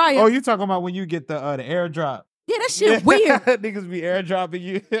washer and dryer. Oh, you talking about when you get the airdrop? Yeah, that shit weird. Niggas be airdropping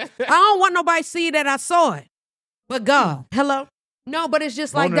you. I don't want nobody to see that I saw it. But God, hello? No, but it's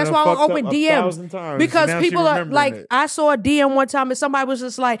just like, Mona that's done why I don't fucked open up DMs. 1,000 times. Because Now she people are remembering like, it. I saw a DM one time and somebody was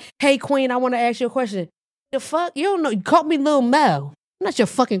just like, hey, queen, I want to ask you a question. The fuck? You don't know. You called me Lil Mo. I'm not your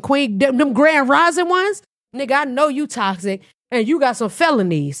fucking queen. Them Grand Rising ones? Nigga, I know you toxic and you got some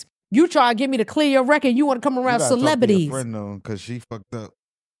felonies. You try to get me to clear your record. You want to come You around gotta talk to your celebrities. friend though, because she fucked up.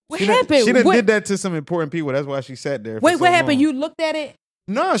 What She done- happened? She done What- did that to some important people. That's why she sat there. For Wait, so what happened? long. You looked at it?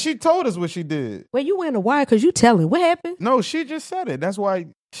 No, she told us what she did. Wait, you went a wire because you telling. What happened? No, she just said it. That's why.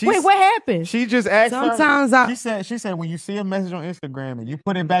 Wait, what happened? She just asked. Sometimes She said when you see a message on Instagram and you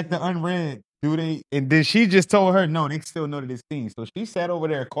put it back to unread, do they? And then she just told her no, they still know that it's seen. So she sat over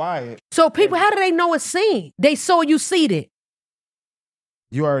there quiet. So people, how do they know it's seen? They saw you seated.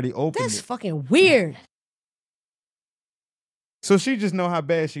 You already opened That's it. fucking weird. So she just know how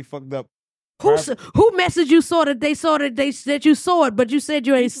bad she fucked up. Who messaged you saw that they saw that they said you saw it, but you said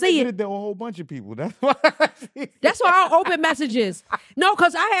you ain't see Did it? to a whole bunch of people. That's why. That's why I don't open messages. No,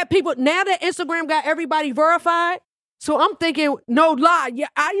 because I had people, now that Instagram got everybody verified, so I'm thinking, no lie. Yeah,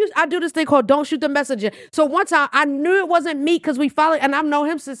 I do this thing called don't shoot the messenger. So one time I knew it wasn't me because we followed, and I've known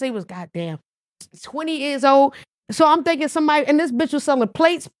him since he was goddamn 20 years old. So I'm thinking somebody, and this bitch was selling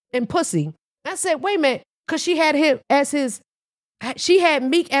plates and pussy. I said, wait a minute, because she had him as she had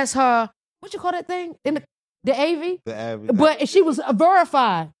Meek as her, what you call that thing? In the AV? The average. But she was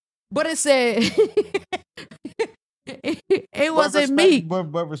verified. But it said, It wasn't me. But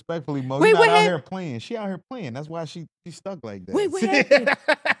respectfully, Mo, Wait, you're not what out happened? here playing. She out here playing. That's why she stuck like that. Wait, what happened?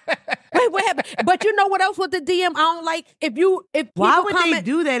 Wait, what happened? But you know what else with the DM? I don't like if Why people would comment,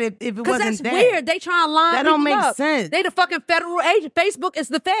 they do that if it because wasn't that's that? weird. They try to line That don't people make up. sense. They the fucking federal agent. Facebook is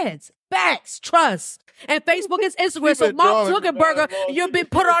the feds. Facts, trust. And Facebook is Instagram. So been Mark drawing Zuckerberg, bad laws. you've been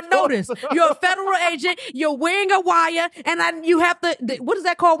put on notice. You're a federal agent. You're wearing a wire, and you have to. What is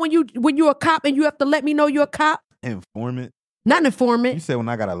that called when you're a cop and you have to let me know you're a cop? Informant. Not an informant. You said when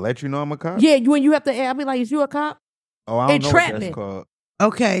I gotta let you know I'm a cop? Yeah, when you have to. I be like, is you a cop? Oh, I don't know what Entrapment. that's called.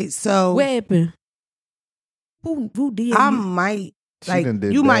 Okay, so What happened? Who did? I you? might She like done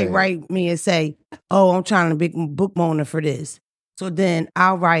did you might bad. write me and say, "Oh, I'm trying to big book Mona for this." So then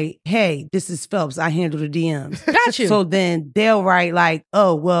I'll write, "Hey, this is Phelps. I handle the DMs." Got you. So then they'll write like,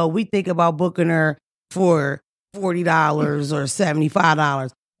 "Oh, well, we think about booking her for $40 or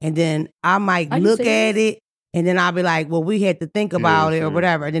 $75," and then I might Are you look serious? at it. And then I'll be like, well, we had to think about it or sure.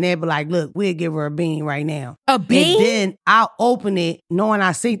 whatever. And then they'll be like, look, we'll give her a bean right now. A bean? And then I'll open it, knowing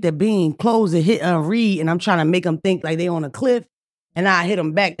I see the bean, close it, hit unread, and I'm trying to make them think like they on a cliff. And I hit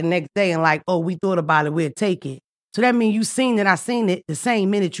them back the next day and like, oh, we thought about it, we'll take it. So that means you seen that I seen it the same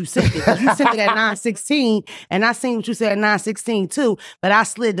minute you sent it. 'Cause you sent it at 9:16, and I seen what you said at 9:16 too. But I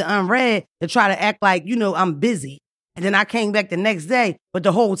slid the unread to try to act like, I'm busy. And then I came back the next day, but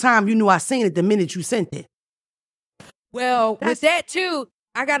the whole time you knew I seen it the minute you sent it. Well, with that too,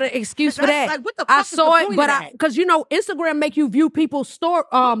 I got an excuse for That's that. like, what the I fuck is saw the it, point but of that? because Instagram make you view people's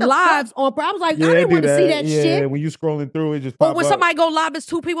lives on. I was like, I it didn't do want to see that yeah, shit. when you scrolling through, it just Or pop when up. somebody go live, it's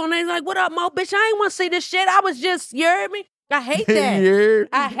two people and they're like, "What up, Mo? Bitch, I ain't want to see this shit. I was just, you heard me? I hate that. Yeah.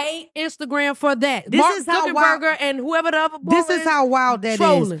 I hate Instagram for that. This Mark is how wild- Zuckerberg and whoever the other boy This is how wild that is.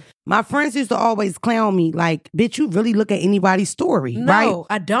 trolling. My friends used to always clown me like, bitch, you really look at anybody's story, No, right?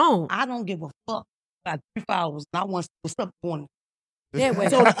 I don't. I don't give a fuck. I got 3 followers and I want what's up on it. That way.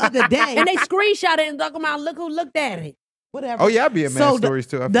 So the other day, And they screenshot it and talk about, look who looked at it. whatever. Oh, yeah, I be in So mad stories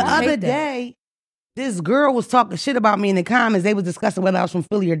too. I The feel you. other hate that. day, this girl was talking shit about me in the comments. They was discussing whether I was from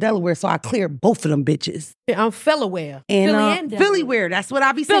Philly or Delaware, so I cleared both of them bitches. I'm Phillyware. And Phillyware, that's what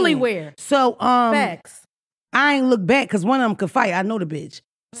I be saying. Phillyware. So Facts. I ain't look back because one of them could fight. I know the bitch.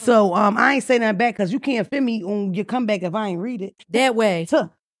 So I ain't say nothing back because you can't fit me on your comeback if I ain't read it. That way.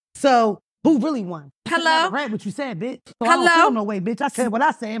 So who really won? Hello? I read what you said, bitch. So I Hello? don't feel no way, bitch. I said what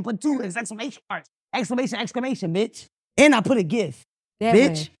I said and put 2 exclamation marks. Exclamation, bitch. And I put a GIF, That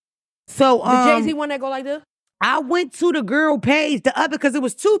bitch. way. So The Jay-Z one that go like this? I went to the girl page, the other, because it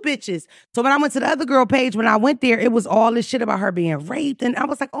was 2 bitches. So when I went to the other girl page, when I went there, it was all this shit about her being raped. And I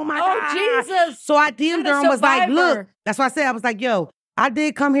was like, oh my God. Oh, Jesus. So I DM'd her and was like, survivor. look, that's why I said, I was like, yo, I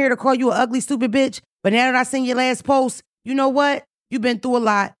did come here to call you an ugly, stupid bitch. But now that I seen your last post, you know what? You've been through a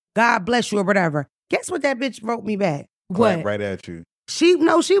lot. God bless you or whatever. Guess what that bitch wrote me back? Clap What? right at you. She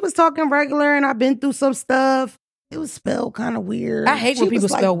was talking regular and I've been through some stuff. It was spelled kind of weird. I hate when She people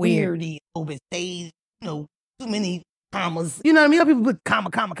was, spell weird. Weirdy, overstayed, too many commas. You know what I mean? Other people put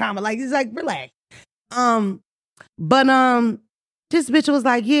comma. Like, it's like, relax. But this bitch was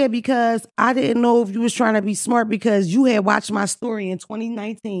like, yeah, because I didn't know if you was trying to be smart because you had watched my story in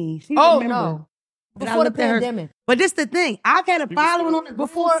 2019. She Oh, remembered. no. And I Before the looked at her- pandemic. But this the thing. I've had a following on it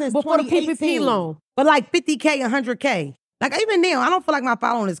Before since the 2018. PPP loan. But like 50K, 100K. Like even now, I don't feel like my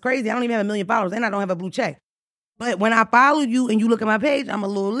following is crazy. I don't even have 1 million followers and I don't have a blue check. But when I follow you and you look at my page, I'm a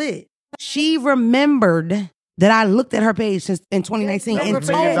little lit. She remembered that I looked at her page since in 2019 and Remember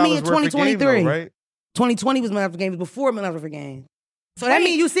told me in $1 million worth of game, 2023. though, right? 2020 was Million Game. It was before Million Game. So that Wait.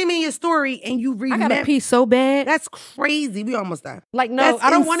 means you see me in your story and you I remember. got to pee so bad. That's crazy. We almost done. Like, no, That's I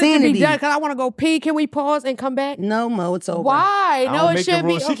don't want it to insanity. be done because I want to go pee. Can we pause and come back? No, Mo, it's over. Why? I No, don't it make the should be.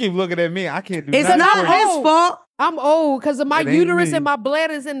 rules. She keep looking at me. I can't do It's nothing not for his you. old. fault. I'm old because my It ain't uterus me. and my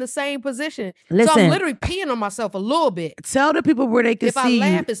bladder is in the same position. So Listen. I'm literally peeing on myself a little bit. Tell the people where they can If I see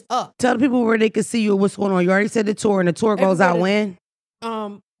laugh, you. it's up. Tell the people where they can see you. What's going on? You already said the tour, and the tour goes out when?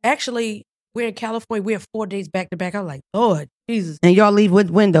 Actually, we're in California. We're 4 days back to back. I'm like, Lord, Jesus. And y'all leave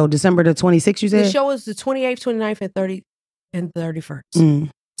with window December the 26th. You The said. show is the 28th, 29th, and 31st. Mm.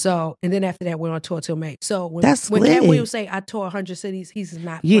 So, and then after that, we're on tour till May. So when That's when Cat lit. Williams say I tour 100 cities, he's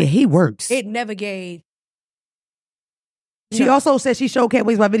not. Yeah, playing. he works. It never gave. She No. also said she showed Cat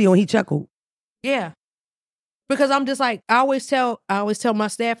Ways my video and he chuckled. Yeah. Because I'm just like, I always tell my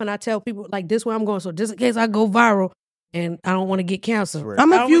staff and I tell people like this where I'm going. So just in case I go viral and I don't want to get canceled. Right.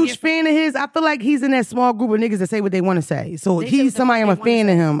 I'm I a don't wanna huge get- fan of his. I feel like he's in that small group of niggas that say what they want to say. So They say what he's the somebody fuck I'm a they wanna fan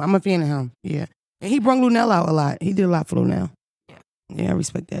say. of him. I'm a fan of him. Yeah. And he brung Lunel out a lot. He did a lot for Lunel. Yeah. Yeah, I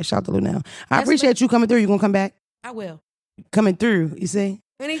respect that. Shout out to Lunel. I That's appreciate you coming through. You gonna come back? I will. Coming through, you see?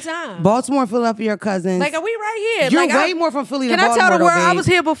 Anytime. Baltimore and Philadelphia are cousins. Like, are we right here? You're like, way more from Philly than Can I Baltimore, tell the world though, I babe. was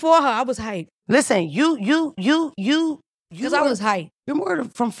here before her? I was hyped. Listen, Because I was hyped. You're more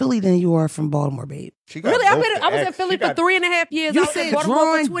from Philly than you are from Baltimore, babe. Really? I was in Philly for 3.5 years. You I was in said Baltimore for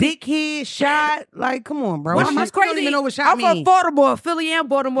drawing, 20. dickhead, shot. Like, come on, bro. Well, I'm that's not crazy. even know what shot I'm means. from Baltimore, Philly and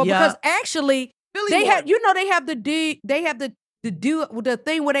Baltimore, Yeah. because actually they have the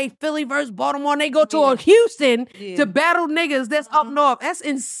thing where they Philly versus Baltimore, and they go to a Houston to battle niggas that's up north. That's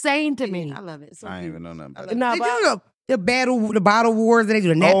insane to me. I love it. So I ain't cute. even know nothing about They that. Nah, do the bottle wars. They do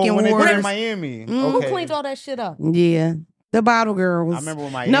the napkin when they wars. did it in Miami. Mm. Who Okay. cleaned all that shit up? Yeah. The bottle girls. I remember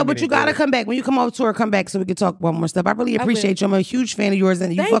when Miami No, but you did gotta it. come back. When you come over to her, come back so we can talk about more stuff. I really I appreciate you. I'm a huge fan of yours,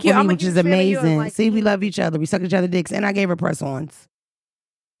 and you Thank fuck you. with me, I'm a which is huge fan of yours, amazing. like- See, we love each other. We suck each other dicks, and I gave her press-ons.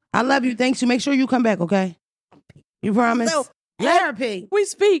 I love you. Thanks. You make sure you come back, okay? You promise? So, Let her pee. We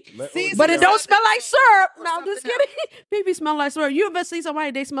speak. See, But it don't smell like syrup. No, I'm something just kidding. Pee smell like syrup. You ever see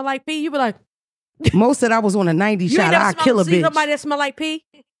somebody they smell like pee? You be like, Most said I was on a 90 you shot. ain't never I'll kill a see bitch. somebody that smell like pee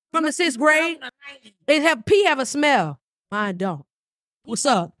from the 6th grade. Pee have a smell. Mine don't. What's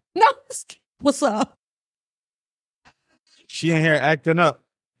up? No. What's up? She in here acting up.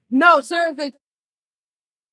 No, seriously.